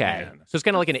upstairs and walk Okay. in. So it's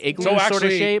kind of like an igloo So sort of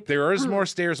actually, shape? there is more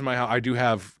stairs in my house. I do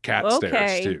have cat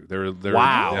stairs too. They're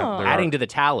wow. yeah, there Adding are- to the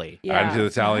tally. Adding to the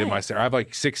tally of my stairs. I have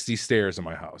like 60 stairs in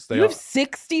my house. you have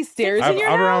 60 stairs I in your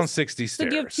have house. around 60 So stairs.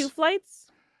 do you have 2 flights?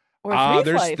 Or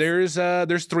 3 flights?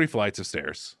 There's 3 flights of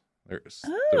stairs.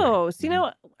 Oh,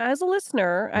 so as a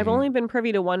listener, I've only been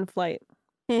privy to 1 flight.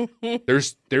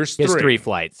 There's It's 3. 3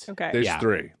 flights. Okay. There's Yeah.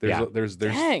 3. Yeah. There's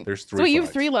Dang. 3. So you have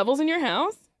flights. 3 levels in your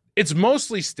house? It's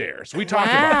mostly stairs. We talked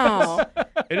Wow. about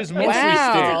this. It is mostly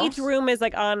Wow. stairs. Each room is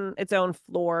like on its own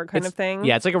floor kind of thing.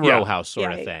 Yeah, it's like a row house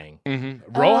sort of thing.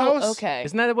 Mm-hmm. Row house? Okay.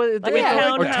 Isn't that what Like we a call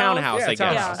it? Or townhouse. townhouse, Yeah, I guess.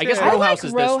 townhouse. I guess Yeah. row I like house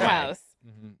is row this way. house.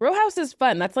 Row house is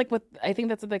fun. That's like I think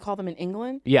that's what they call them in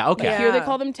England. Yeah, okay. Like here they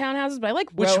call them townhouses, but I like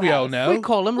Which row we all house. know. We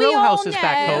call them We row all houses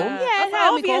back know. home.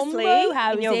 Yeah, we call them Obviously,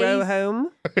 row in your row houses.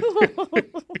 home.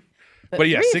 But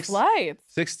yeah, 3 flights.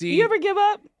 60. You ever give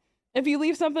up if you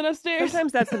leave something upstairs?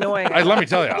 Sometimes that's annoying. Let me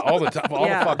tell you, all the time, all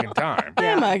Yeah. the fucking time.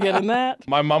 I'm not getting that.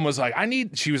 My mom was like,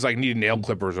 she was like, need nail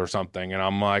clippers or something, and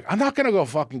I'm like, I'm not gonna go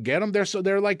fucking get them.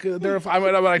 They're like, You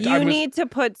was, need to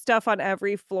put stuff on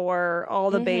every floor,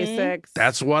 all the basics.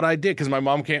 That's what I did because my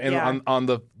mom came in Yeah. on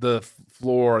the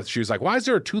floor. She was like, why is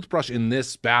there a toothbrush in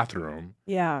this bathroom?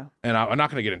 Yeah. And I'm not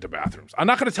gonna get into bathrooms. I'm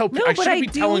not gonna tell. No, I but shouldn't be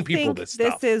do telling people think this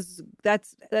stuff.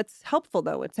 That's helpful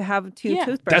though. To have 2 Yeah.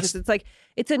 toothbrushes. It's like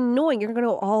it's annoying. You're gonna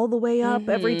go all the way up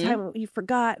every time you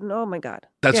forgot, and oh my god.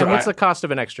 That's Yeah, what what's the cost of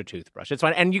an extra toothbrush? It's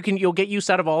fine, and you'll get use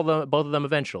out of both of them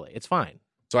eventually. It's fine.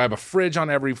 So I have a fridge on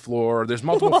every floor. There's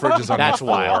multiple fridges on That's each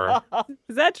floor. wild.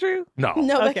 Is that true? No.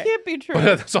 No, that Okay. can't be true. But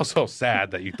that's also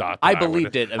sad that you thought that I would.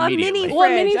 believed it A immediately. mini Well,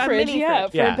 mini fridge, a fridge, mini yeah,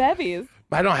 fridge. for Yeah. bevies.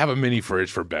 I don't have a mini fridge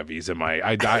for bevies in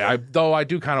my. Though I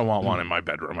do kind of want one in my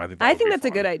bedroom. I think. That's a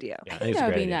good idea. Yeah, think it's that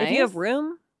would great. be idea. nice. If you have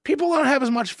room, People don't have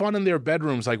as much fun in their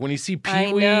bedrooms. Like when you see I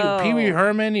Pee Wee know.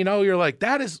 Herman, you're like,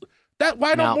 that.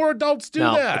 Why don't No. more adults do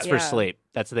No, that? it's for Yeah. sleep.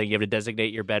 That's the thing. You have to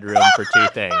designate your bedroom for 2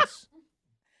 things.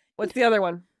 what's the other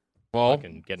one? Well,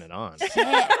 Fucking getting it on.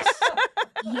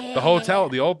 the hotel,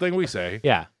 the old thing we say,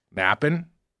 Yeah. napping,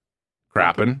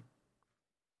 crapping,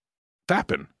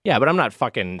 fapping. Yeah, but I'm not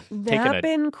fucking taking it.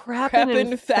 Napping, crapping,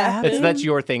 and fapping. That's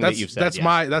your thing that you've said. That's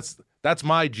yes. that's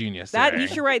my genius. That today. you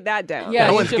should write that down. Yeah, That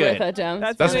you one's should good. write that down.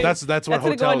 That's what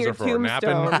gonna go on hotels your are for.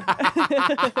 Napping.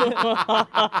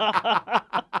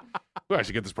 Ooh, I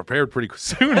should get this prepared pretty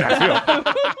soon. I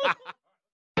feel.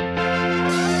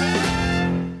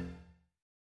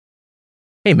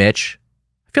 Hey, Mitch.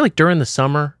 I feel like during the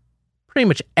summer, pretty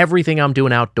much everything I'm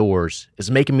doing outdoors is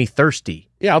making me thirsty.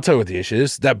 Yeah, I'll tell you what the issue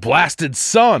is. That blasted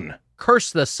sun.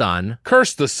 Curse the sun,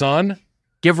 Curse the sun.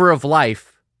 giver of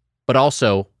life, but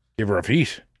also Give her a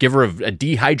heat. giver of a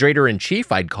dehydrator in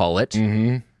chief, I'd call it.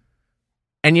 Mm-hmm.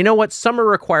 And you know what? Summer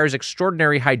requires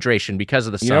extraordinary hydration because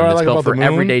of the sun You know what I that's like built about the for moon?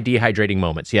 everyday dehydrating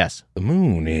moments. Yes. The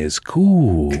moon is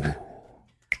cool.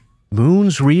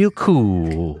 Moon's real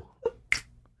cool.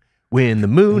 When the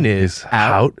moon is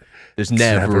out, there's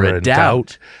never a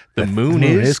doubt. The moon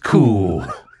is cool.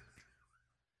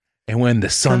 And when the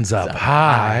sun's up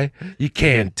high, you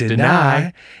can't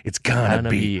deny it's gonna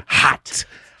be hot,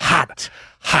 hot,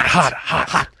 hot, hot, hot,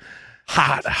 hot,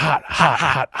 hot, hot, hot,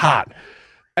 hot, hot.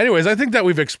 Anyways, I think that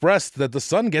we've expressed that the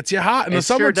sun gets you hot in the It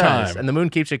sure summertime. does, and the moon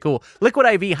keeps you cool. Liquid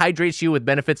IV hydrates you with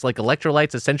benefits like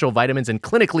electrolytes, essential vitamins, and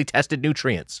clinically tested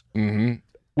nutrients. Mm-hmm.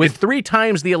 With 3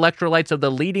 times the electrolytes of the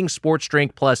leading sports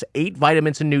drink plus 8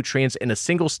 vitamins and nutrients in a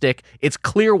single stick, it's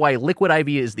clear why Liquid IV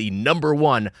is the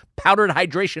 #1 powdered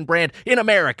hydration brand in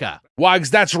America.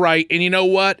 Wags, that's right. And you know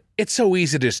what? It's so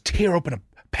easy to just tear open a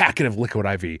packet of Liquid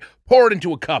IV, pour it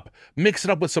into a cup, mix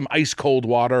it up with some ice cold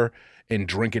water, and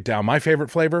drink it down. My favorite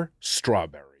flavor?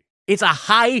 Strawberry. It's a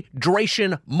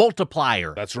hydration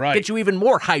multiplier. That's right. Gets you even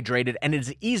more hydrated, and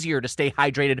it's easier to stay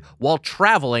hydrated while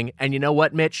traveling. And you know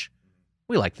what, Mitch?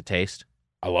 We like the taste.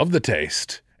 I love the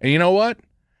taste. And you know what?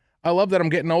 I love that I'm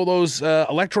getting all those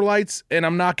electrolytes, and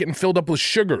I'm not getting filled up with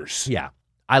sugars. Yeah.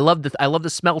 I love the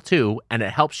smell, too, and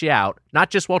it helps you out, not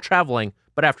just while traveling,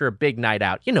 but after a big night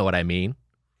out. You know what I mean.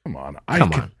 Come on.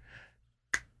 Come on.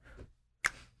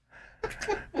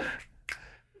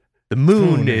 The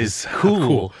moon is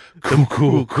cool.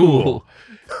 Cool.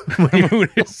 The moon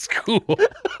is cool.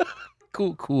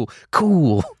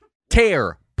 Cool.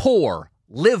 Tear, pour,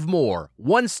 live more.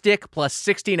 1 stick plus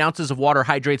 16 ounces of water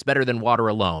hydrates better than water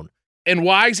alone. And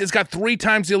Wags, it's got 3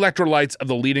 times the electrolytes of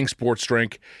the leading sports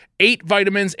drink, 8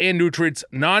 vitamins and nutrients,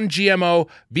 non-GMO,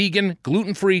 vegan,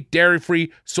 gluten-free,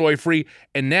 dairy-free, soy-free,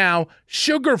 and now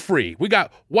sugar-free. We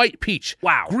got white peach,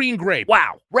 green grape,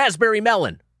 raspberry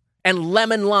melon, and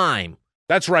lemon lime.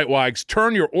 That's right, Wags.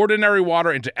 Turn your ordinary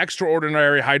water into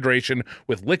extraordinary hydration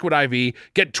with Liquid IV.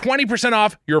 Get 20%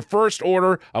 off your first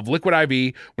order of Liquid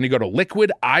IV when you go to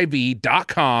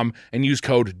liquidiv.com and use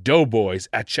code Doughboys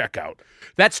at checkout.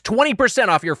 That's 20%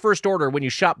 off your first order when you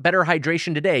shop Better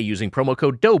Hydration today using promo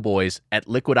code Doughboys at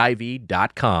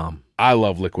liquidiv.com. I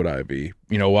love Liquid IV.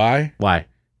 You know why? Why?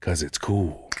 Because it's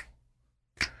cool.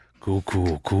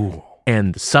 Cool.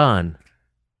 And the sun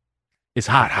is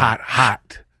hot.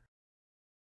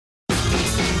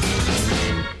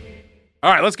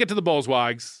 All right, let's get to the bowls,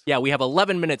 Wags. Yeah, we have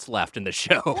 11 minutes left in the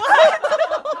show.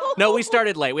 No, we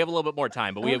started late. We have a little bit more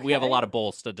time, but we have a lot of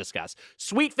bowls to discuss.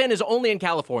 Sweetfin is only in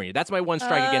California. That's my one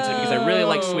strike against it because I really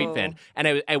like Sweetfin,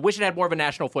 and I wish it had more of a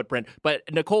national footprint. But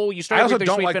Nicole, you started with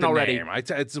your Sweetfin like the already. Name.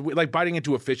 It's like biting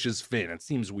into a fish's fin. It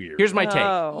seems weird. Here's my take.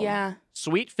 Yeah.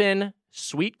 Sweetfin,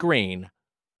 Sweetgreen.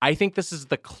 I think this is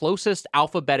the closest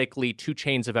alphabetically 2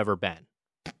 chains have ever been.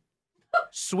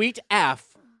 Sweet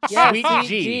F, Sweet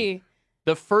G.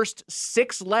 The first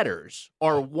 6 letters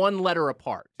are 1 letter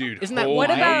apart. Dude, isn't that holy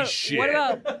wild? shit.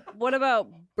 What about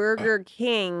Burger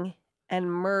King and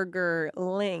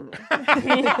Murgerling?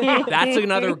 That's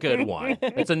another good one.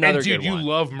 That's another good one. Dude, you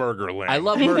love Murgerling. I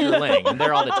love Murgerling. I'm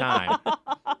there all the time.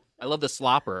 I love the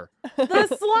slopper. The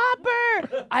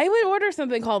slopper. I would order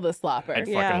something called the slopper. I'd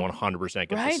fucking 100% get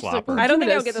the slopper. I don't think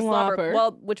me I would the get the slopper. slopper.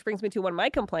 Well, which brings me to one of my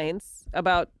complaints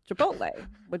about Chipotle.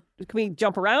 Can we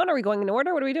jump around? Are we going in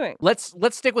order? What are we doing? Let's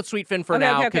stick with Sweetfin for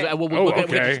now because we'll get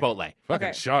Chipotle.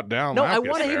 Fucking shot down. No, I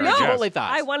want to hear your Chipotle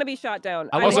thoughts. I want to be shot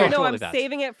down. I want to hear know Chipotle I'm thoughts.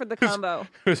 saving it for the combo.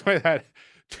 It was like that.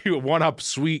 To one up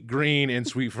Sweetgreen and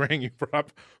Sweetfin, you brought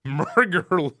up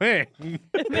Murgerling.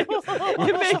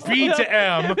 B to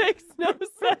M. It makes no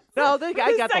sense. No, I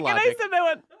got the logic. I said that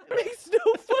one. It makes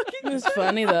no fucking It was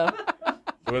funny, though.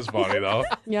 It was funny, though.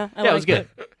 Yeah, it was good.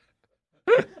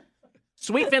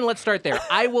 Sweetfin, let's start there.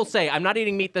 I will say I'm not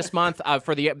eating meat this month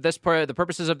for the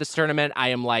purposes of this tournament.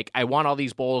 I want all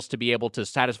these bowls to be able to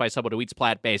satisfy someone who eats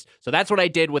plant-based. So that's what I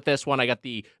did with this one. I got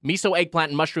the miso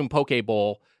eggplant and mushroom poke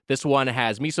bowl. This one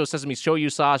has miso sesame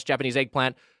shoyu sauce, Japanese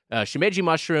eggplant, shimeji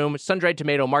mushroom, sun-dried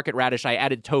tomato, market radish. I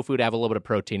added tofu to have a little bit of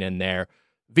protein in there.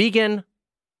 Vegan.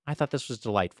 I thought this was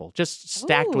delightful. Just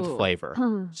stacked with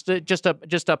flavor. Just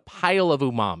a pile of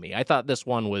umami. I thought this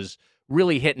one was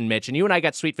really hitting, Mitch. And you and I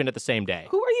got Sweetfin at the same day.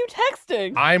 Who are you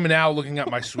texting? I'm now looking at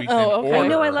my Sweetfin okay. order. I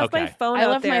know I left my phone I out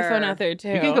left there. my phone out there, too.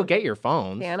 You can go get your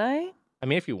phones. Can I? I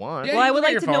mean, if you want. Yeah, Well, I you would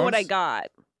can get like to your know what I phones. got.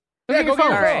 Yeah, go get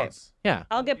your All right. phones. Yeah.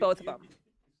 I'll get both of them.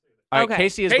 All right, Okay.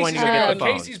 Casey is going to go get the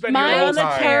phones. Casey's been here the Mine whole on the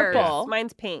time. chair. Purple.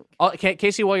 Mine's pink.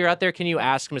 Casey, while you're out there, can you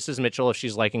ask Mrs. Mitchell if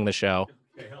she's liking the show?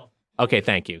 Okay,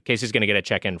 thank you. Casey's going to get a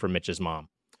check-in from Mitch's mom.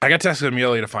 I got texted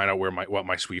Amelia to find out what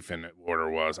my Sweetfin order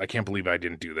was. I can't believe I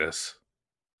didn't do this.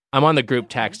 I'm on the group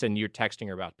text, and you're texting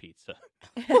her about pizza.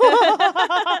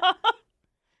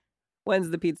 When's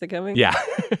the pizza coming? Yeah.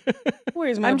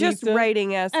 Where's my I'm pizza? just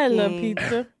writing asking. I love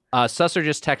pizza. Susser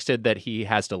just texted that he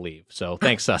has to leave. So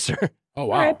thanks, Susser. Oh,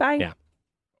 wow. All right, bye. Yeah.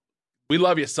 We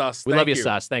love you, Sus. We Thank love you,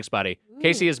 Sus. Thanks, buddy.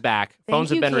 Casey is back. Phones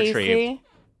have been retrieved.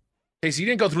 Casey, you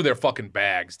didn't go through their fucking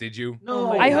bags, did you?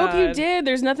 No. I hope you did.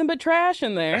 There's nothing but trash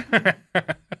in there.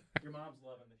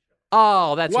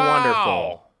 Oh, that's Wow.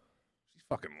 wonderful. She's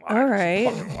fucking liar. All right.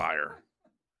 She's fucking liar.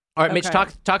 All right, Mitch,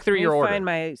 Okay. talk through Let me your order. find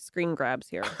my screen grabs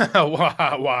here.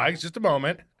 Why? Just a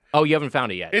moment. Oh, you haven't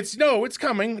found it yet. It's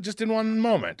coming just in one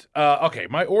moment. Okay,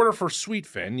 my order for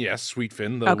Sweetfin. Yes,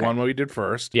 Sweetfin, the one we did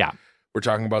first. Yeah. We're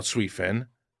talking about Sweetfin.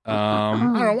 I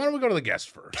don't know. Why don't we go to the guest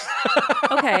first?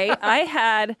 Okay, I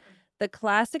had the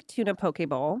classic tuna poke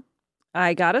bowl.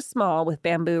 I got a small with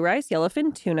bamboo rice,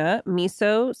 yellowfin tuna,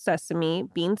 miso, sesame,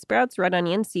 bean sprouts, red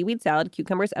onion, seaweed salad,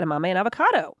 cucumbers, edamame, and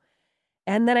avocado.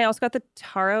 And then I also got the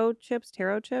taro chips.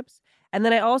 And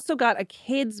then I also got a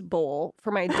kids bowl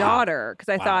for my daughter because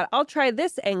I thought I'll try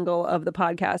this angle of the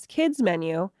podcast kids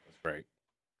menu. That's great.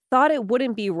 Thought it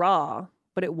wouldn't be raw,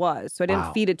 but it was. So I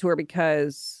didn't feed it to her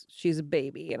because she's a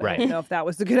baby, and I didn't know if that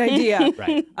was a good idea.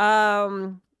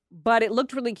 But it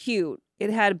looked really cute. It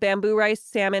had bamboo rice,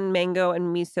 salmon, mango,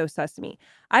 and miso sesame.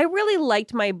 I really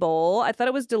liked my bowl. I thought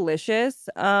it was delicious.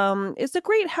 It's a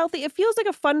great healthy. It feels like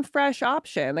a fun, fresh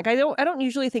option. Like I don't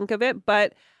usually think of it,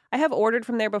 but I have ordered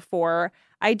from there before.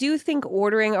 I do think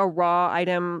ordering a raw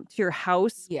item to your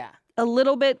house, a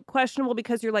little bit questionable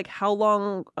because you're like, how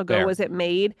long ago was it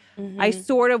made? I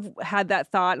sort of had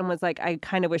that thought and was like, I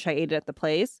kind of wish I ate it at the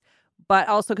place, but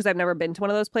also because I've never been to one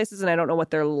of those places and I don't know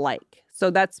what they're like. So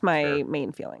that's my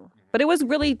main feeling. But it was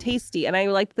really tasty and I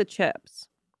liked the chips.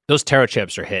 Those taro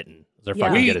chips are hitting. They're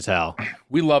fucking good as hell.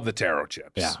 We love the taro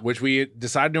chips, which we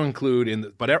decided to include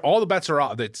in. But all the bets are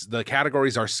off. The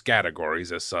categories are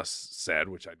scategories, as Sus said,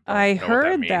 which I don't know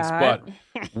heard what that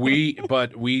means.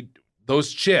 But we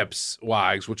those chips,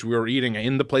 Wags, which we were eating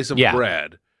in the place of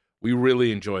bread, we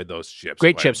really enjoyed those chips.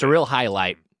 Great chips, a real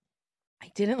highlight. I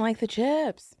didn't like the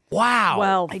chips. Wow.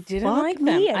 Well, I didn't like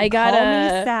them. I got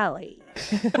me Sally.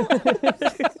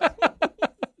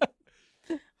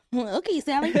 Okay,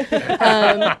 Sally.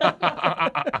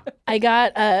 I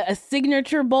got a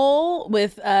signature bowl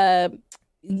with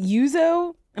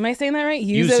yuzu. Am I saying that right?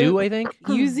 Yuzu, I think.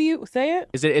 Yuzu, say it.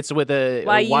 It's with a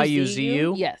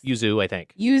Y-U-Z-U? Yes. Yuzu, I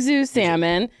think. Yuzu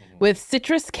salmon with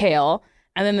citrus kale.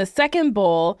 And then the second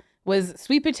bowl was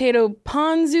sweet potato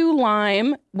ponzu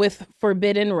lime with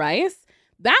forbidden rice.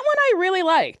 That one I really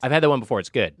liked. I've had that one before. It's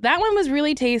good. That one was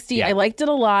really tasty. I liked it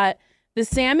a lot. The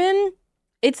salmon,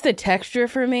 it's the texture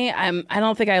for me. I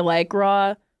don't think I like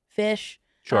raw fish.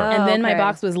 Sure. And then my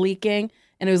box was leaking,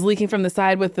 and it was leaking from the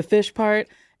side with the fish part.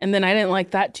 And then I didn't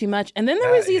like that too much. And then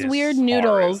there was these weird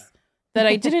noodles that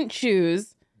I didn't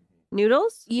choose.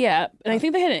 Noodles? Yeah. And I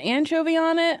think they had an anchovy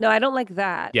on it. No, I don't like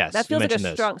that. Yes, that feels like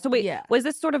a strong. So wait, was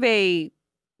this sort of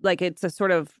it's a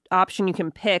sort of option you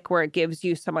can pick where it gives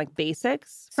you some like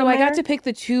basics? So I got to pick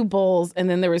the two bowls, and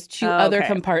then there was two other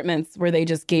compartments where they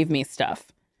just gave me stuff.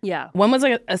 Yeah. One was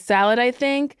like a salad, I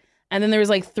think. And then there was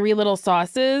like 3 little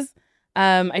sauces.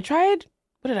 I tried,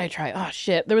 what did I try? Oh,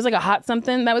 shit. There was like a hot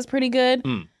something that was pretty good.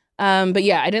 But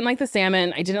yeah, I didn't like the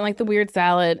salmon. I didn't like the weird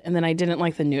salad. And then I didn't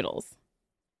like the noodles.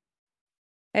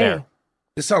 Hey.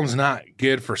 This sounds not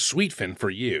good for Sweetfin for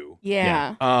you.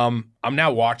 Yeah. I'm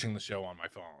now watching the show on my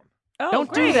phone. Oh,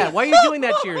 Don't do that. Why are you doing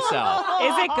that to yourself?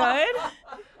 Is it good?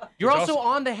 You're also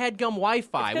on the HeadGum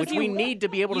Wi-Fi, which we need to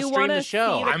be able to stream the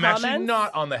show. I'm actually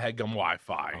not on the HeadGum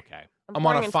Wi-Fi. Okay. I'm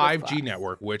on a 5G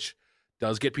network, which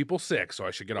does get people sick, so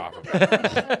I should get off of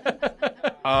it.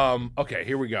 Okay,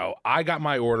 here we go. I got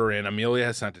my order in. Amelia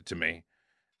has sent it to me.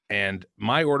 And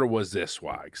my order was this,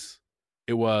 Wags.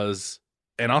 It was,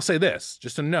 and I'll say this,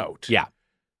 just a note. Yeah.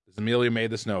 Amelia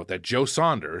made this note that Joe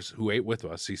Saunders, who ate with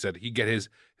us, he said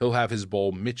he'll have his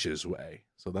bowl Mitch's way.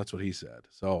 So that's what he said.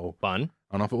 So fun.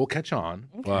 I don't know if it will catch on.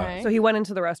 Okay. So he went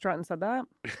into the restaurant and said that?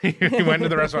 He went to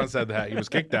the restaurant and said that. He was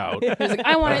kicked out. He was like,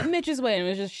 I want it Mitch's way, and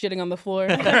was just shitting on the floor.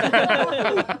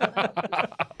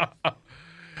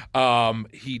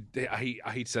 He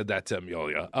said that to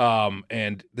Amelia.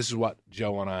 And this is what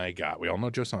Joe and I got. We all know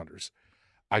Joe Saunders.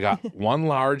 I got one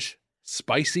large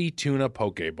spicy tuna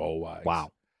poke bowl. Wags.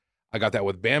 Wow. I got that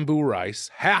with bamboo rice,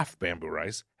 half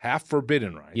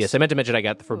forbidden rice. Yes, I meant to mention I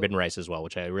got the forbidden rice as well,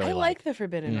 which I really I like the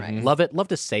forbidden rice. Love it. Love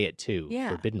to say it too. Yeah.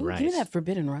 Forbidden rice. Give me that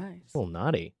forbidden rice. It's a little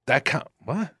naughty.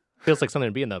 What? Feels like something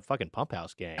to be in the fucking Pump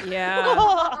House gang. Yeah.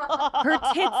 Her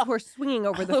tits were swinging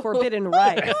over the forbidden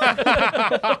rice.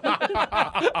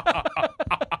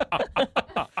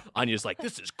 Anya's like,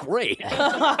 this is great.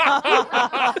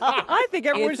 I think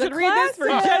everyone should read this for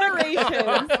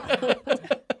generations.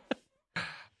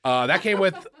 That came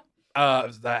with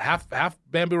the half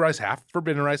bamboo rice, half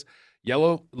forbidden rice,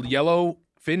 yellow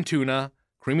fin tuna,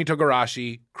 creamy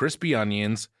togarashi, crispy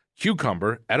onions,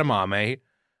 cucumber, edamame.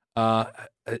 How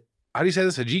do you say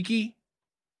this? Hajiki?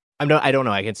 I don't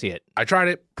know. I can see it. I tried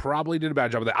it. Probably did a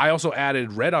bad job of that. I also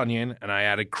added red onion and I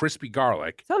added crispy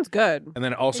garlic. Sounds good. And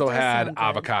then also had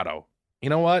avocado. You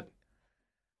know what?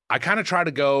 I kind of try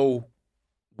to go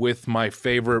with my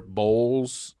favorite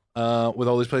bowls with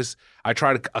all these places. I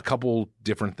tried a couple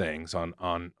different things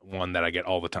on one that I get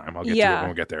all the time. I'll get to it when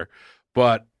we get there.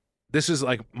 But this is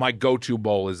like my go-to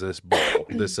bowl is this bowl,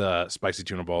 this spicy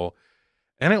tuna bowl.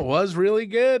 And it was really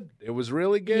good. It was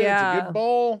really good. Yeah. It's a good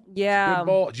bowl. Yeah. It's a good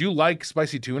bowl. Do you like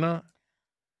spicy tuna?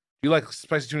 Do you like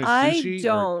spicy tuna sushi? I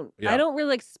don't. I don't really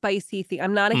like spicy things.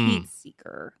 I'm not a heat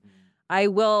seeker. I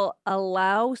will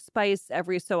allow spice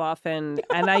every so often.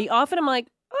 And I often am like,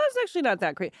 oh, was actually not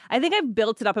that crazy. I think I've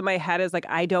built it up in my head as like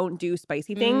I don't do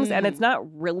spicy things, and it's not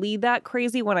really that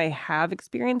crazy when I have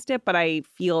experienced it, but I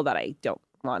feel that I don't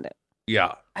want it.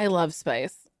 Yeah. I love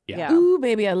spice. Yeah. Ooh,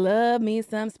 baby, I love me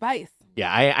some spice.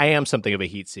 Yeah, I am something of a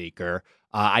heat seeker.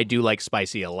 I do like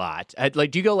spicy a lot. Do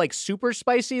you go like super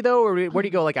spicy though, or where do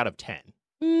you go like out of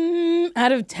 10?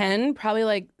 Out of 10, probably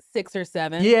like 6 or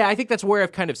 7. Yeah, I think that's where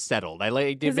I've kind of settled. I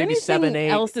like maybe 7, 8.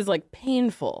 Else is like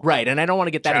painful. Right, and I don't want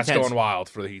to get that Chat's intense. going wild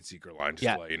for the heat seeker line,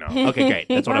 just to let you know. Okay, great.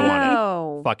 That's what I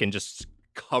wanted. Fucking just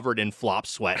covered in flop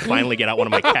sweat. Finally get out one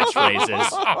of my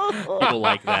catchphrases. People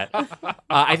like that.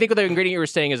 I think the ingredient you were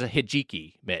saying is a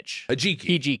hijiki, Mitch.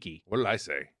 Hijiki. What did I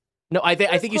say? No, I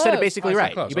think you said it basically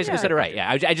right. Close. You basically said it right.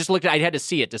 Yeah, I just looked at. I had to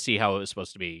see it to see how it was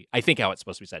supposed to be. I think how it's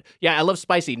supposed to be said. Yeah, I love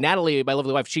spicy. Natalie, my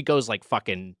lovely wife, she goes like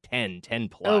fucking 10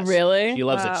 plus. Oh, really? She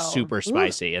loves it super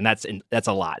spicy, and that's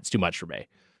a lot. It's too much for me.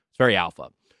 It's very alpha.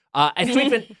 And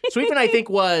Sweetfin, I think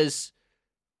was.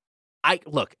 I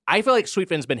feel like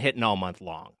Sweetfin's been hitting all month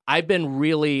long. I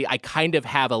kind of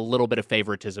have a little bit of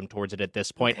favoritism towards it at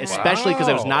this point, especially because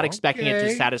I was not expecting it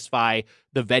to satisfy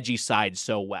the veggie side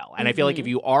so well. And I feel like if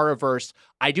you are averse,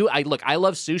 I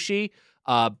love sushi,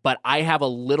 but I have a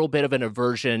little bit of an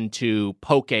aversion to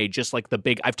poke, just like the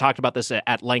big, I've talked about this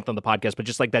at length on the podcast, but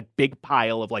just like that big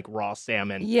pile of like raw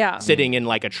salmon sitting in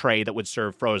like a tray that would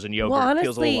serve frozen yogurt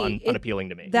feels a little unappealing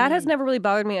to me. That has never really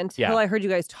bothered me until I heard you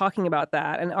guys talking about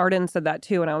that. And Arden said that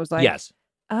too. And I was like, yes.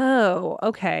 Oh,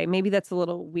 okay. Maybe that's a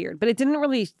little weird, but it didn't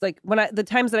really like the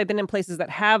times that I've been in places that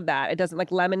have that. It doesn't like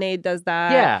lemonade does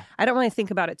that. Yeah, I don't really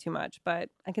think about it too much, but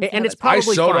I can. And it's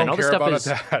probably fine. All the care stuff about is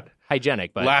that.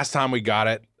 Hygienic. But last time we got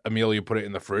it, Amelia put it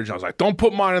in the fridge. I was like, "Don't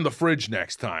put mine in the fridge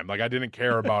next time." Like I didn't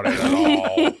care about it at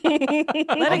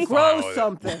all. Let it grow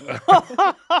something.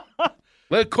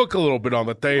 Let it cook a little bit on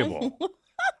the table.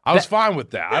 I was fine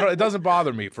with that. It doesn't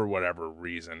bother me for whatever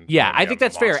reason. Yeah, I think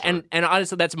that's fair. And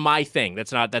honestly, that's my thing.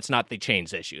 That's not the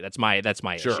chain's issue. That's my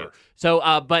issue. So,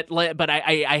 but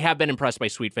I have been impressed by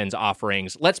Sweetfin's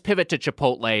offerings. Let's pivot to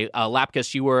Chipotle.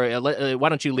 Lapkus, you were. Why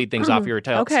don't you lead things off? You were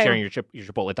sharing your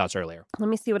Chipotle thoughts earlier. Let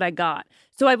me see what I got.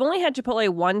 So I've only had Chipotle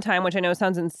one time, which I know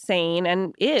sounds insane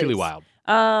and is truly wild.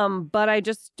 But I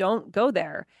just don't go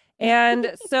there.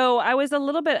 And so I was I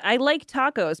like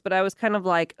tacos, but I was kind of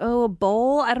like, oh, a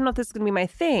bowl? I don't know if this is going to be my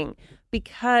thing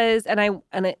because, and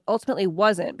it ultimately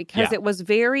wasn't because it was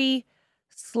very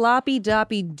sloppy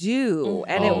doppy do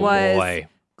and it was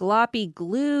gloppy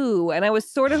glue. And I was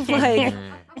sort of like,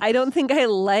 I don't think I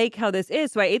like how this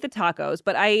is. So I ate the tacos,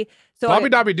 but gloppy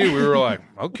doppy do. We were like,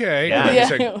 okay. Yeah. You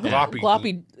said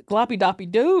gloppy doppy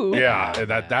do. Yeah,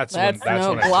 that's when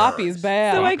gloppy's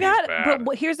bad. So I got,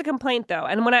 but here's a complaint though.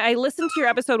 And when I listened to your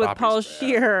episode with Paul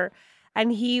Scheer,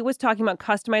 and he was talking about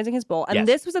customizing his bowl, and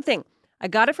this was the thing. I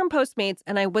got it from Postmates,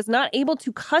 and I was not able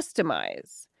to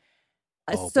customize.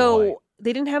 So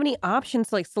they didn't have any options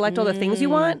to like select all the things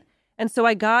you want. And so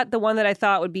I got the one that I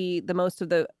thought would be the most of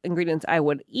the ingredients I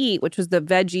would eat, which was the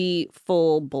veggie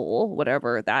full bowl,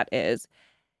 whatever that is.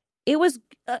 It was,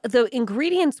 the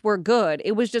ingredients were good.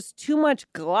 It was just too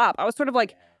much glop. I was sort of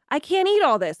like, I can't eat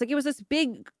all this. Like it was this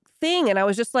big thing. And I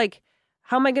was just like,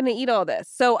 how am I going to eat all this?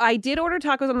 So I did order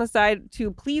tacos on the side to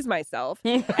please myself.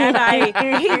 And I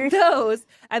ate those.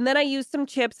 And then I used some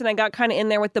chips and I got kind of in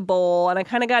there with the bowl and I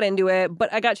kind of got into it.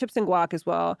 But I got chips and guac as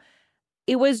well.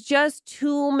 It was just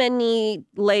too many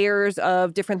layers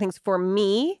of different things for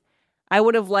me. I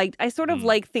sort of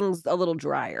like things a little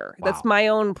drier. Wow. That's my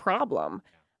own problem.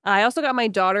 I also got my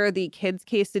daughter the kids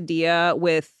quesadilla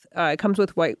with, it comes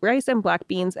with white rice and black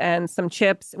beans and some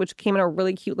chips, which came in a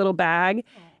really cute little bag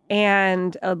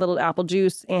and a little apple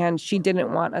juice. And she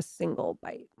didn't want a single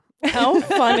bite. How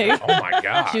funny. Oh my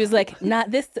God. She was like, not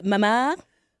this, mama.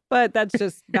 But that's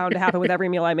just bound to happen with every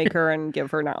meal I make her and give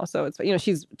her now. So it's,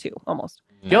 she's 2 almost.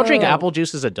 Do y'all drink apple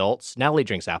juice as adults? Natalie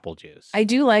drinks apple juice. I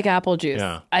do like apple juice.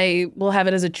 Yeah. I will have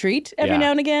it as a treat every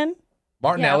now and again.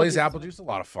 Martinelli's apple juice is a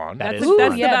lot of fun. That's the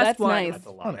best that's one. nice. That's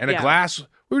a lot. And a glass.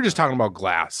 We were just talking about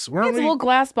glass. It's a little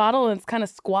glass bottle and it's kind of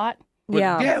squat.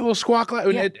 Yeah, a little squat glass.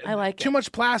 Yeah, I like too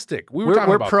much plastic.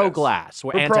 We're pro glass.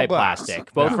 We're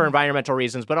anti-plastic, both for environmental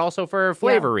reasons, but also for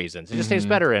flavor reasons. It just tastes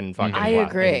better in fucking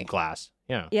in glass.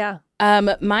 Yeah. Yeah.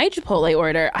 My Chipotle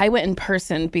order, I went in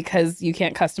person because you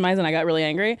can't customize, and I got really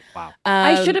angry. Wow.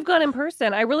 I should have gone in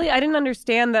person. I didn't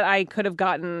understand that I could have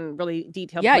gotten really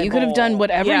detailed. Yeah, you could have done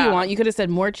whatever you want. You could have said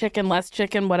more chicken, less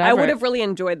chicken, whatever. I would have really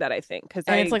enjoyed that, I think, because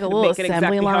it's like a little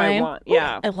assembly line.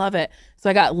 Yeah, I love it. So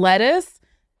I got lettuce,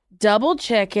 double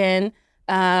chicken,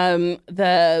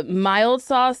 the mild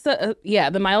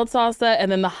salsa,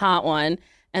 and then the hot one.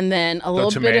 and then a little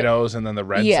bit tomatoes and then the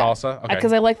red salsa. Okay.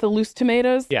 Because I like the loose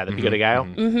tomatoes. Yeah, the pico de gallo.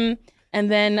 Mm-hmm. And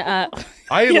then I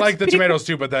like the tomatoes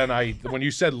too, but then when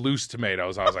you said loose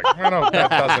tomatoes, I was like, I don't know, that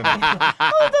doesn't.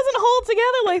 Well, it doesn't hold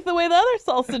together like the way the other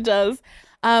salsa does.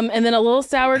 And then a little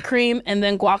sour cream, and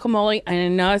then guacamole. I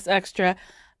know it's extra.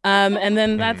 And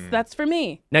then that's for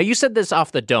me. Now, you said this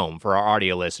off the dome for our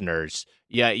audio listeners.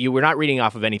 Yeah, you were not reading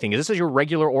off of anything. Is this your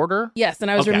regular order? Yes, and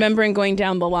I was remembering going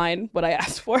down the line what I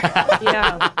asked for.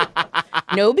 Yeah.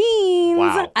 No beans.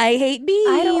 Wow. I hate beans.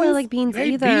 I don't really like beans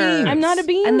either. I'm not a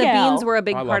bean And the gal. beans were a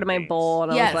big part of my bowl.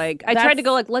 And I was like, I tried to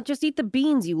go like, let's just eat the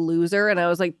beans, you loser. And I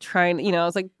was like trying, I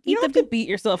was like, you don't have to beat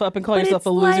yourself up and call yourself a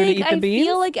loser to eat the beans. I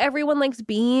feel like everyone likes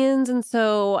beans. And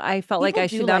so I felt like I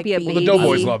should not be a baby. Well, the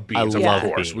Doughboys love beans, of love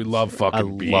course. beans. We love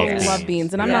fucking beans. I love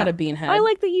beans, and I'm not a bean head. I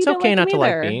like that you It's don't okay like not them to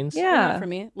either. like beans. Yeah. Not for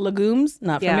me. Legumes,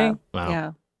 not for Yeah. me. Wow.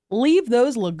 Yeah. Leave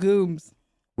those legumes.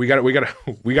 We got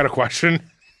a question.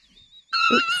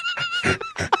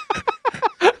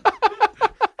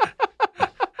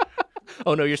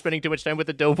 Oh no, you're spending too much time with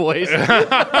the Doughboys.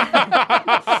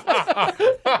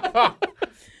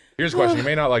 Here's a question. You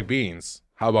may not like beans.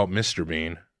 How about Mr.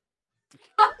 Bean?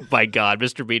 My God,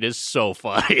 Mr. Bean is so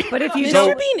funny. But if you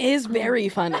Mr. Bean is very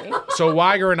funny. So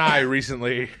Weiger and I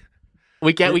recently...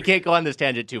 We can't go on this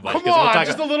tangent too much. Come 'cause we'll on, talk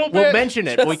just a little bit. We'll mention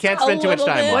it, but we can't spend too much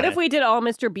time on What it. if we did all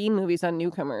Mr. Bean movies on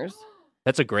newcomers?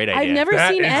 That's a great idea. I've never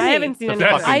seen any. I haven't seen any.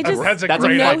 That's I just a that's a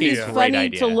great know fucking he's idea. great funny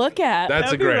idea. to look at.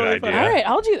 That's a great idea. All right,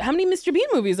 I'll do. How many Mr. Bean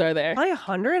movies are there? Probably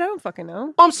 100. I don't fucking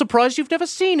know. I'm surprised you've never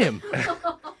seen him.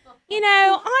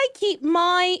 I keep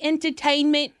my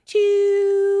entertainment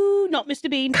to not Mr.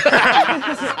 Bean.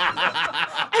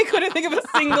 I couldn't think of a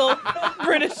single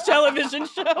British television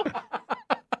show.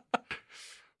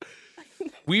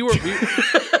 We were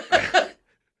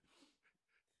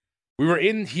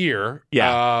in here.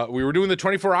 Yeah. We were doing the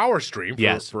 24-hour stream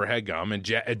for Headgum, and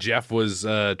Jeff was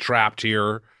trapped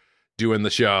here doing the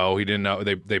show. He didn't know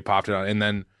they popped it on, and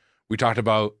then we talked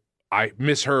about. I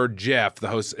misheard Jeff, the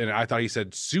host, and I thought he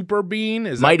said Super Bean.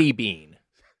 Is Mighty Bean.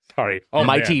 Sorry,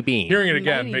 Mighty man. Bean. Hearing it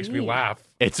again Mighty makes me Bean. laugh.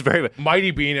 It's very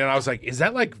Mighty Bean, and I was like, is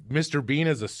that like Mr. Bean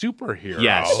as a superhero?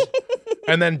 Yes.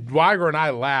 And then Weiger and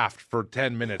I laughed for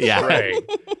 10 minutes straight,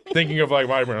 thinking of like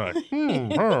Mighty Bean,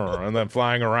 like, and then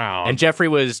flying around. And Jeffrey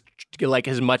was like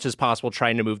as much as possible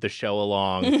trying to move the show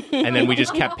along, and then we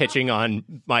just kept pitching on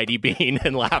Mighty Bean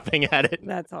and laughing at it.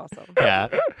 That's awesome. Yeah.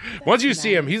 Once you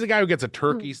see him, he's the guy who gets a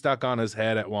turkey stuck on his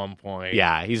head at one point.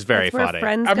 Yeah, he's very That's where funny.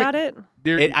 Friends got it.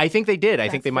 I think they did. I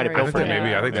think they might have I built think it.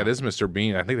 I think that is Mr.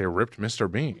 Bean. I think they ripped Mr.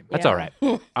 Bean. That's all right.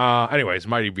 Anyways,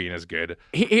 Mighty Bean is good.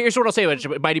 Here's what I'll say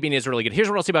about Mighty Bean is really good. Here's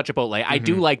what I'll say about Chipotle. I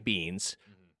do like beans.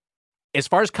 As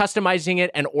far as customizing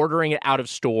it and ordering it out of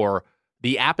store,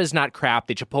 the app is not crap.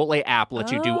 The Chipotle app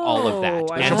lets you do all of that.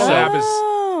 The And Chipotle so app is.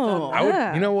 I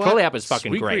would, you know what? Chipotle app is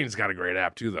fucking great. Sweetgreen's got a great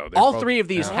app too, though. All three of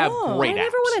these have great apps. I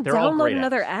never want to They're all download great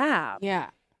another apps. app. Yeah.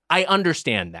 I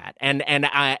understand that, and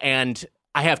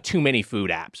I have too many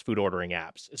food ordering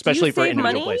apps, especially for save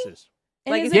individual money? places.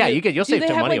 Like, you'll save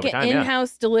some money over Do they have time. like an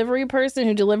in-house delivery person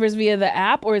who delivers via the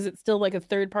app, or is it still like a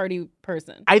third-party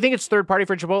person? I think it's third party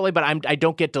for Chipotle, but I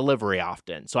don't get delivery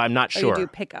often, so I'm not Oh, sure. you do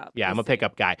pickup. Yeah, I'm a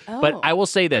pickup guy. Oh. But I will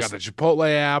say I this: got the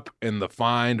Chipotle app and the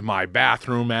Find My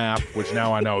Bathroom app, which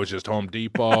now I know is just Home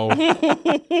Depot,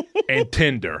 and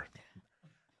Tinder.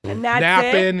 And that's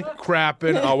Napping, it.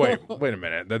 crapping. Oh wait a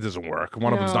minute, that doesn't work.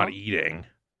 One of them's not eating.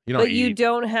 You don't But you eat.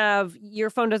 don't have your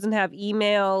phone doesn't have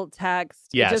email, text.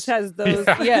 Yes. It just has those.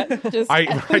 Yeah. Just when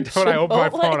I open my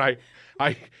Chipotle.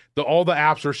 phone, all the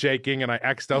apps are shaking, and I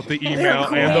X'd out the They're email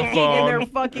and the quaking in phone. their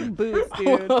fucking boots,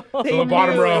 dude. So They the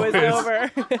bottom knew row it was is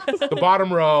over. the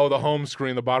bottom row, the home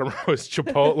screen. The bottom row is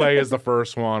Chipotle is the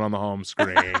first one on the home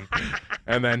screen,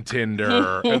 and then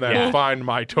Tinder, and then Find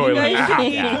My You Toilet guys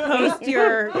should app. post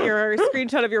your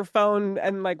screenshot of your phone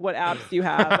and like what apps you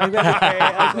have. Like,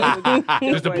 that'd be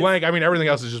great. Just a blank. I mean, everything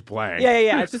else is just blank.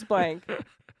 Yeah. It's just blank.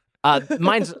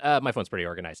 my phone's pretty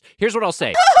organized. Here's what I'll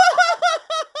say: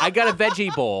 I got a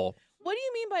veggie bowl. What do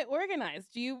you mean by organized?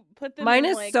 Do you put them Mine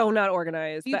in, is like, so not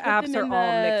organized. you The put apps them are in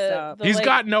all mixed up. the, He's like,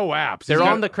 got no apps. They're He's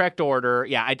on got- the correct order.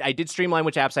 Yeah, I did streamline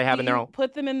which apps I have in there. you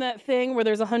put them in that thing where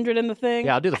there's 100 in the thing.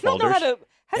 Yeah, I'll do the I don't know folders. how to.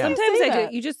 How do you Sometimes say I that?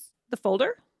 do. You just the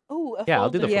folder. Oh, a Yeah, I'll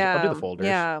do the folder. I'll do the folders.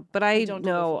 Yeah, but I don't do the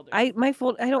know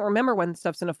folders. I don't remember when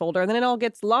stuff's in a folder, and then it all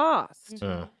gets lost.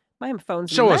 My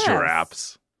phone's a Show us your mess.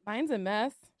 apps. Mine's a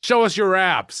mess. Show us your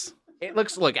apps. It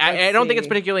looks. Look, I don't think it's see.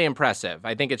 particularly impressive.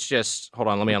 I think it's just. Hold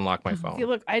on, let me unlock my phone. See,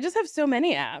 look, I just have so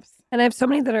many apps. And I have so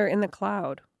many that are in the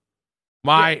cloud.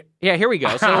 Here we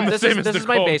go. So I'm the this same is as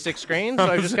my Nicole. basic screen. So I'm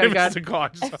I've the just same got as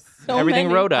Nicole. everything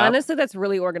wrote up. Honestly, that's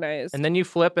really organized. And then you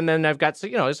flip, and then I've got so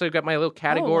I've got my little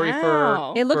category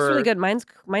for. It looks for really good. Mine's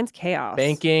chaos.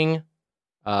 Banking,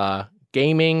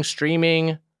 gaming,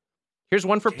 streaming. Here's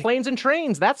one for planes and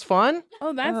trains. That's fun.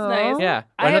 Oh, that's nice. Yeah.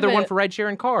 Another one for rideshare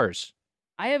and cars.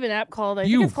 I have an app called, I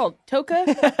think it's called Toka.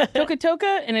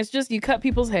 Toka, and it's just you cut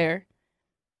people's hair.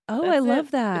 Oh, That's I love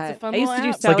it. that. It's a fun I used to little do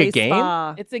app. It's like a Sally's game?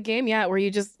 Spa. It's a game, where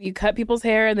you cut people's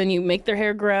hair and then you make their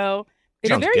hair grow. It's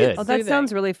Sounds very good. Oh, that soothing.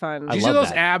 sounds really fun. Do you see those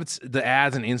the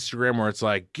ads on Instagram where it's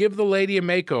like, give the lady a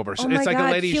makeover? So Oh my it's like God.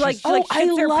 a lady. She like she's- I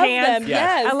shits her love pants them.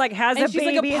 Yes. and like has And a she's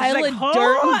baby. like a and pile she's of like,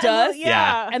 dirt "Oh," and dust.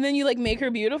 Yeah. And then you like make her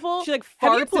beautiful. She like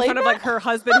Have you farts in played front of that? like her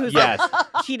husband who's Yes. like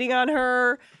cheating on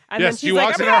her, and Yes, then she she's like,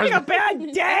 walks "I'm in her having a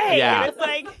bad day." Yeah. And it's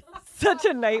like such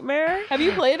a nightmare. Have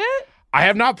you played it? I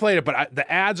have not played it, but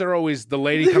the ads are always the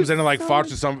lady comes in and like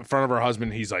farts in front of her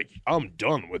husband. He's like, I'm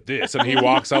done with this. And he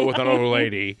walks out with another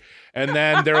lady. And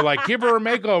then they're like, give her a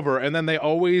makeover. And then they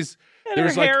always, And her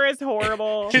there's like, hair is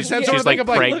horrible. she said She's something like of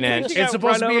pregnant. She got It's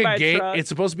supposed to run be over by a a game. truck. It's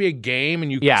supposed to be a game.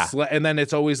 And Yeah. and then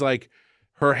it's always like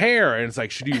her hair. And it's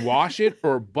like, should you wash it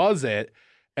or buzz it?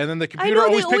 And then the computer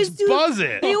always picks buzz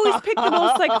it. They always pick the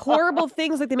most like horrible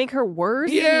things. Like they make her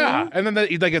worse. Yeah. And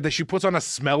then she puts on a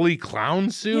smelly clown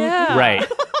suit. Yeah. Right.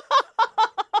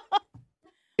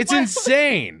 It's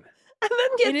insane. And then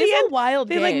It at is the a end, wild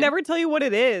they game. like never tell you what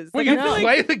it is. Well, Like, you I feel like-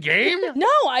 play the game? No,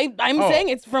 I'm Oh. saying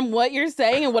it's from what you're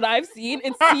saying and what I've seen.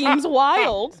 It seems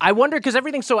wild. I wonder because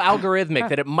everything's so algorithmic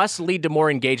that it must lead to more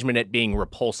engagement at being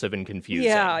repulsive and confusing.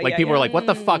 Yeah, like yeah, people yeah. are like, "What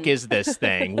the fuck is this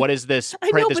thing? What is this?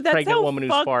 I know, this but that's pregnant how woman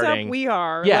who's fucked farting?" up we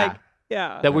are. Yeah. Like,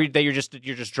 yeah. That you're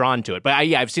just drawn to it. But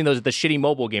I've seen the shitty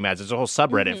mobile game ads. There's a whole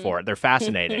subreddit for it. They're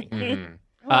fascinating. Mhm.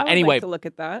 Well, I would anyway, like to look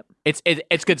at that. it's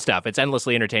good stuff. It's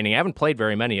endlessly entertaining. I haven't played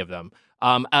very many of them.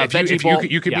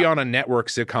 If you could be on a network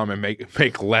sitcom and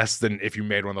make less than if you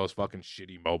made one of those fucking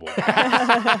shitty mobile.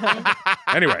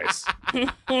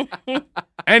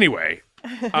 Anyway,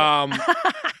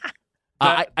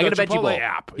 I got a the veggie bowl. Chipotle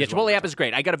app. Yeah, Chipotle app is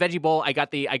great. I got a veggie bowl. I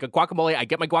got guacamole. I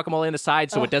get my guacamole on the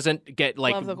side so it doesn't get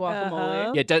like. Love the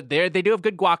guacamole. Yeah, they do have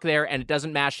good guac there, and it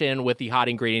doesn't mash in with the hot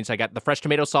ingredients. I got the fresh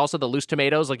tomato salsa, the loose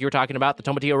tomatoes, like you were talking about, the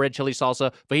tomatillo red chili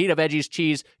salsa, fajita veggies,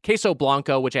 cheese, queso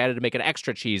blanco, which I added to make it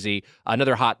extra cheesy,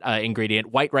 another hot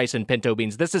ingredient, white rice and pinto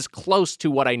beans. This is close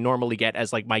to what I normally get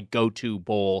as like my go-to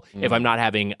bowl if I'm not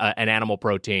having an animal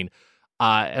protein.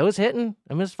 It was hitting.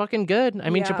 It was fucking good. I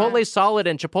mean, Yeah. Chipotle's solid,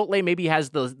 and Chipotle maybe has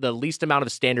the least amount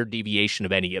of standard deviation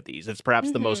of any of these. It's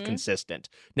perhaps the most consistent.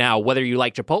 Now, whether you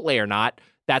like Chipotle or not,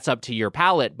 that's up to your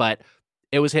palate, but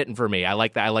it was hitting for me. I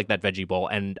like that. I like that veggie bowl,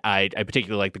 and I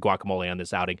particularly like the guacamole on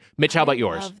this outing. Mitch, how about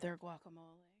yours? Love their guacamole.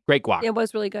 Great guac. It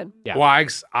was really good. Yeah.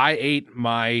 Wags, I ate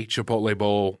my Chipotle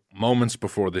bowl moments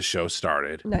before this show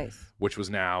started. Nice. Which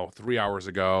was now 3 hours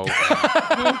ago.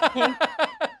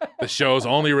 The show's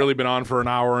only really been on for an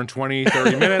hour and 20,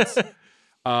 30 minutes.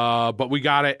 But we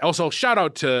got it. Also, shout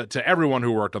out to everyone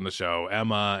who worked on the show.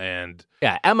 Emma and...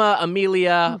 Yeah, Emma,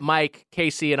 Amelia, Mike,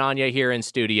 Casey, and Anya here in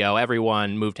studio.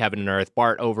 Everyone moved heaven and earth.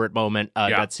 Bart over at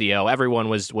Moment.co. Everyone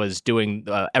was doing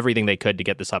everything they could to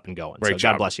get this up and going. Great so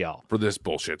job God bless y'all. For this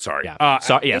bullshit. Sorry. Yeah.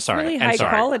 Sorry. It's really high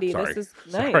quality. This is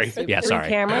nice. Sorry. Like, Yeah, 3 sorry.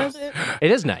 cameras. It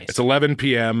is nice. It's 11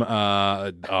 p.m.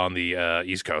 On the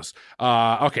East Coast.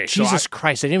 Okay. Jesus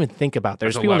Christ, I didn't even think about that.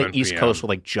 There's It's people on the 11 East PM. Coast with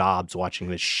like jobs watching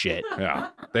this shit. Yeah.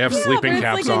 They have Yeah, sleeping but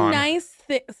caps it's like on. a nice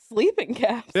sleeping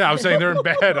caps. Yeah, I was saying they're in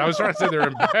bed. I was trying to say they're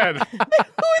in bed. Who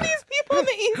are these people on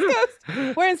the East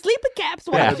Coast wearing sleeping caps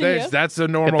Yeah, watching you? That's a Got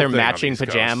normal their thing on matching the East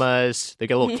Coast. pajamas. They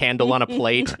got a little candle on a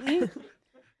plate.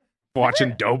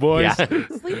 Watching Doughboys. Yeah.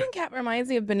 Sleeping cap reminds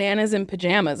me of Bananas in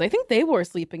Pajamas. I think they wore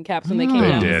sleeping caps when they came They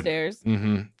down the did. stairs.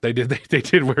 Mm-hmm. They did. They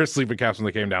did wear sleeping caps when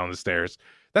they came down the stairs.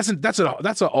 That's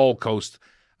an all coast.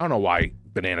 I don't know why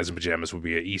Bananas and Pajamas would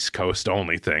be an East Coast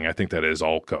only thing. I think that is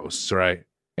all coasts, right?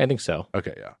 I think so.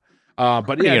 Okay, yeah. But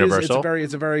Pretty yeah, universal. it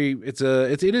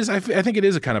is. I think it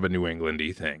is a kind of a New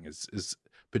Englandy thing. Is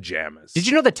pajamas. Did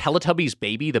you know that Teletubbies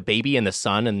baby, the baby in the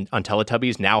sun and on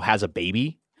Teletubbies now has a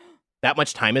baby? That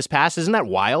much time has passed. Isn't that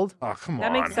wild? Oh, come That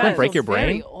on. makes Doesn't that sense. break your Very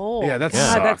brain? old. Yeah, that God,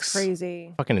 sucks. that's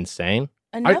crazy. Fucking insane.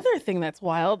 Another thing that's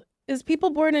wild is people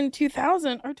born in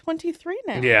 2000 are 23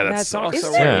 now. Yeah, that That's sucks. also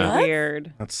Isn't that really nuts?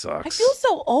 weird. That sucks. I feel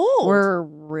so old. We're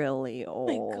really Oh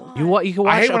my old. God. You can I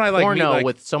watch hate when I, a like, porno meet, like-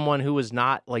 with someone who was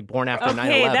not like born after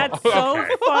Okay, 9/11. that's so Okay.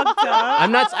 fucked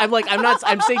up.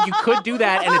 I'm saying you could do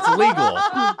that and it's legal.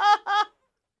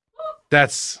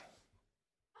 That's.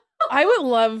 I would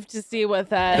love to see what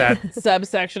that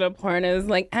subsection of porn is.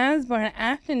 Like, I was born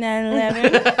after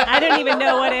 9/11. I don't even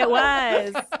know what it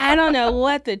was. I don't know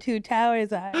what the two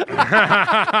towers are.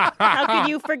 How can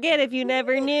you forget if you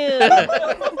never knew?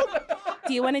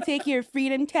 Do you want to take your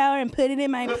Freedom Tower and put it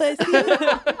in my pussy?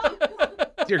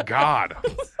 Dear God.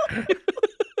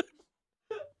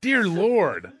 Dear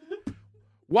Lord.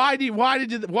 Why did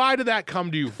that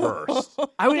come to you first?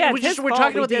 We're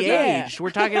talking about the age. We're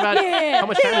talking about how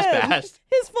much time has passed.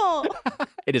 His fault.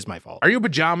 It is my fault. Are you a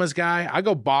pajamas guy? I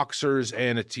go boxers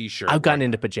and a t-shirt. I've gotten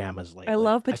into pajamas lately. I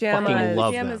love pajamas. I fucking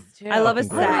love them. Too. I love a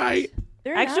set. Right.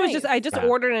 Actually, I just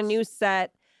ordered a new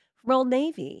set from Old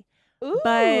Navy. Ooh,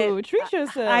 but treat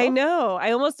yourself. I know.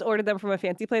 I almost ordered them from a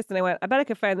fancy place, and I went, I bet I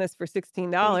could find this for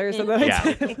 $16. And then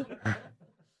I did.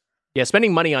 Yeah,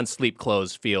 spending money on sleep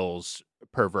clothes feels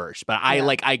perverse, but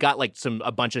I got like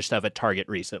a bunch of stuff at Target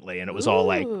recently, and it was all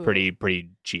like pretty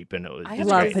cheap, and it was. I have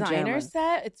love a designer pajamas.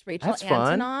 set. It's Rachel That's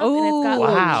fun. Antonoff, and it's got Wow.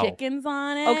 little chickens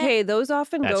on it. Okay, those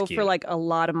often That's go cute. for like a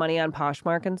lot of money on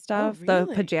Poshmark and stuff. really?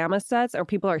 The pajama sets, or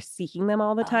people are seeking them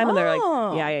all the time, and they're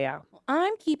Oh. like, yeah.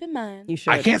 I'm keeping mine. You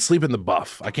should. I can't sleep in the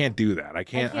buff. I can't do that. I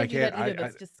can't. do that either, but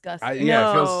it's disgusting.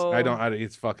 It feels. I don't.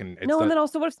 It's fucking. It's No, and then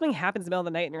also, what if something happens in the middle of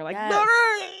the night and you're like, Yes.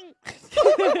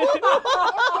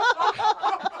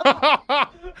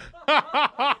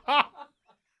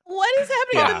 What is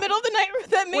happening in the middle of the night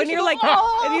that makes when you're you like,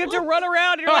 oh. and you have to run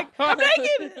around, and you're like, I'm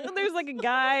naked, and there's like a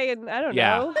guy, and I don't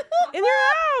know, in your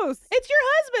house. It's your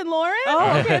husband, Lauren.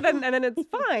 Oh, okay, and then it's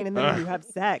fine, and then you have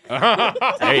sex.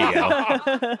 There you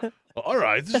go. All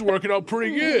right, this is working out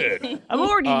pretty good. I'm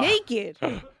already naked.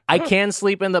 I can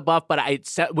sleep in the buff, but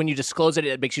when you disclose it,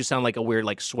 it makes you sound like a weird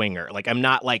like swinger. Like I'm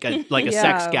not like a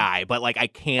sex guy, but like I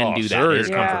can do that. Sure, It's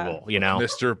comfortable, you know.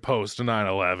 Mr. Post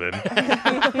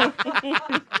 9/11.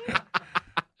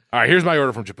 All right, here's my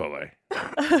order from Chipotle.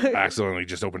 I accidentally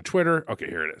just opened Twitter. Okay,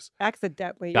 here it is.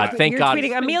 Accidentally. God, thank you're God.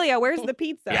 tweeting, Amelia, where's the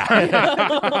pizza?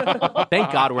 Yeah.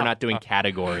 Thank God we're not doing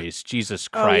categories. Jesus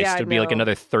Christ. yeah, I It'd be like know.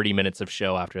 another 30 minutes of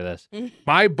show after this.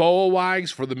 My bowl wags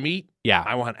for the meat. Yeah.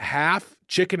 I want half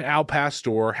chicken al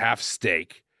pastor, half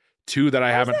steak. Two that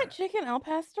I haven't. That chicken al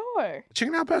pastor?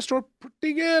 Chicken al pastor,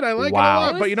 pretty good. I like it a Wow.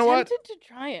 lot. But you know what? I was tempted to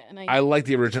try it, and I like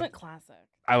the original. went classic.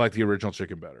 I like the original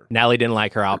chicken better. Natalie didn't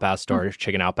like her al pastor,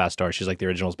 chicken al pastor. She's like, the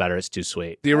original's better. It's too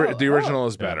sweet. The original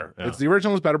is better. Yeah. It's the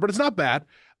original is better, but it's not bad.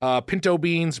 Pinto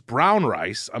beans, brown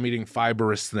rice. I'm eating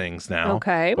fibrous things now.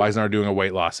 Okay. Weisner doing a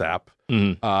weight loss app.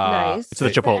 Nice. It's the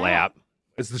Chipotle app.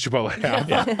 It's the Chipotle app.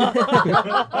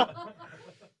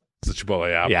 It's the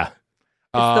Chipotle app. Yeah.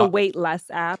 It's the wait less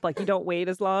app. Like, you don't wait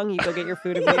as long. You go get your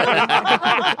food immediately.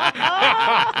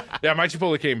 Yeah, my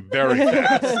Chipotle came very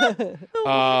fast.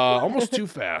 Almost too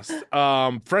fast.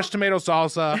 Fresh tomato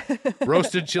salsa,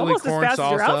 roasted chili Almost corn as fast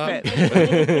as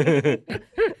your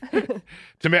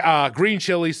salsa. Green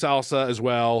chili salsa as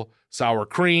well, sour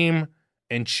cream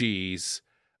and cheese.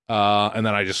 And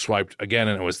then I just swiped again,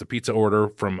 and it was the pizza order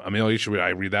from Amelia. Should I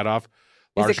read that off?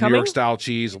 Large New York style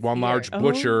cheese, one large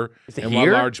butcher, and one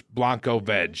large Blanco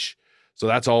veg. So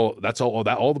that's all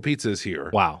the pizza is here.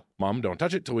 Wow. Mom, don't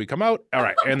touch it till we come out. All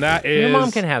right. And that is Your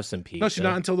mom can have some pizza. No, she's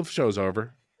not until the show's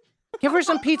over. Give her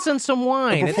some pizza and some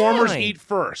wine. The performers eat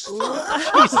first.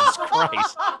 Jesus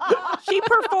Christ. She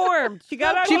performed. She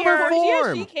got out She here.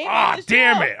 performed.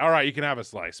 Damn it. All right, you can have a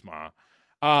slice, Ma.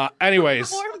 Anyways.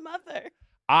 Poor mother.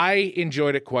 I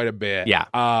enjoyed it quite a bit. Yeah.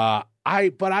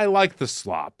 But I like the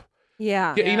slop.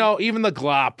 Yeah. You know, even the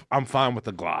glop, I'm fine with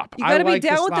the glop. You gotta I like be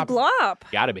down with the slop.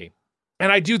 glop. Gotta be.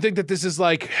 And I do think that this is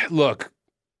like, look,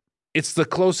 it's the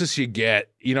closest you get.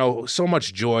 You know, so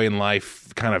much joy in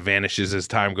life kind of vanishes as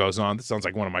time goes on. This sounds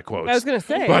like one of my quotes. I was gonna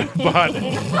say. But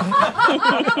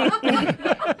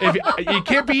if you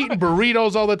can't be eating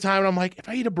burritos all the time. And I'm like, if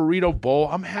I eat a burrito bowl,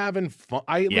 I'm having fun.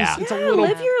 It's a little,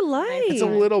 live your life. It's a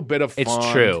little bit of fun.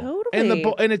 It's true.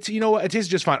 Totally. And it's, you know what, it tastes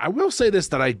just fine. I will say this,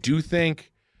 that I do think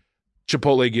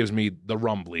Chipotle gives me the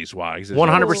rumblies. Why?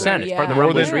 100%. It's part of the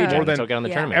Rumblies region. More than It's okay on the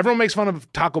tournament. Everyone makes fun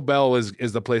of Taco Bell is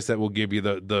the place that will give you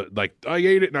the like, I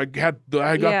ate it and I got the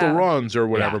runs or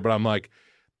whatever. Yeah. But I'm like,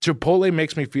 Chipotle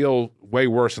makes me feel way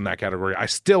worse in that category. I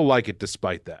still like it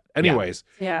despite that. Anyways,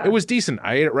 it was decent.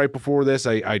 I ate it right before this.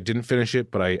 I didn't finish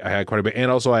it, but I had quite a bit. And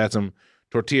also I had some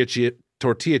tortilla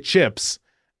chips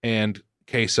and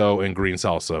queso and green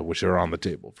salsa, which are on the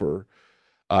table for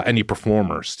any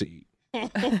performers to eat.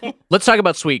 Let's talk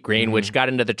about Sweetgreen, which got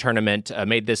into the tournament,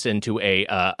 made this into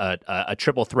a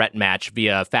triple threat match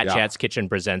via Fat Chat's Kitchen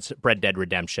presents Bread Dead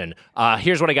Redemption.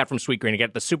 Here's what I got from Sweetgreen. I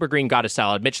got the Super Green Goddess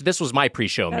Salad. Mitch, this was my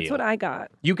pre-show meal. That's what I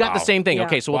got. You got the same thing. Yeah.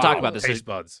 Okay, so we'll talk about this. Taste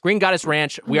buds. Green Goddess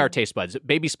Ranch, we are taste buds.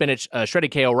 Baby spinach,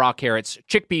 shredded kale, raw carrots,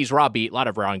 chickpeas, raw beet, a lot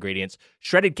of raw ingredients,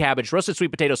 shredded cabbage, roasted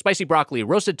sweet potato, spicy broccoli,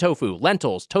 roasted tofu,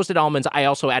 lentils, toasted almonds. I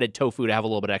also added tofu to have a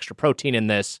little bit extra protein in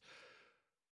this.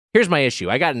 Here's my issue.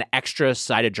 I got an extra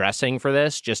side of dressing for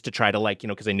this just to try to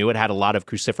because I knew it had a lot of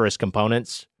cruciferous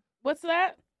components. What's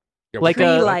that? Yeah, like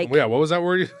tree-like. What was that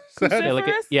word you said?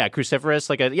 Cruciferous? Cruciferous,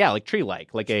 like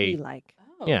tree-like, tree-like.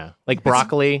 Oh. Yeah, like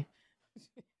broccoli.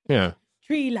 Yeah.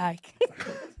 Tree-like.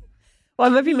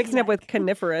 Well, I might be mixing up with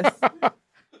coniferous.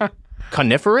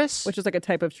 Coniferous? Which is like a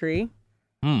type of tree.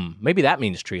 Maybe that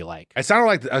means tree-like. It sounded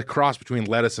like a cross between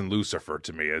lettuce and Lucifer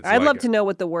to me. I'd love to know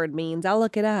what the word means. I'll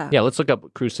look it up. Yeah, let's look up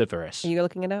cruciferous. Are you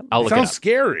looking it up? I'll look it up. Sounds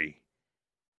scary,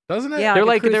 doesn't it? Yeah, they're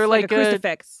like like a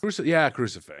crucifix.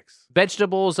 Crucifix.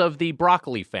 Vegetables of the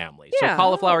broccoli family. Yeah. So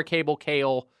cauliflower,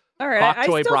 kale, All right, bok I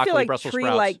choy, still broccoli, feel like Brussels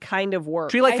tree-like sprouts. kind of works.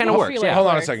 Tree-like kind of works, yeah. Hold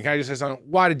on a second. Can I just say something?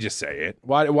 Why did you say it?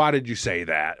 Why did you say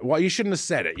that? Well, you shouldn't have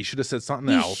said it. You should have said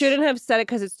something You else. shouldn't have said it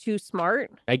because it's too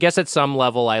smart. I guess at some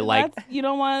level I like... You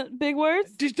don't want big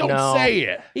words? Just don't No. say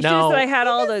it. You should have said I had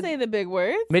all the... Say the big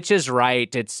words. Mitch is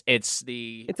right. It's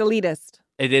elitist.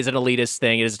 It is an elitist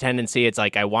thing. It is a tendency. It's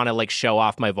like I want to show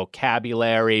off my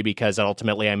vocabulary because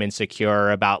ultimately I'm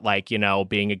insecure about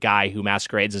being a guy who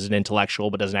masquerades as an intellectual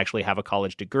but doesn't actually have a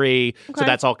college degree. Okay. So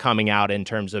that's all coming out in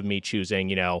terms of me choosing,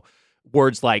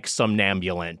 words like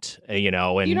somnambulant, and You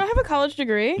don't have a college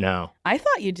degree? No. I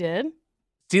thought you did.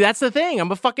 See, that's the thing.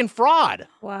 I'm a fucking fraud.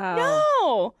 Wow.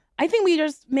 No. I think we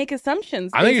just make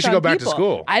assumptions. I think you based should on go back to people.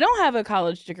 school. I don't have a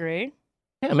college degree.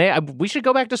 Yeah, man, we should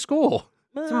go back to school.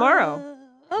 Tomorrow.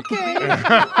 Okay. All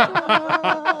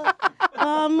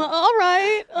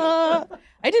right.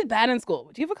 I did bad in school.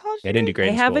 Do you have a college degree? I didn't do great I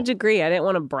in have school. a degree. I didn't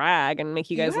want to brag and make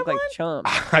you guys look like chumps.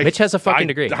 Mitch has a fucking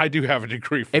degree. I do have a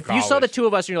degree from If college. you saw the two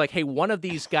of us and you're like, hey, one of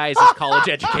these guys is college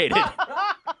educated.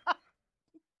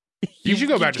 You should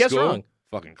go back to guess school. wrong.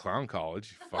 Fucking clown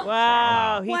college. You fucking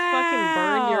Wow, clown. he fucking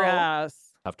burned your ass.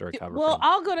 Have to recover Well, from.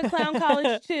 I'll go to clown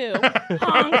college too.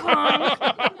 Hong Kong.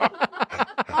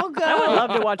 I'll go. I would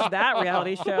love to watch that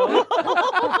reality show.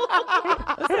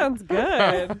 That sounds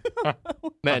good.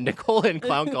 Man, Nicole in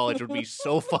clown college would be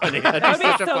so funny. That'd be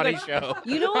such a funny show.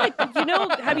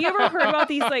 Have you ever heard about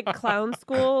these clown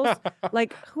schools?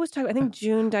 Like, who was talking? I think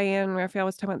Diane Raphael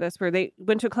was talking about this, where they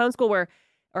went to a clown school or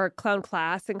a clown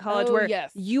class in college where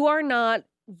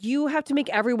you have to make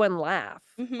everyone laugh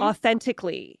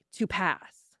authentically to pass.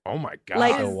 Oh my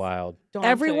God. So wild.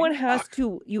 Everyone has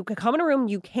to, you can come in a room,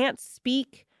 you can't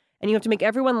speak, and you have to make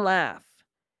everyone laugh.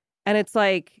 And it's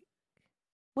like,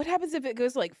 what happens if it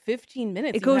goes 15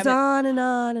 minutes? it goes on and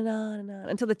on and on and on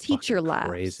until the teacher laughs.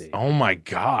 Crazy. Oh my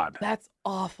God. That's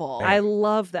awful. I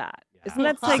love that. Isn't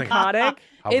that psychotic?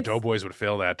 How Doughboys would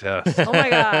fail that test. Oh my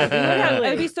God. It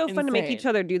would be so fun to make Insane. each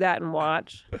other do that and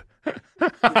watch.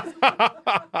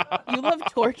 You love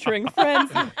torturing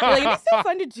friends. You're like, it'd be so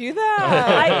fun to do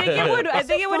that. I think it would. I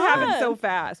think it would happen so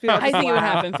fast. I think it would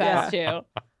happen fast too.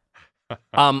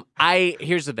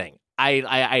 Here's the thing.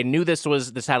 I knew this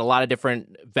had a lot of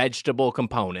different vegetable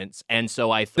components, and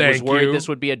so I was worried this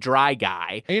would be a dry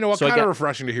guy. And you know what? So Kind of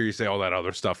refreshing to hear you say all that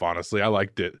other stuff, honestly. I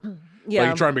liked it. Yeah.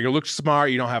 Like, you try to make it look smart.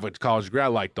 You don't have a college degree. I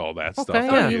liked all that stuff. Okay,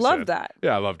 Oh, yeah. you loved that.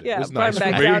 Yeah, I loved it. Yeah, It was brought nice it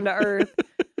back for me. down to earth.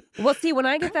 Well, see, when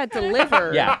I get that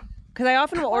delivered, because I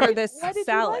often will order this Why did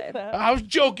salad. you like that? I was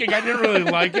joking. I didn't really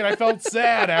like it. I felt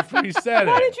sad after he said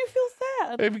Why it. did you feel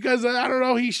sad? Because, I don't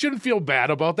know, he shouldn't feel bad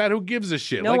about that. Who gives a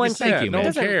shit? No like one you said, no one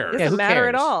doesn't, cares. It doesn't matter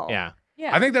at all. Yeah.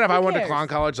 Yeah. I think that if who I went to cares? clown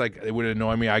college, it would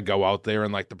annoy me. I'd go out there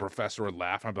and the professor would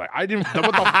laugh. I'd be like, I didn't. What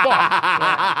the fuck?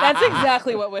 That's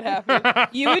exactly what would happen.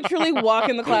 You would truly walk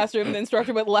in the classroom, and the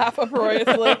instructor would laugh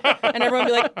uproariously, and everyone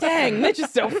would be like, "Dang, Mitch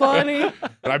is so funny."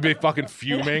 And I'd be fucking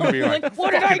fuming, being like,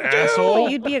 "What did I do?" Asshole.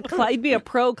 You'd be a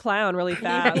pro clown really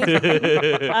fast.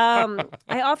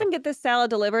 I often get this salad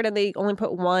delivered, and they only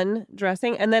put one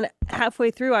dressing, and then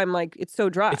halfway through, I'm like, it's so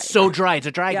dry. It's so dry. It's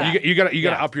a dry guy. You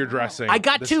gotta up your dressing. I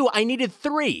got two. I needed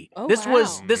three. This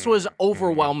was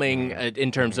overwhelming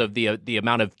in terms of the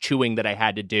amount of chewing that I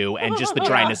had to do and just the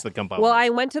dryness of the components. Well, I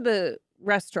went to the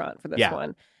restaurant for this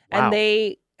one, Wow. and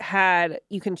they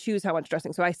you can choose how much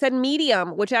dressing. So I said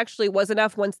medium, which actually was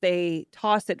enough once they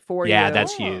toss it for you. Yeah,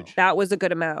 that's huge. That was a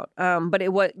good amount. But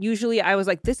it was usually I was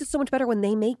like, this is so much better when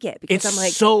they make it because I'm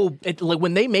like, like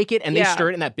when they make it and they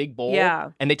stir it in that big bowl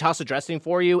and they toss the dressing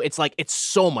for you, it's like it's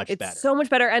so much better. It's so much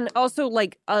better. And also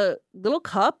like a little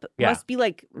cup must be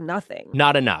like nothing.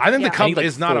 Not enough. I think the cup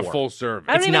is not a full serving.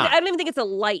 I don't even think it's a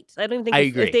light. I don't even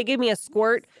think if they give me a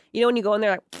squirt, you know, when you go in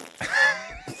there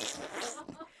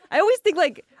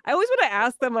like I always want to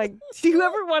ask them, like, do you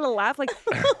ever want to laugh? Like,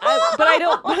 but I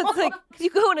don't. But it's like, you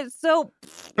go and it's so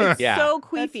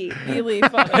queefy. That's really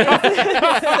funny.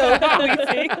 It's so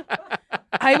queefy.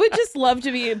 I would just love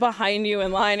to be behind you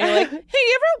in line. You're like, hey,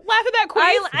 you ever laugh at that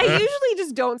queef? I usually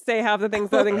just don't say half the things.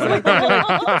 I'm like, get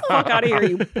the fuck out of here,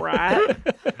 you brat.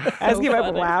 Asking if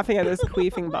I'm laughing at this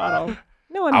queefing bottle.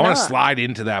 No, I'm not. I want to slide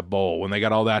into that bowl when they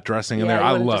got all that dressing in there.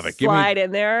 I love it. Slide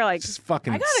in there, like just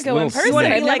fucking. I gotta go in person. You want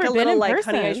to be like I've a never been little in like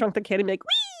person. Honey, I Shrunk the Kid and be like,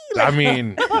 wee. Like, I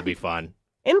mean, that'd be fun.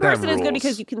 In person is good rules.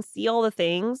 because you can see all the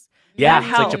things. Yeah, that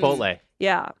it's like helps. Chipotle.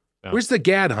 Yeah. Where's the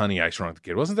Gad Honey I Shrunk the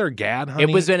Kid? Wasn't there a Gad Honey? It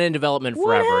was been in development What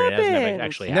forever. It has never happened?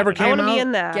 actually It never happened. came I want to out. be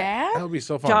in that. Gad? That would be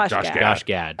so fun. Josh Gad. Josh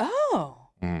Gad. Oh.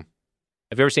 Have you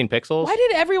ever seen Pixels? Why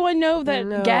did everyone know that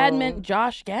No. Gad meant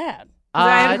Josh Gad? I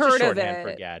had it's just heard of shorthand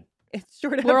it. for Gad. It's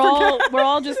shorthand We're for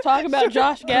all just talking about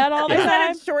Josh Gad all the I said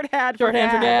time. it's shorthand for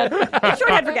Shorthand for Gad. Gad. It's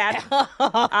shorthand for Gad.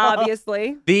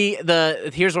 Obviously.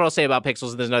 Here's what I'll say about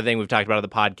Pixels. There's another thing we've talked about on the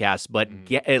podcast, but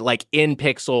like in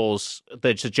Pixels,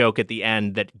 there's a joke at the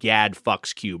end that Gad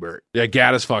fucks Qbert. Yeah,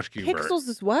 Gad is fucked Qbert. Pixels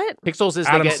is what? Pixels is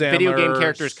Adam they get video game Sandler's-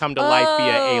 characters come to life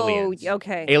via aliens.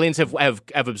 Okay. Aliens have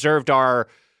observed our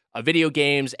video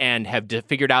games and have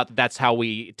figured out that that's how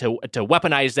to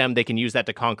weaponize them. They can use that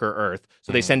to conquer Earth.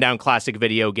 So they send down classic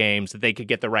video games that they could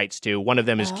get the rights to. One of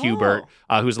them is Qbert,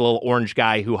 who's a little orange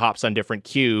guy who hops on different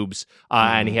cubes,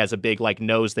 and he has a big like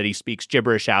nose that he speaks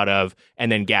gibberish out of.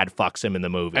 And then Gad fucks him in the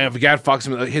movie. And if Gad fucks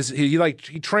him,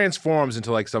 he transforms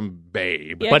into like some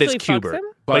babe. But it's Qbert.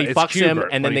 But he it's fucks him, Qbert,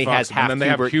 and then but he they fucks has him, half and then they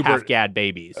have Qbert, half Gad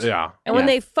babies. Yeah. And when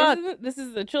they fuck, This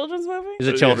is a children's movie? It's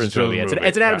a children's movie. movie.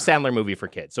 It's an Adam Sandler movie for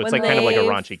kids. So it's when like kind of like a they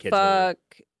raunchy kids movie. fuck,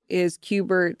 is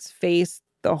Qbert's face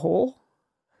the hole?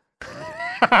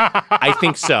 I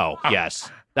think so, yes.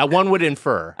 That one would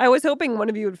infer. I was hoping one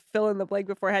of you would fill in the blank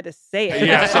before I had to say it.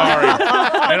 Yeah, sorry.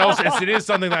 And also, it is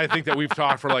something that I think that we've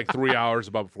talked for like 3 hours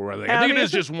about before. I think it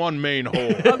is just one main hole.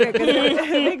 Okay, good. It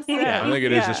makes sense. Yeah, I think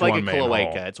it is just It's like one a main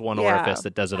cloaca. hole. It's one Yeah. orifice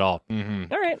that does it all.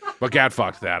 Mm-hmm. All right. But Gad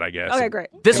fucked that, I guess. Okay, great.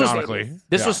 This was Canonically.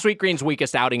 Sweetgreen's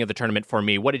weakest outing of the tournament for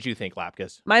me. What did you think,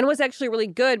 Lapkus? Mine was actually really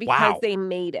good because Wow. they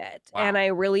made it, and I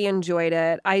really enjoyed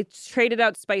it. I traded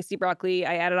out spicy broccoli.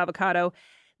 I added avocado.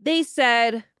 They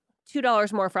said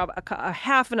 $2 more for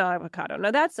half an avocado.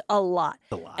 Now that's a lot.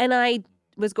 And I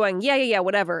was going, yeah,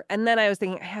 whatever. And then I was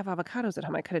thinking, I have avocados at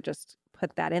home. I could have just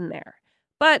put that in there.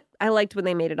 But I liked when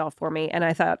they made it all for me. And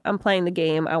I thought, I'm playing the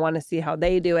game. I want to see how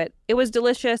they do it. It was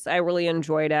delicious. I really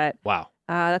enjoyed it. Wow.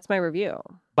 That's my review.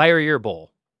 Byer your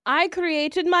bowl. I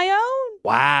created my own.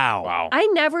 Wow. I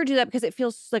never do that because it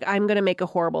feels like I'm going to make a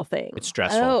horrible thing. It's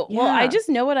stressful. Oh, well, I just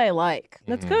know what I like.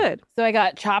 That's good. So I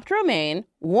got chopped romaine,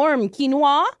 warm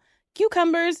quinoa,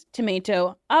 cucumbers,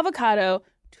 tomato, avocado,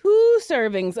 2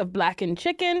 servings of blackened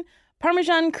chicken,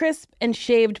 Parmesan crisp and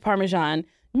shaved Parmesan,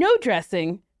 no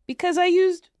dressing because I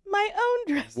used my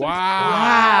own dressing.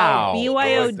 Wow.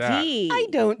 BYOD. I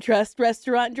don't trust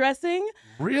restaurant dressing.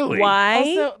 Really? Why?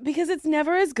 Also, because it's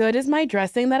never as good as my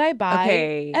dressing that I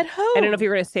buy at home. I don't know if you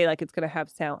were going to say like it's going to have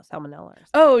salmonella.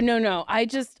 Oh, no.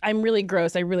 I'm really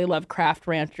gross. I really love Kraft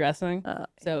ranch dressing.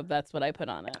 So that's what I put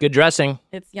on it. Good dressing.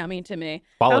 It's yummy to me.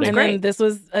 Quality. And then this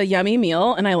was a yummy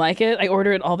meal, and I like it. I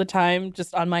order it all the time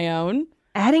just on my own.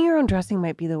 Adding your own dressing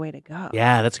might be the way to go.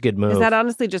 Yeah, that's a good move. Because that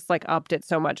honestly just like upped it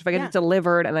so much. If I get it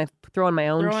delivered and I throw in my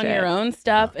own Throw shit. on your own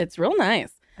stuff. It's real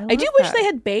nice. I do love wish that. they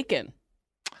had bacon.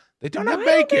 They don't have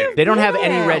bacon. They don't have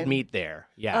any red meat there.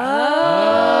 Yeah.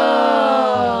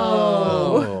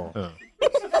 Oh.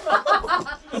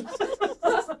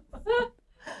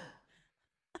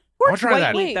 I'll try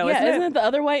that. Wait, though, isn't isn't it the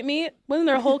other white meat? Wasn't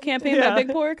there a whole campaign by Big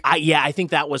Pork? I think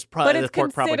that was But the it's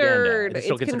pork propaganda. considered. It's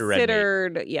still considered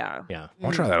red meat. Yeah. Yeah.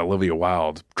 I'll try that Olivia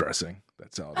Wilde dressing.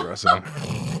 That salad dressing.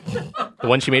 The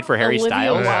one she made for Harry Olivia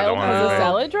Styles? Yeah, the Wilde one has I a made.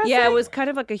 salad dressing? Yeah, it was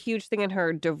kind of like a huge thing in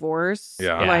her divorce.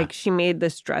 Yeah. Like she made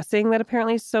this dressing that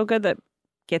apparently is so good that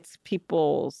gets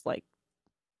people's like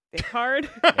dick hard.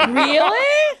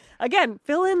 Really? Again,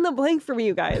 fill in the blank for me,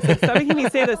 you guys. Like, stop making me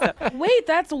say this stuff. Wait,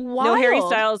 that's wild. No, Harry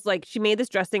Styles, like, she made this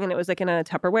dressing and it was like in a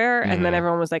Tupperware, and then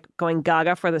everyone was like going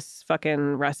gaga for this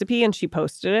fucking recipe, and she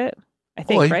posted it. I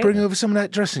think, right? Bring over some of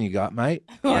that dressing you got, mate.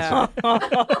 Yeah.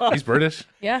 He's British?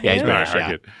 Yeah, he's British. All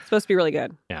right, good. It's supposed to be really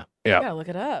good. Yeah. Yeah, look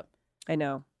it up. I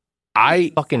know.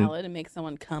 I fucking salad and make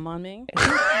someone come on me.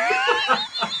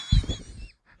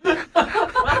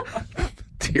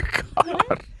 Dear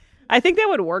God. I think that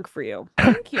would work for you.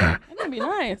 Thank you. That would be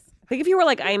nice. I think if you were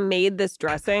like, I made this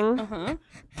dressing.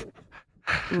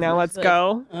 Now let's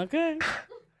go. Okay.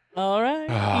 All right.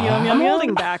 I'm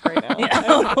holding back right now. Is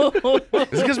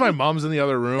it because my mom's in the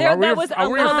other room? Are we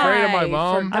afraid of my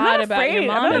mom? I'm not afraid. I'm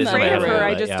not afraid of her.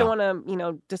 I just yeah. don't want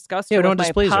to, disgust her with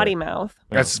my potty mouth.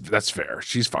 That's fair.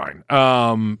 She's fine.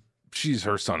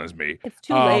 Her son is me. It's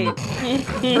too late.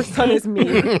 Her son is me.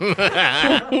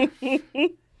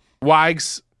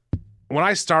 Wags, when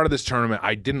I started this tournament,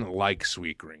 I didn't like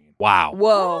Sweetgreen. Wow.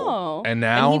 Whoa. And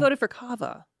now he voted for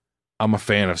Kava. I'm a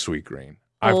fan of Sweetgreen.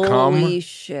 I've Holy come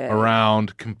shit.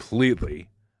 around completely.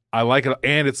 I like it,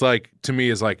 and it's like, to me,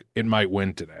 is like it might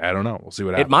win today. I don't know. We'll see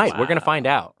what happens. It might. We're gonna find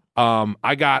out.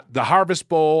 I got the Harvest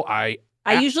Bowl. I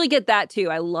usually get that too.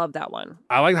 I love that one.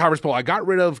 I like the Harvest Bowl. I got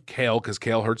rid of kale because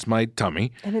kale hurts my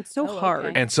tummy, and it's so hard.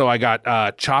 Okay. and so I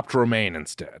got chopped romaine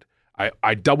instead.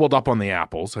 I doubled up on the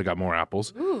apples. I got more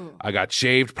apples. Ooh. I got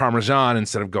shaved Parmesan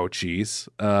instead of goat cheese,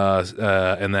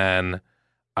 and then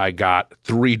I got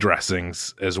 3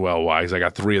 dressings as well, Wise. I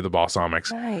got 3 of the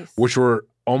balsamics, nice. which were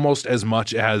almost as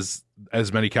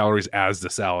many calories as the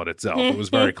salad itself. It was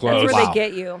very close. That's where they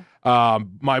get you.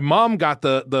 My mom got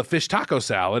the fish taco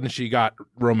salad, and she got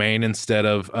romaine instead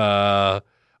of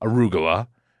arugula,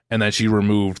 and then she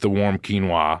removed the warm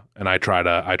quinoa. And I try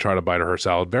to bite of her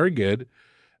salad. Very good.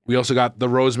 We also got the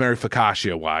rosemary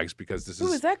focaccia, Wags, because this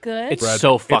Ooh, is that good? It's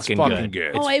so fucking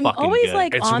good. Oh, I'm always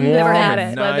like it's on warm the and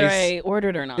fence whether nice. I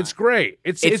ordered or not. It's great.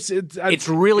 It's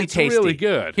really tasty. Really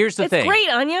good. Here's the thing. It's great,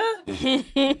 Anya.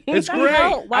 It's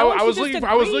great. I was looking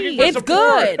for It's support.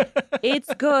 good.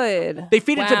 It's good. They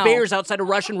feed it to Wow. bears outside a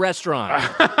Russian restaurant.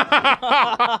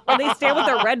 And they stand with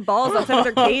their red balls outside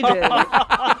of their cages.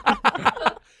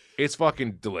 It's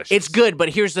fucking delicious. It's good, but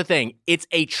here's the thing. It's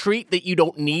a treat that you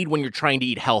don't need when you're trying to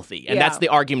eat healthy. And that's the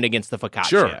argument against the focaccia.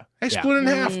 Sure. Hey, split it in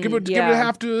half. Give it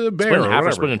half to the bear. Split it in half or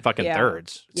whatever. split it in fucking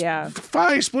thirds. Yeah.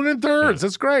 Fine, split it in thirds.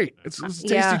 That's great. It's a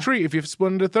tasty treat if you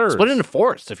split it into thirds. Split it into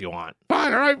fourths if you want.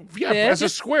 Fine, all right. Yeah, Fifth. as a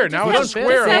square. Now Just it's a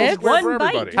square. have Have a square for one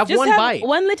bite. everybody. Have Just one have bite.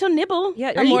 one little nibble.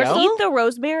 Yeah, a morsel. eat the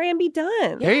rosemary and be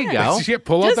done. There you go. Yeah,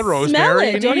 pull out Just the rosemary smell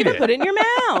it. and Don't eat even it. put it in your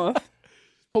mouth.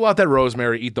 Pull out that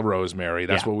rosemary, eat the rosemary.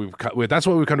 That's what we've come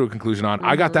to a conclusion on.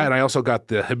 I got that, and I also got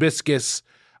the hibiscus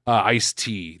iced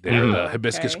tea there, the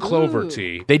hibiscus clover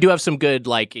tea. They do have some good,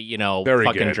 very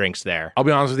fucking good. drinks there. I'll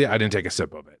be honest with you, I didn't take a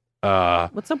sip of it.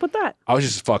 What's up with that? I was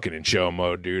just fucking in show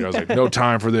mode, dude. I was like, no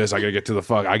time for this. I gotta get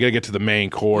to the main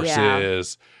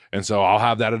courses, and so I'll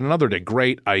have that another day.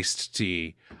 Great iced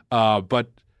tea, but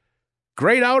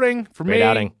great outing for me. Great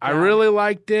outing. I really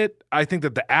liked it. I think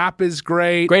that the app is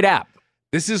great. Great app.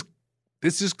 This is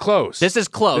close. This is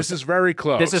close. This is very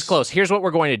close. This is close. Here's what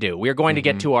we're going to do. We're going to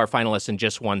get to our finalists in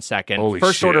just 1 second. Holy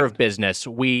First shit. order of business.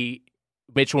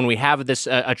 Mitch, when we have this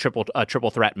a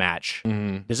triple threat match,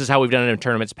 this is how we've done it in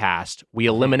tournaments past. We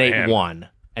eliminate one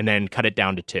and then cut it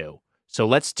down to 2. So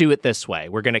let's do it this way.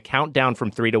 We're going to count down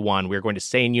from 3 to 1. We're going to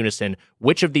say in unison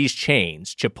which of these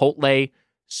chains, Chipotle,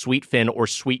 Sweetfin, or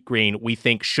Sweetgreen, we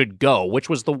think should go. Which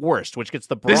was the worst? Which gets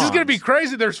the bronze? This is going to be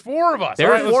crazy. There's 4 of us.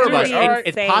 There are 4 of us. It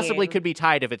Insane. possibly could be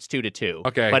tied if it's 2-2.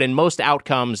 Okay. But in most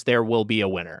outcomes, there will be a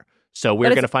winner. So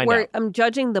we're going to find out. I'm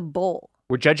judging the bowl.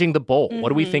 We're judging the bowl. What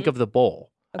do we think of the bowl?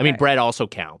 I mean, Okay. bread also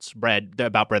counts. Bread,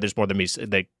 there's more than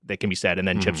that can be said. And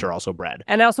then chips are also bread.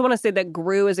 And I also want to say that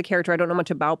Gru is a character I don't know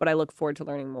much about, but I look forward to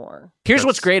learning more. Here's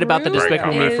what's great about the Gru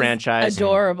Despicable Me is franchise.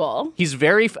 Adorable. He's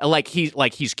very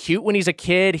he's cute when he's a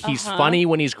kid. He's funny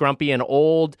when he's grumpy and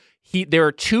old. There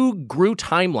are 2 Gru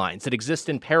timelines that exist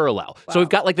in parallel. So we've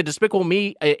got the Despicable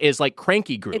Me is like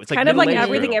cranky Gru. It's kind of like middle-aged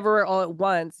Everything Gru. Everywhere All at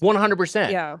Once.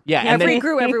 100%. Yeah. Yeah. And Every then,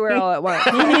 Gru Everywhere All at Once.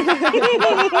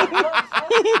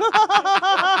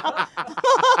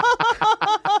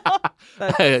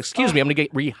 excuse me, I'm going to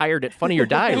get rehired at Funny or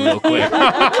Die real quick.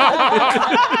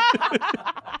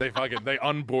 They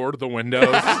unboard the windows.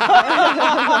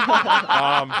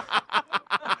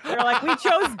 They're like, we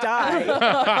chose Die.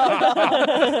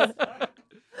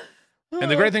 And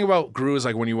the great thing about Gru is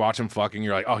when you watch him fucking,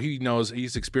 you're like, oh, he knows,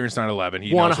 he's experienced 9/11.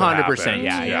 He knows what 100%. happened.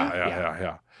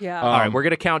 Yeah. Yeah. All right, we're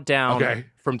going to count down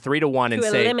from 3 to 1 and To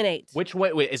say eliminate. which way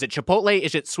is it Chipotle?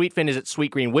 Is it Sweetfin? Is it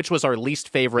Sweetgreen? Which was our least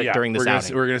favorite during this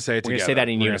outing? We're going to say it We're together. going to say that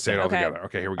in We're unison. going to say it all Okay. together.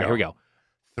 Okay, here we All go. right, here we go.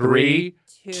 3,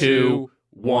 2,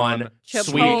 1.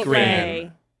 Chipotle.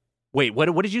 Sweetgreen. Wait,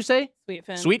 what did you say?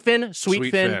 Sweetfin.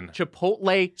 Sweetfin,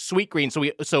 Chipotle, Sweetgreen.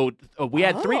 So we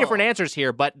had 3 different answers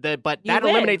here, but that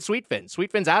eliminates Sweetfin.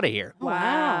 Sweetfin's out of here.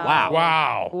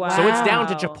 Wow. So it's down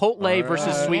to Chipotle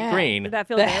versus Sweetgreen. That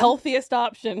feels the good. healthiest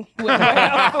option. Went right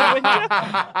out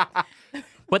the window.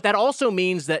 But that also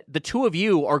means that the 2 of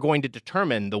you are going to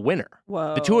determine the winner.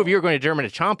 Whoa. The 2 of you are going to determine a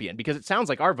champion because it sounds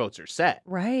like our votes are set.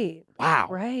 Right. Wow.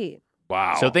 Right.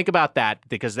 Wow. So think about that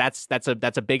because that's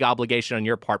a big obligation on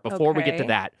your part. Before we get to Okay.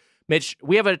 that, Mitch,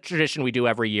 we have a tradition we do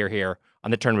every year here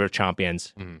on the Tournament of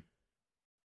Champions. Mm-hmm.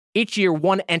 Each year,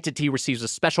 one entity receives a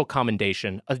special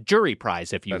commendation, a jury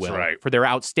prize, if you That's will, right. for their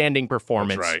outstanding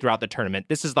performance That's right. throughout the tournament.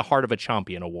 This is the Heart of a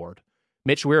Champion Award.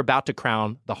 Mitch, we're about to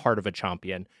crown the Heart of a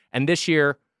Champion. And this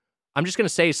year, I'm just going to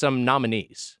say some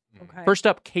nominees. Okay. First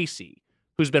up, Casey,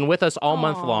 who's been with us all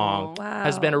month long,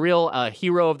 has been a real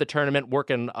hero of the tournament,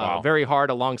 working very hard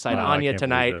alongside Anya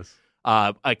tonight.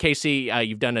 Casey,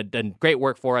 you've done great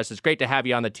work for us. It's great to have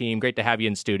you on the team. Great to have you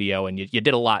in studio, and you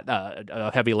did a lot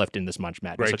heavy lift in this Munch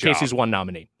Madness. Great So job. Casey's one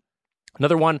nominee.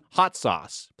 Another one, Hot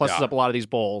Sauce, pluses up a lot of these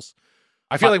bowls.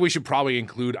 I feel like we should probably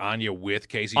include Anya with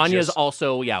Casey. Anya's just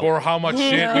also, for how much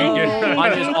shit we get.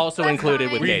 Anya's also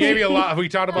included with we Casey. gave you a lot. We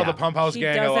talked about the Pump House She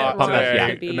gang a doesn't lot want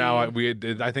today. to be- Now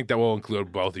I think that will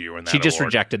include both of you in that. She just award.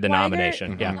 rejected the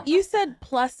nomination. Mm-hmm. Yeah. You said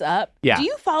plus up. Yeah. Do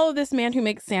you follow this man who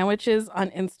makes sandwiches on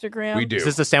Instagram? We do. Is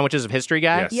this the Sandwiches of History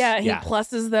guy? Yes. Yeah, he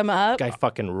pluses them up. Guy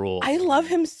fucking rules. I love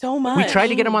him so much. We tried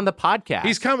to get him on the podcast.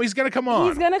 He's going to come on.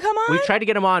 He's gonna come on. We tried to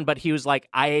get him on, but he was like,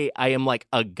 I am like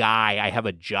a guy. I have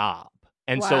a job.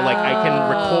 And so, like, I can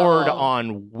record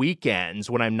on weekends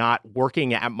when I'm not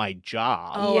working at my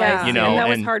job. Oh, yeah. You know, and that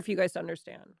was hard for you guys to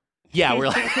understand. Yeah, we're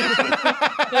like,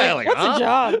 What's a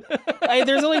job?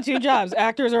 There's only 2 jobs: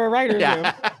 actors or a writer's room.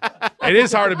 It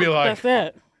is hard to be like,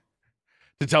 That's it.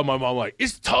 to tell my mom, like,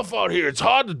 it's tough out here. It's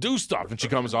hard to do stuff. And she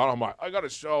comes on, I'm like, I got a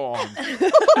show on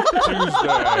Tuesday.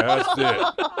 That's it.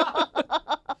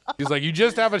 She's like, you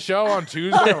just have a show on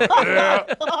Tuesday? I'm like, yeah.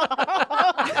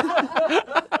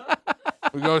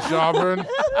 We go shopping.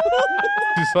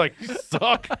 She's like, you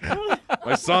suck.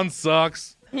 My son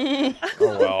sucks. Oh,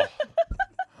 well.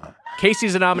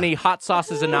 Casey's a nominee. Hot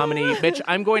Sauce is a nominee. Mitch,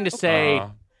 I'm going to say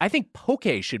I think Poke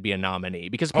should be a nominee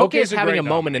because Poke Poke's is a having great a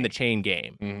moment nominee. in the chain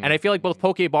game. Mhm. And I feel like both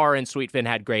Poke Bar and Sweetfin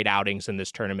had great outings in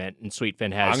this tournament, and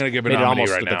Sweetfin has I'm gonna give a made it nominee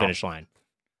almost right to the now. finish line.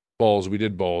 Bowls. We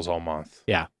did bowls all month.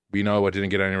 Yeah. We know what didn't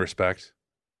get any respect?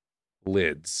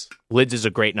 Lids. Lids is a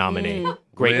great nominee.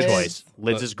 Great Lids. choice.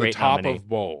 Lids is a great the top nominee. of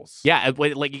bowls. Yeah,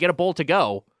 like you get a bowl to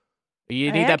go.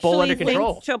 You need I that bowl under actually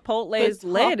control. think Chipotle's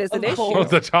lid is an issue. Oh,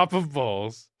 the top of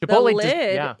bowls. Chipotle the just-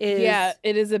 lid yeah. is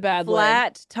it is a bad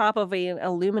flat top of an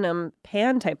aluminum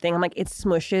pan type thing. I'm like, it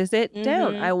smushes it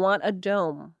down. Mhm. I want a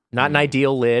dome. Not an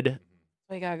ideal lid.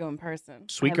 We gotta go in person.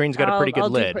 Sweetgreen's got a pretty good I'll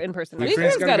lid. do in person.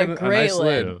 Sweetgreen's got a great nice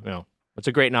lid. No, it's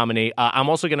a great nominee. I'm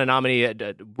also going to nominate,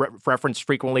 referenced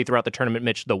frequently throughout the tournament,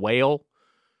 Mitch, the whale.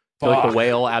 I feel like Fuck. the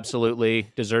whale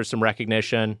absolutely deserves some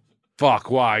recognition. Fuck,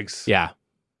 Wags. Yeah.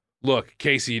 Look,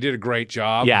 Casey, you did a great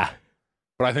job. Yeah.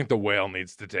 But I think the whale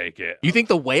needs to take it. You think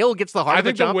the whale gets the heart I of a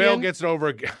think the champion? whale gets it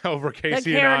over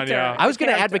Casey and character. Anya. I was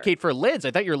going to advocate for lids.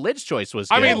 I thought your lids choice was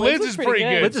good. I mean, Lids Lids is is pretty pretty good.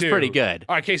 good. Lids is too. pretty good.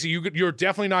 All right, Casey, you're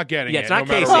definitely not getting Yeah, it. it's not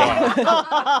no Casey. matter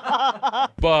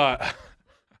what. But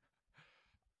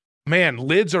man,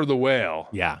 Lids are the whale.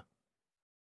 Yeah.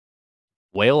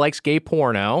 Whale likes gay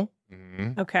porno.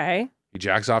 Mhm. Okay. He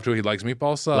jacks off to it. He likes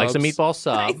meatball subs. Likes a meatball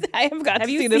sub. I have got Have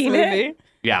to you see this seen movie. it?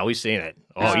 Yeah, we've seen it.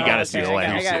 Oh, you got to see okay, the whale.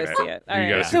 I gotta see it. All You right.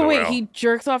 gotta see So the wait, whale. he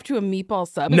jerks off to a meatball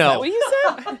sub? Is No. that what you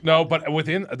said? No, but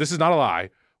this is not a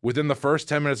lie. Within the first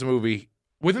 10 minutes of the movie,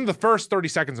 within the first 30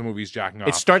 seconds of the movie, he's jacking off.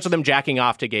 It starts with him jacking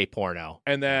off to gay porno.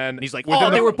 And then And he's like, within oh,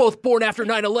 the- they were both born after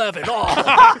 9/11.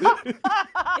 Oh.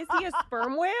 Is he a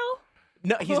sperm whale?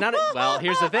 No, he's not. Well,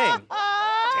 here's the thing.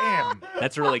 Damn.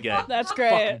 That's really good. That's great.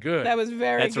 fucking good. That was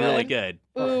very That's good. really good.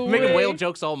 Ooh, Making wee. whale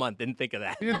jokes all month. Didn't think of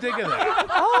that. You didn't think of that.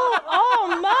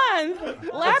 Oh, month.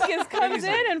 Lapkus comes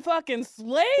in and fucking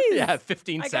slays. Yeah,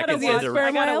 15 I seconds gotta watch, into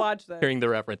I gotta watch this. hearing the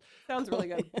reference. Sounds really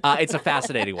good. It's a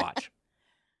fascinating watch.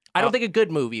 I don't think a good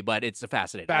movie, but it's a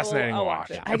fascinating. Fascinating I'll watch.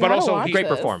 watch it. I But gotta also, watch Great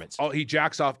this. performance. he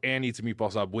jacks off and eats a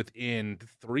meatball sub within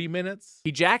 3 minutes.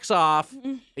 He jacks off.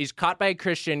 He's caught by a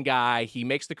Christian guy. He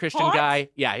makes the Christian What? guy.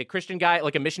 Yeah, a Christian guy,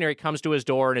 like a missionary, comes to his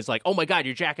door and is like, "Oh my God,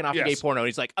 you're jacking off to gay porno." And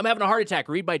he's like, "I'm having a heart attack.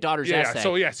 Read my daughter's essay."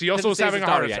 So he also was having a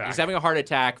heart attack. He's having a heart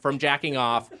attack from jacking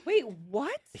off. Wait,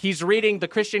 what? He's reading. The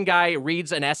Christian guy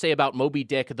reads an essay about Moby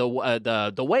Dick, the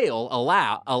whale,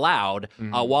 aloud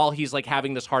while he's like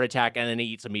having this heart attack, and then he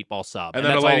eats a meatball sub. And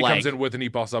then a lady comes in with an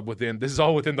meatball sub within. This is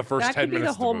all within the first 10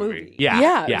 minutes of the movie.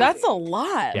 Yeah, that's a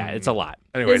lot. Yeah, it's a lot.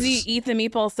 Anyways, does he eat the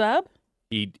meatball sub?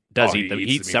 He does eat them. He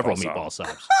eats several meatball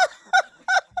subs.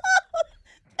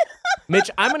 Mitch,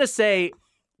 I'm going to say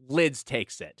Lids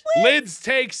takes it. Lids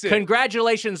takes it.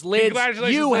 Congratulations, Lids.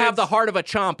 Congratulations, you Lids. have the heart of a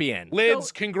champion.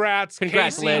 Lids, congrats.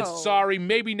 Congrats, Casey, Lids. Sorry,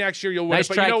 maybe next year you'll win. Nice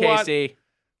But try, you know Casey.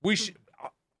 What? We should,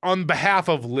 on behalf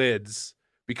of Lids,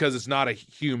 because it's not a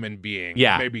human being.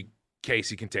 Yeah. Maybe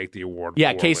Casey can take the award.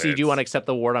 Yeah, for Casey, Lids. do you want to accept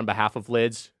the award on behalf of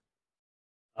Lids?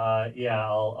 Yeah,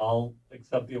 I'll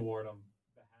accept the award on behalf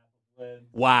of Liz.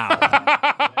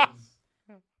 Wow.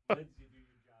 Liz, you do your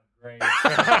job great.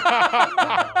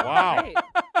 Wow.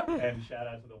 And shout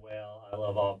out to the whale. I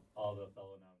love all the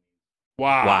fellow nominees.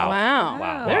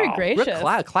 Wow. Very gracious.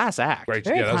 Class act. Great.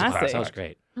 Very Yeah, that was a class classy. That was act.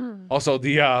 great. Also,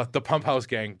 the Pump House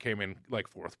gang came in like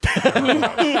fourth.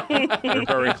 They're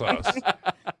very close.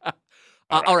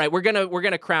 All right, we're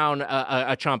gonna crown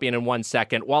a champion in 1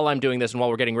 second. While I'm doing this and while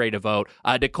we're getting ready to vote,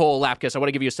 Nicole, Lapkus, I want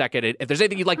to give you a second. If there's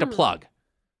anything you'd like to plug,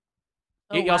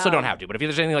 you also don't have to. But if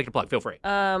there's anything you'd like to plug, feel free.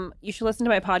 You should listen to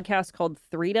my podcast called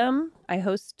Freedom. I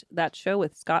host that show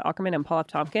with Scott Aukerman and Paul F.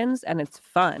 Tompkins, and it's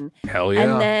fun. Hell yeah!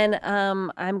 And then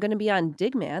I'm going to be on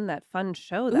Digman, that fun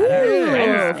show that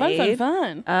our friends made.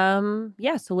 Fun.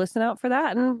 Yeah, so listen out for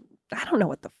that. And I don't know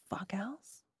what the fuck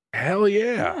else. Hell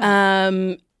yeah!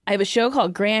 I have a show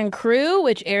called Grand Crew,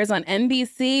 which airs on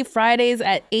NBC Fridays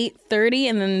at 8:30,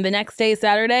 and then the next day,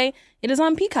 Saturday, it is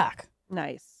on Peacock.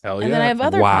 Nice. Hell yeah! And then I have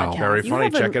other podcasts. Very funny.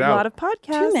 You have Check it a out. lot of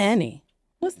podcasts. Too many.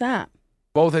 What's that?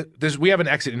 We have an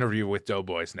exit interview with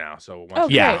Doughboys now, so once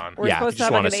Okay. you're on, We're supposed to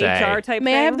have like an HR type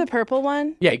May thing. I have the purple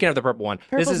one? Yeah, you can have the purple one.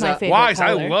 Purple's this is my favorite Wise.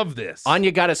 color. I love this.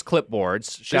 Anya got us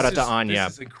clipboards. Shout out to Anya.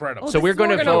 This is incredible. So we're going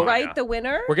to vote. Write the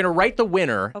winner. We're going to write the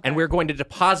winner, and we're going to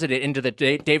deposit it into the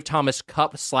Dave Thomas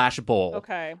Cup /bowl.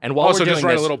 Okay. And while also we're doing just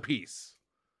write this, a little piece.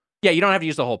 Yeah, you don't have to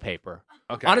use the whole paper.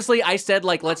 Okay. Honestly, I said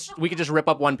like we could just rip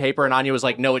up one paper, and Anya was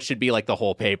like, "No, it should be like the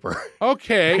whole paper."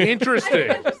 Okay,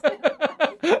 interesting.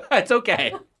 It's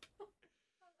okay.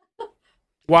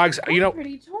 Wags, you know,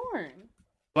 Pretty torn.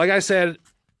 like I said,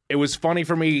 it was funny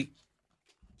for me.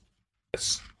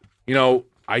 You know,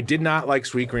 I did not like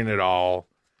Sweetgreen at all,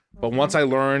 but once I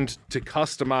learned to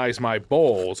customize my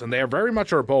bowls, and they are very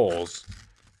much our bowls,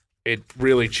 it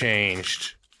really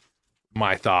changed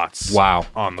my thoughts.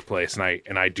 On the place,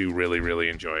 and I do really, really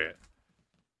enjoy it.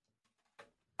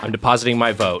 I'm depositing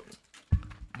my vote.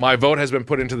 My vote has been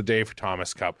put into the Dave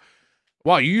Thomas Cup.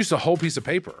 Wow, you used a whole piece of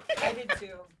paper.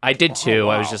 I did too. Oh,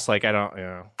 wow. I was just like, I don't,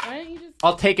 Why don't you just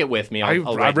I'll take it with me. I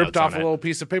I'll write ripped notes off on a it. little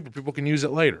piece of paper. People can use it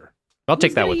later. I'll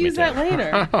take that with me use too. that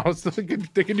later?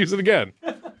 They can use it again.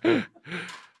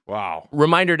 Wow.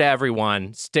 Reminder to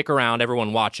everyone, stick around,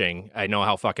 everyone watching. I know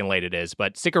how fucking late it is,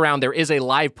 but stick around. There is a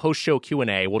live post-show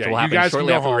Q&A, which Yeah, will you happen guys can shortly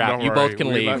go after we home, wrap. don't You worry. both can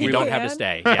We leave. let- You we don't let- have to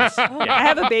stay. Yes. Yeah. I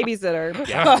have a babysitter.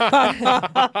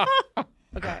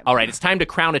 Okay. All right, it's time to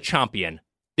crown a champion.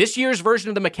 This year's version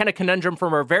of the McKenna Conundrum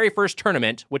from our very first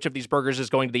tournament, which of these burgers is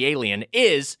going to the alien,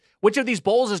 is which of these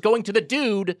bowls is going to the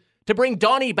dude to bring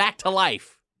Donnie back to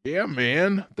life? Yeah,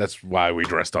 man. That's why we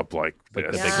dressed up like this.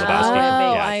 The Big Oh,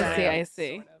 Lebowski. Yeah. I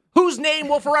see. Whose name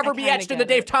will forever be etched in the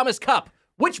Dave Thomas Cup?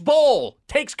 Which bowl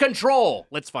takes control?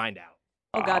 Let's find out.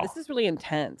 Oh, God, this is really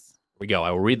intense. Here we go.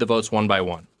 I will read the votes one by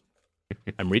one.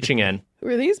 I'm reaching in. Who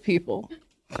are these people?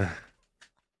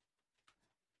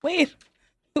 Wait.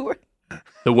 Who are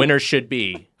The winner should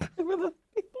be the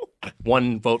people?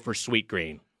 one vote for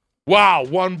Sweetgreen. Wow,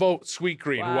 one vote,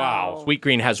 Sweetgreen. Wow.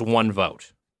 Sweetgreen has one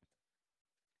vote.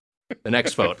 The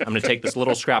next vote. I'm going to take this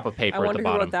little scrap of I paper at wonder the who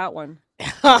bottom. wrote that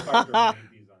one.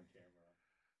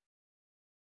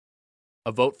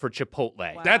 A vote for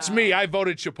Chipotle. That's me. I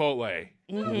voted Chipotle.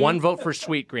 Mm-hmm. One vote for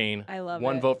Sweetgreen. I love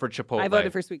one it. vote for Chipotle. I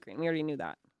voted for Sweetgreen. We already knew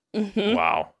that.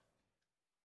 Wow.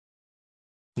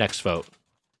 Next vote.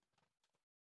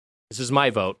 This is my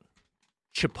vote.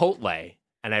 Chipotle.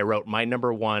 And I wrote my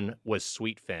number one was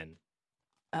Sweetfin.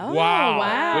 Oh, Wow.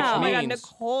 wow. Which Oh my God, means-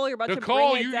 Nicole, you're about to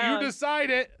Nicole, bring it down. you decide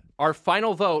it. Our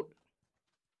final vote.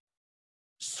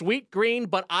 Sweetgreen,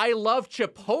 but I love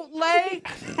Chipotle. What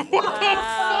the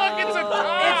fuck? It's a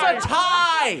tie. It's a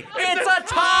tie. It's a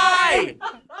tie.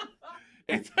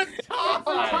 It's a It's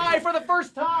a tie for the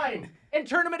first time in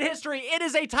tournament history. It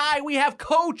is a tie. We have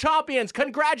co-champions.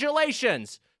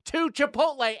 Congratulations to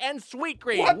Chipotle and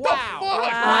Sweetgreen. What the wow.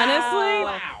 fuck?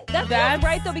 Honestly, That's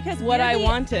right though, because what I weirdly,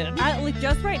 wanted. like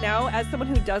just right now, as someone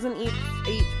who doesn't eat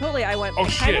Chipotle, I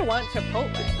kind shit. of want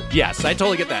Chipotle. Yes, I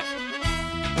totally get that.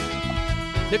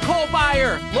 Nicole,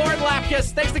 Byer, Lauren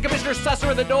Lapkus, thanks to Commissioner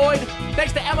Susser of the Noid,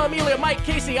 thanks to Emma, Amelia, Mike,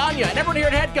 Casey, Anya, and everyone here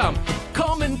at HeadGum.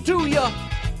 Coming to ya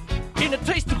in a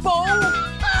tasty bowl.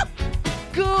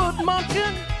 Good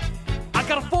munchin'. I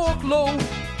got a fork load.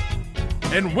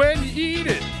 And when you eat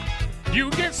it, you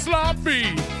get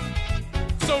sloppy.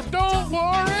 So don't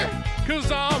worry,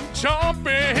 cause I'm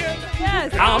chomping.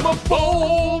 Yes. I'm a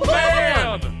bowl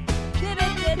man.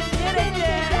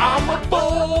 I'm a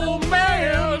bowl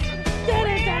man.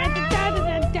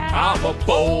 I'm a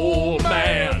bowl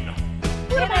man.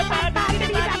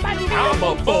 I'm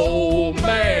a bowl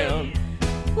man.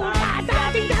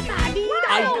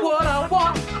 I what I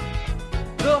want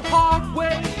the hard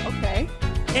way. Okay.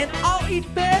 And I'll eat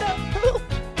better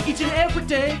each and every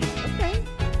day. Okay.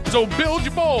 So build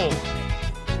your bowl.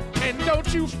 And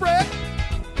don't you fret,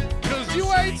 cause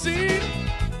you ain't seen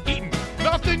eating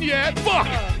nothing yet. Fuck!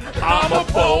 I'm a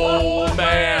bowl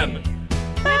man.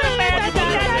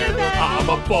 I'm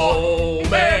a bowl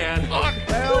man.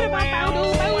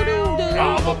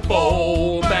 I'm a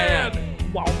bowl man.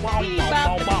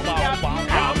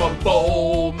 I'm a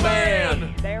bowl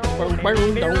man.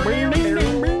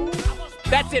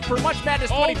 That's it for Munch Madness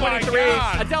 2023.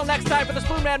 Until next time, for the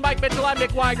Spoon Man, Mike Mitchell, I'm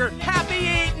Nick Weiger. Happy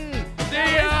eating!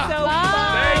 See ya! So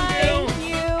Thank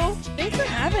you! Thanks for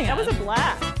having That us. was a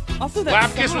blast. Also, that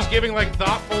Lapkus song. was giving like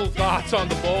thoughtful thoughts on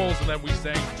the bowls, and then we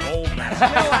sang Bowl Man. No,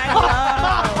 I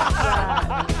love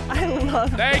that. I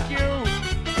love that. Thank you!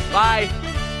 Bye.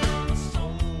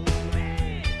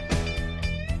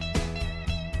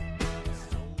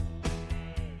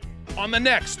 On the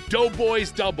next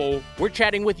Doughboys Double, we're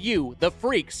chatting with you, the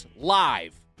freaks,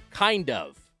 live. Kind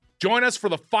of. Join us for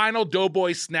the final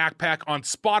Doughboys snack pack on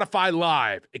Spotify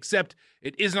Live, except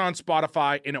it isn't on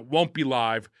Spotify and it won't be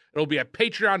live. It'll be at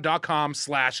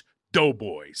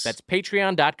patreon.com/doughboys. That's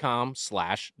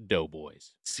patreon.com/doughboys.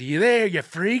 See you there, you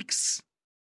freaks.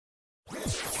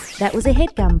 That was a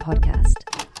HeadGum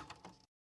podcast.